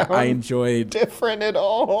and sound I enjoyed. different at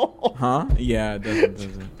all. Huh? Yeah, it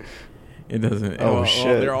doesn't. It doesn't. Oh, well,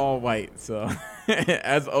 shit. they're all white, so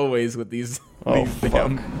as always with these. Oh, these fuck.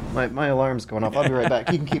 damn- My alarm's going off. I'll be right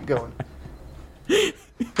back. You can keep going.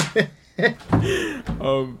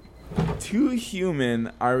 Two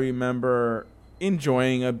Human, I remember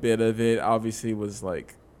enjoying a bit of it. Obviously, was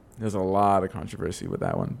like there's a lot of controversy with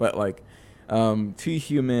that one, but like Too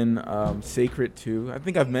Human, Sacred 2. I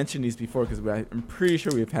think I've mentioned these before because I'm pretty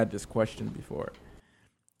sure we've had this question before.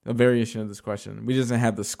 A variation of this question. We just didn't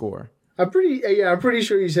have the score. I'm pretty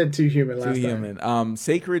sure you said Too Human last Too time. Human.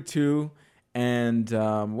 Sacred 2. And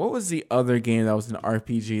what was the other game that was an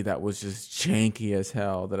RPG that was just janky as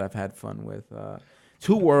hell that I've had fun with?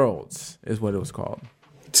 Two Worlds is what it was called.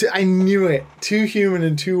 I knew it. Too Human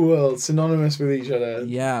and Two Worlds, synonymous with each other.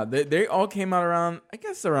 Yeah, they all came out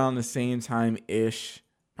around the same time-ish.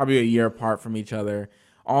 Probably a year apart from each other.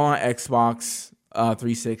 All on Xbox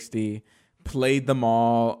 360. Played them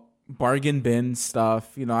all. Bargain bin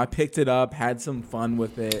stuff. I picked it up, had some fun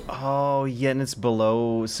with it. Oh, yeah, and it's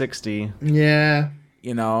below 60. Yeah.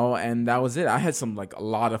 And that was it. I had a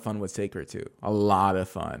lot of fun with Sacred 2. A lot of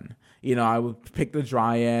fun. I would pick the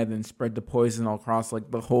Dryad and spread the poison all across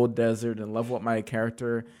the whole desert and level up my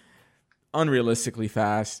character unrealistically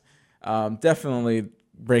fast. Definitely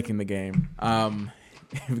breaking the game.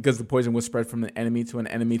 Because the poison was spread from an enemy to an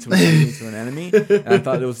enemy to an enemy to an enemy. And I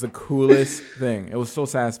thought it was the coolest thing. It was so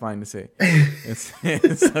satisfying to see.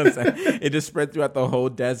 It just spread throughout the whole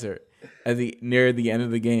desert near the end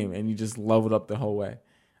of the game, and you just leveled up the whole way.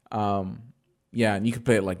 Yeah, and you could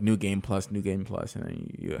play it New Game Plus, and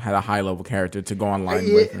then you had a high level character to go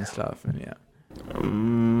online with and stuff. And yeah.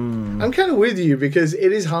 I'm kind of with you because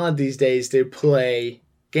it is hard these days to play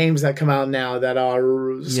games that come out now that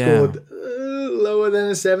are scored lower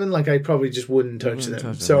than a 7. I probably just wouldn't touch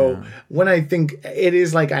them. When I think it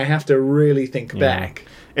is I have to really think back.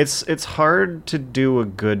 It's hard to do a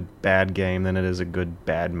good bad game than it is a good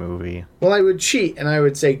bad movie. Well, I would cheat and I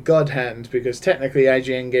would say God Hand because technically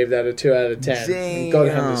IGN gave that a 2 out of 10. Damn. God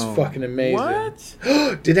Hand is fucking amazing. What?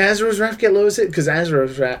 Did Azura's Wrath get low as it? Because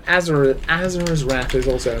Azura's Wrath is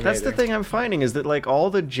also amazing. That's the thing I'm finding is that all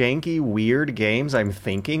the janky, weird games I'm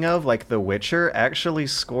thinking of, like The Witcher, actually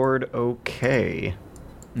scored okay.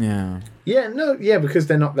 Yeah. Yeah, because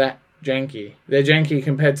they're not that janky. They're janky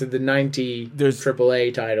compared to the 90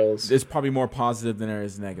 AAA titles. There's probably more positive than there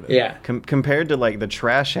is negative. Yeah. Compared to the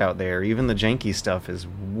trash out there, even the janky stuff is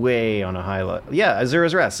way on a high level. Yeah,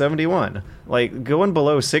 Azura's Wrath, 71. Going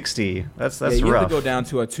below 60, that's rough. You have to go down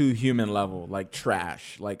to a Too Human level,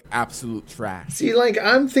 trash, absolute trash. See,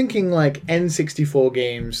 I'm thinking N64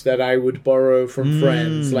 games that I would borrow from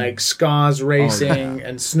friends, Scars Racing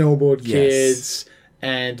and Snowboard Kids.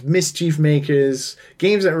 And Mischief Makers,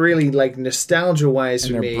 games that really nostalgia wise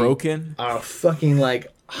for me broken are fucking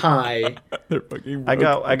high. They're fucking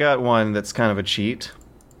broken. I got one that's kind of a cheat.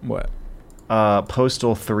 What?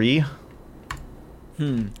 Postal 3.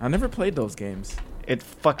 I never played those games. It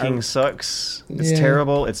fucking sucks. It's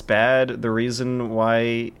terrible. It's bad. The reason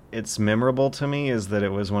why it's memorable to me is that it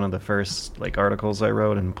was one of the first articles I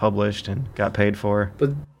wrote and published and got paid for. But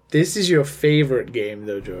this is your favorite game,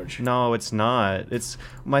 though, George. No, it's not. It's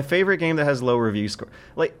my favorite game that has low review score.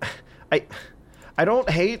 I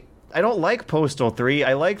don't like Postal 3.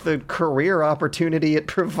 I like the career opportunity it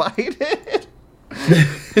provided.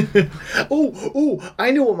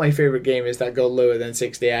 I know what my favorite game is that got lower than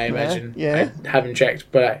 60, I imagine. Yeah. I haven't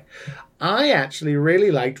checked, but I actually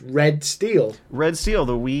really liked Red Steel. Red Steel,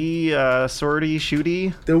 the Wii swordy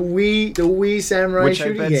shooty. The Wii samurai which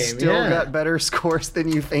shooty I bet game. still got better scores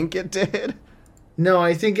than you think it did. No,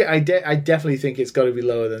 I think I definitely think it's got to be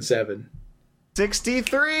lower than 7.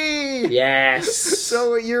 63! Yes!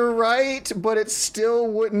 So you're right, but it still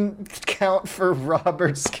wouldn't count for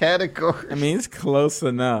Robert's category. I mean, it's close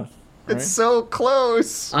enough. Right? It's so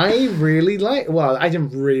close. I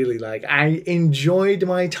enjoyed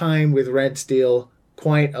my time with Red Steel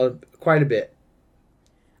quite a bit.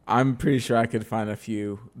 I'm pretty sure I could find a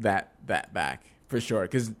few that back for sure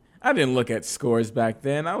because I didn't look at scores back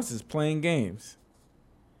then. I was just playing games.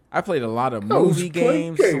 I played a lot of movie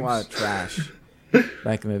games, a lot of trash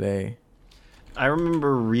back in the day. I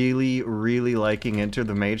remember really, really liking Enter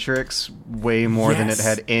the Matrix way more than it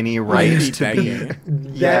had any right to be.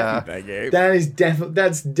 That game.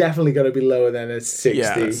 That's definitely got to be lower than a 60.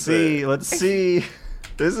 Yeah, let's see.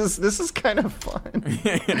 This is kind of fun.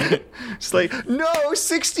 It's no,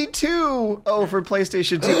 62. Oh, for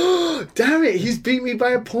PlayStation 2. Damn it, he's beat me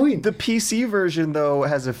by a point. The PC version though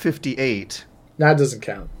has a 58. That doesn't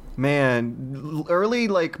count. Man, early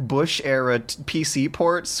Bush era PC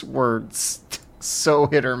ports were so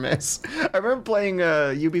hit or miss. I remember playing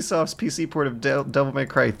Ubisoft's PC port of Devil May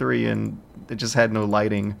Cry 3 and it just had no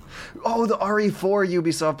lighting. Oh, the RE4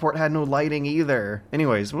 Ubisoft port had no lighting either.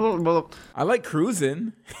 Anyways, I like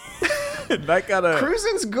cruising. That got a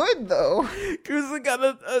Cruising's good though. Cruising got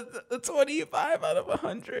a 25 out of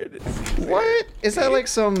 100. What is that? Like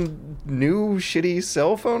some new shitty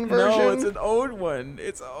cell phone version? No, it's an old one.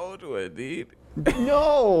 It's an old one, dude.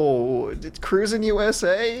 No, it's Cruising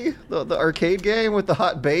USA, the arcade game with the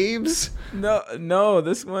hot babes. No,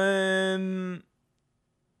 this one.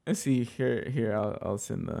 Let's see here. I'll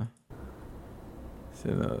send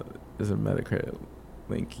there's a Metacritic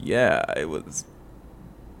link. Yeah,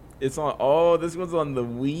 it's on. Oh, this one's on the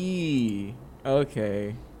Wii.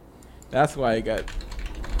 Okay, that's why I got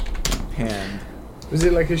panned. Was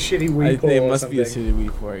it like a shitty Wii I port think it or must something? be a shitty Wii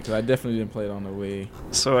port because I definitely didn't play it on the Wii.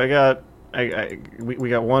 So we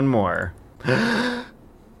got one more.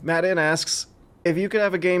 Matt N asks, if you could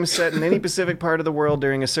have a game set in any specific part of the world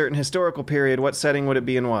during a certain historical period, what setting would it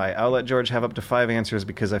be and why? I'll let George have up to 5 answers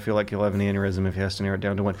because I feel like he'll have an aneurysm if he has to narrow it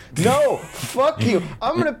down to one. No, fuck you.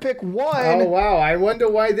 I'm gonna pick one. Oh wow! I wonder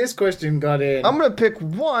why this question got in. I'm gonna pick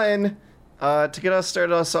one to get us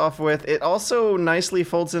started off with. It also nicely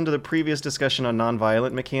folds into the previous discussion on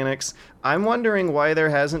nonviolent mechanics. I'm wondering why there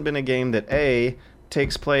hasn't been a game that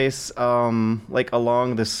takes place like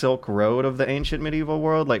along the Silk Road of the ancient medieval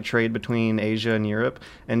world, like trade between Asia and Europe,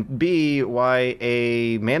 and B, why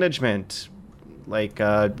a management like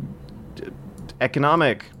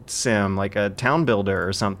economic sim, like a town builder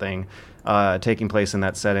or something, taking place in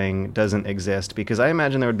that setting doesn't exist, because I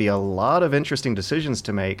imagine there would be a lot of interesting decisions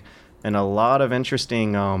to make and a lot of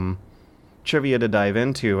interesting trivia to dive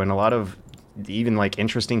into and a lot of even like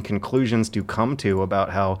interesting conclusions to come to about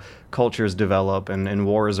how cultures develop and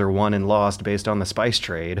wars are won and lost based on the spice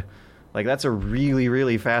trade. Like that's a really,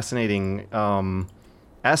 really fascinating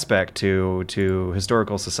aspect to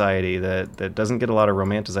historical society that doesn't get a lot of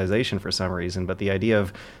romanticization for some reason. But the idea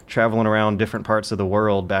of traveling around different parts of the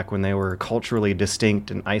world back when they were culturally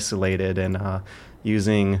distinct and isolated and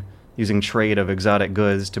using trade of exotic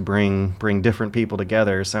goods to bring different people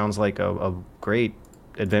together sounds like a great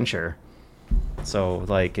adventure. So,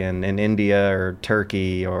 like in India or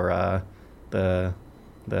Turkey or the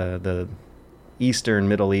Eastern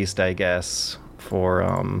Middle East, I guess,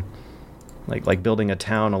 for like building a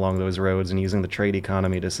town along those roads and using the trade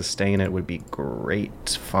economy to sustain it would be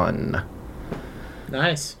great fun.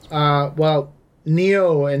 Nice. Well,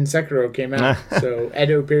 Nioh and Sekiro came out, so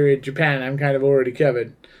Edo period Japan, I'm kind of already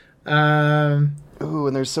covered. Ooh,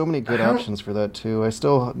 and there's so many good options for that too. I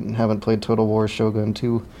still haven't played Total War Shogun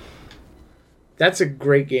 2. That's a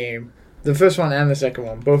great game. The first one and the second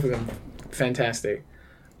one, both of them, fantastic.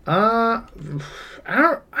 I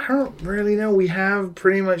don't really know. We have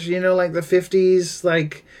pretty much, like the 50s,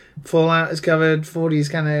 like Fallout is covered, 40s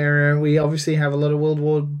kind of era. We obviously have a lot of World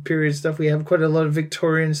War period stuff. We have quite a lot of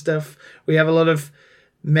Victorian stuff. We have a lot of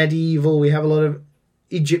medieval. We have a lot of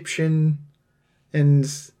Egyptian and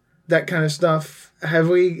that kind of stuff. Have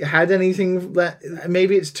we had anything that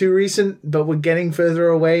maybe it's too recent, but we're getting further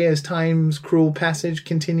away as time's cruel passage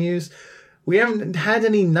continues? We haven't had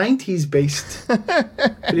any 90s based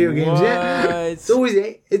video games yet. It's always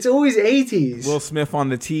 80s. Will Smith on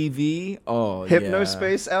the TV. Oh,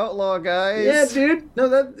 Hypnospace Outlaw, guys. Yeah, dude. No,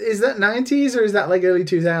 is that 90s or is that like early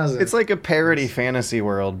 2000s? It's like a parody fantasy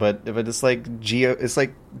world, but it's like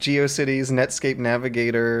GeoCities, Netscape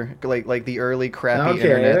Navigator, like the early crappy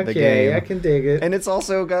internet. The game. I can dig it. And it's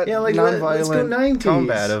also got non-violent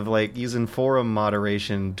combat of like using forum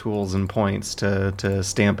moderation tools and points to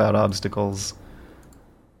stamp out obstacles.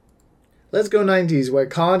 Let's go 90s, where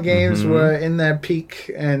card games were in their peak,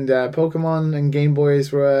 and Pokemon and Game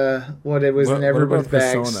Boys were what it was in everybody's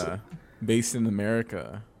bags. Persona, based in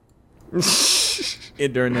America,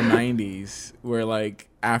 during the 90s, where like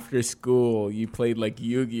after school you played like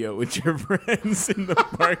Yu-Gi-Oh with your friends in the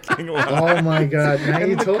parking lot. Oh my god! Now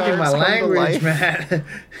you're talking my language, man.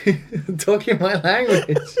 Talking my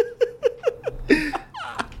language.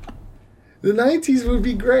 The 90s would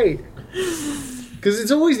be great. Because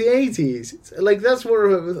it's always the 80s. That's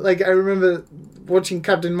what, I remember watching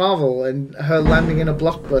Captain Marvel and her landing in a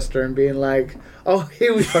blockbuster and being like, oh,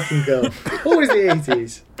 here we fucking go. Always the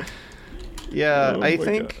 80s. Yeah, I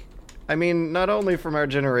think, I mean, not only from our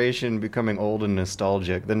generation becoming old and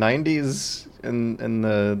nostalgic, the 90s and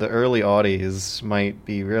the early aughties might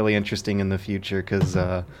be really interesting in the future because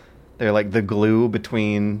they're like the glue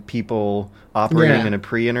between people operating in a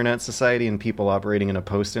pre-internet society and people operating in a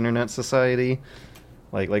post-internet society.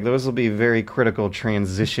 Like those will be very critical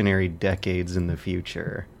transitionary decades in the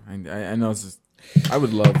future. I know I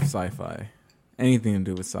would love sci-fi. Anything to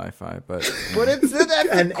do with sci-fi, but it's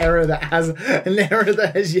an era that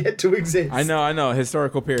has yet to exist. I know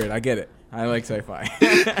historical period. I get it, I like sci-fi.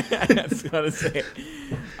 That's what I say.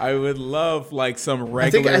 I would love like some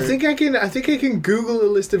regular. I think I can Google a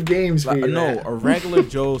list of games for you. No, there. a regular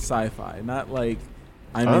Joe sci-fi, not like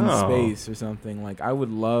I'm in space or something. Like I would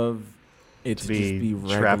love it to just be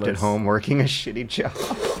regular. Trapped at home working a shitty job.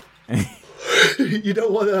 You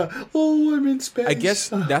don't want to. Oh, I'm in space. I guess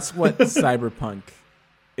that's what Cyberpunk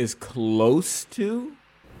is close to.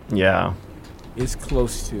 Yeah, Is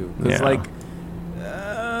close to. It's like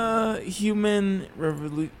human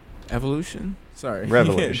evolution. Sorry,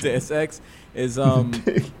 Revolution. Deus Ex is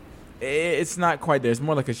it's not quite there. It's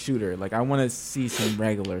more like a shooter. Like I want to see some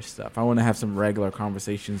regular stuff. I want to have some regular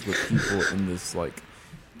conversations with people in this like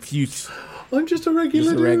future. I'm just a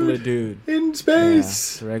regular dude in space. Yeah,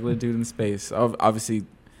 just a regular dude in space. Obviously,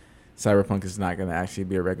 Cyberpunk is not going to actually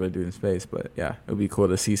be a regular dude in space, but yeah, it would be cool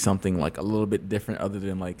to see something like a little bit different, other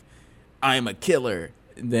than like I'm a killer.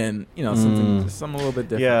 Then something a little bit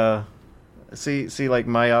different. Yeah. See, like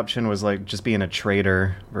my option was like just being a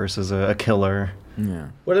traitor versus a killer. Yeah.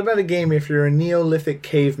 What about a game if you're a Neolithic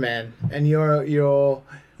caveman and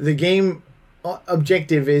the game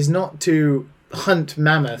objective is not to hunt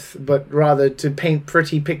mammoth, but rather to paint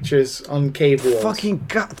pretty pictures on cave walls? Fucking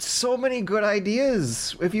got so many good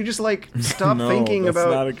ideas. If you just like stop thinking that's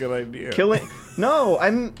about not a good idea. killing. No,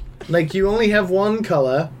 I'm Like you only have one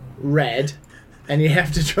color, red, and you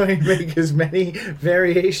have to try and make as many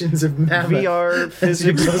variations of mammoth. VR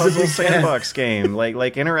physics possibly puzzle can. sandbox game.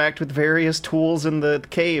 Like interact with various tools in the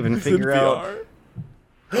cave and figure out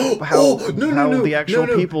how the actual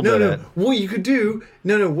people did it. What you could do?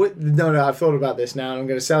 No. I've thought about this now, and I'm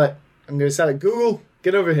going to sell it. Google,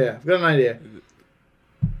 get over here. I've got an idea.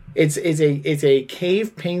 It's a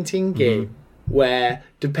cave painting game where,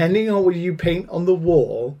 depending on what you paint on the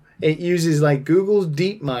wall, it uses like Google's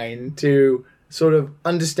DeepMind to sort of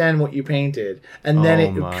understand what you painted, and then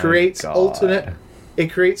it creates alternate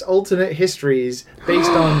histories based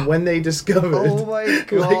on when they discovered Oh my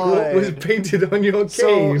like what was painted on your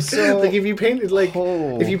cave. So like if you painted like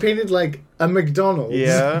a McDonald's,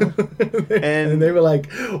 Yeah. and they were like,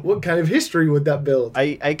 what kind of history would that build?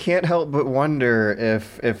 I can't help but wonder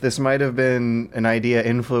if this might have been an idea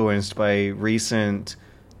influenced by recent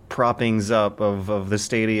proppings up of the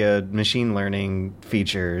Stadia machine learning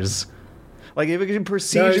features. Like if it could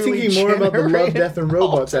procedurally No, I was thinking more about the Love, generate Death, and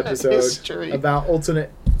Robots alternate episode history. about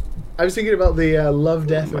alternate. I was thinking about the Love,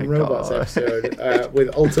 Death, and Robots God. episode with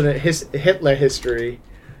alternate Hitler history.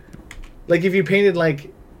 Like if you painted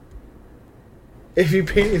like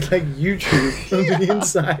YouTube on the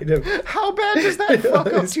inside of. How bad does that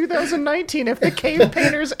fuck up 2019 if the cave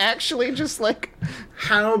painters actually just like...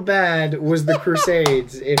 How bad was the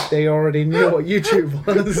Crusades if they already knew what YouTube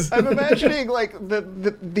was? I'm imagining like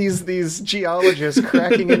these geologists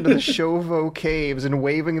cracking into the Chauveau caves and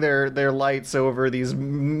waving their lights over these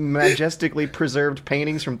majestically preserved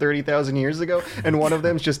paintings from 30,000 years ago, and one of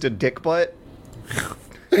them's just a dick butt.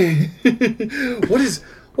 What is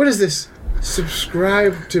this?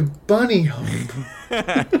 Subscribe to Bunny Hope.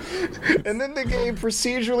 And then the game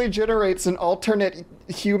procedurally generates an alternate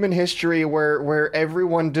human history where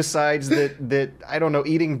everyone decides that I don't know,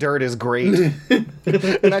 eating dirt is great. And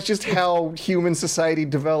that's just how human society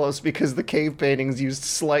develops, because the cave paintings used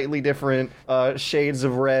slightly different shades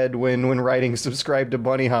of red when writing subscribe to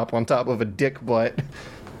Bunny Hop on top of a dick butt.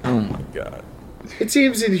 Oh my god. It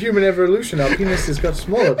seems in human evolution our penises got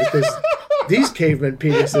smaller because these caveman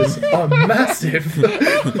penises are massive.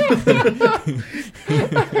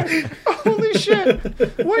 Holy shit!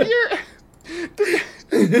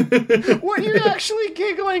 What you're actually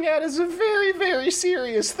giggling at is a very, very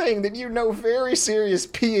serious thing that very serious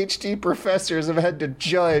PhD professors have had to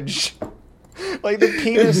judge. Like the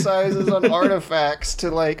penis sizes on artifacts to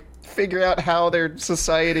like figure out how their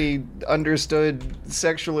society understood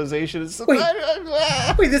sexualization.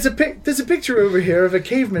 Wait, there's a picture over here of a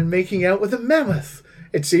caveman making out with a mammoth.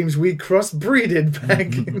 It seems we crossbreeded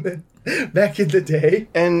back in the day.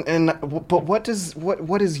 But what is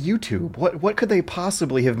YouTube? What could they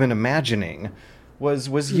possibly have been imagining? Was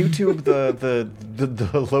YouTube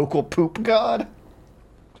the local poop god?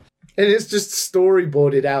 And it's just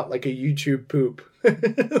storyboarded out like a YouTube poop.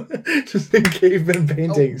 Just in caveman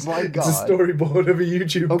paintings. Oh my god. It's a storyboard of a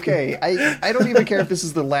YouTube Okay, poop. I don't even care if this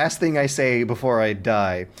is the last thing I say before I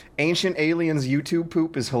die. Ancient Aliens YouTube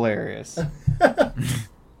poop is hilarious.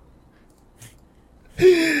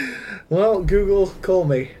 Well, Google, call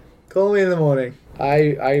me. Call me in the morning.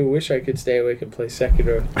 I wish I could stay awake and play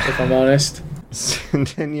Sekiro, if I'm honest.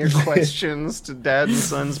 Send in your questions to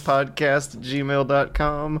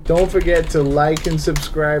dadandsonspodcast@gmail.com. Don't forget to like and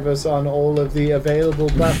subscribe us on all of the available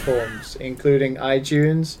platforms, including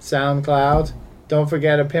iTunes, SoundCloud. Don't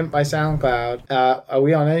forget to pimp my SoundCloud. Are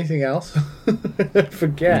we on anything else?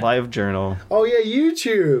 Forget. LiveJournal. Oh yeah,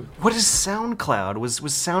 YouTube. What is SoundCloud? Was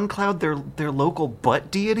SoundCloud their local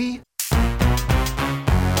butt deity?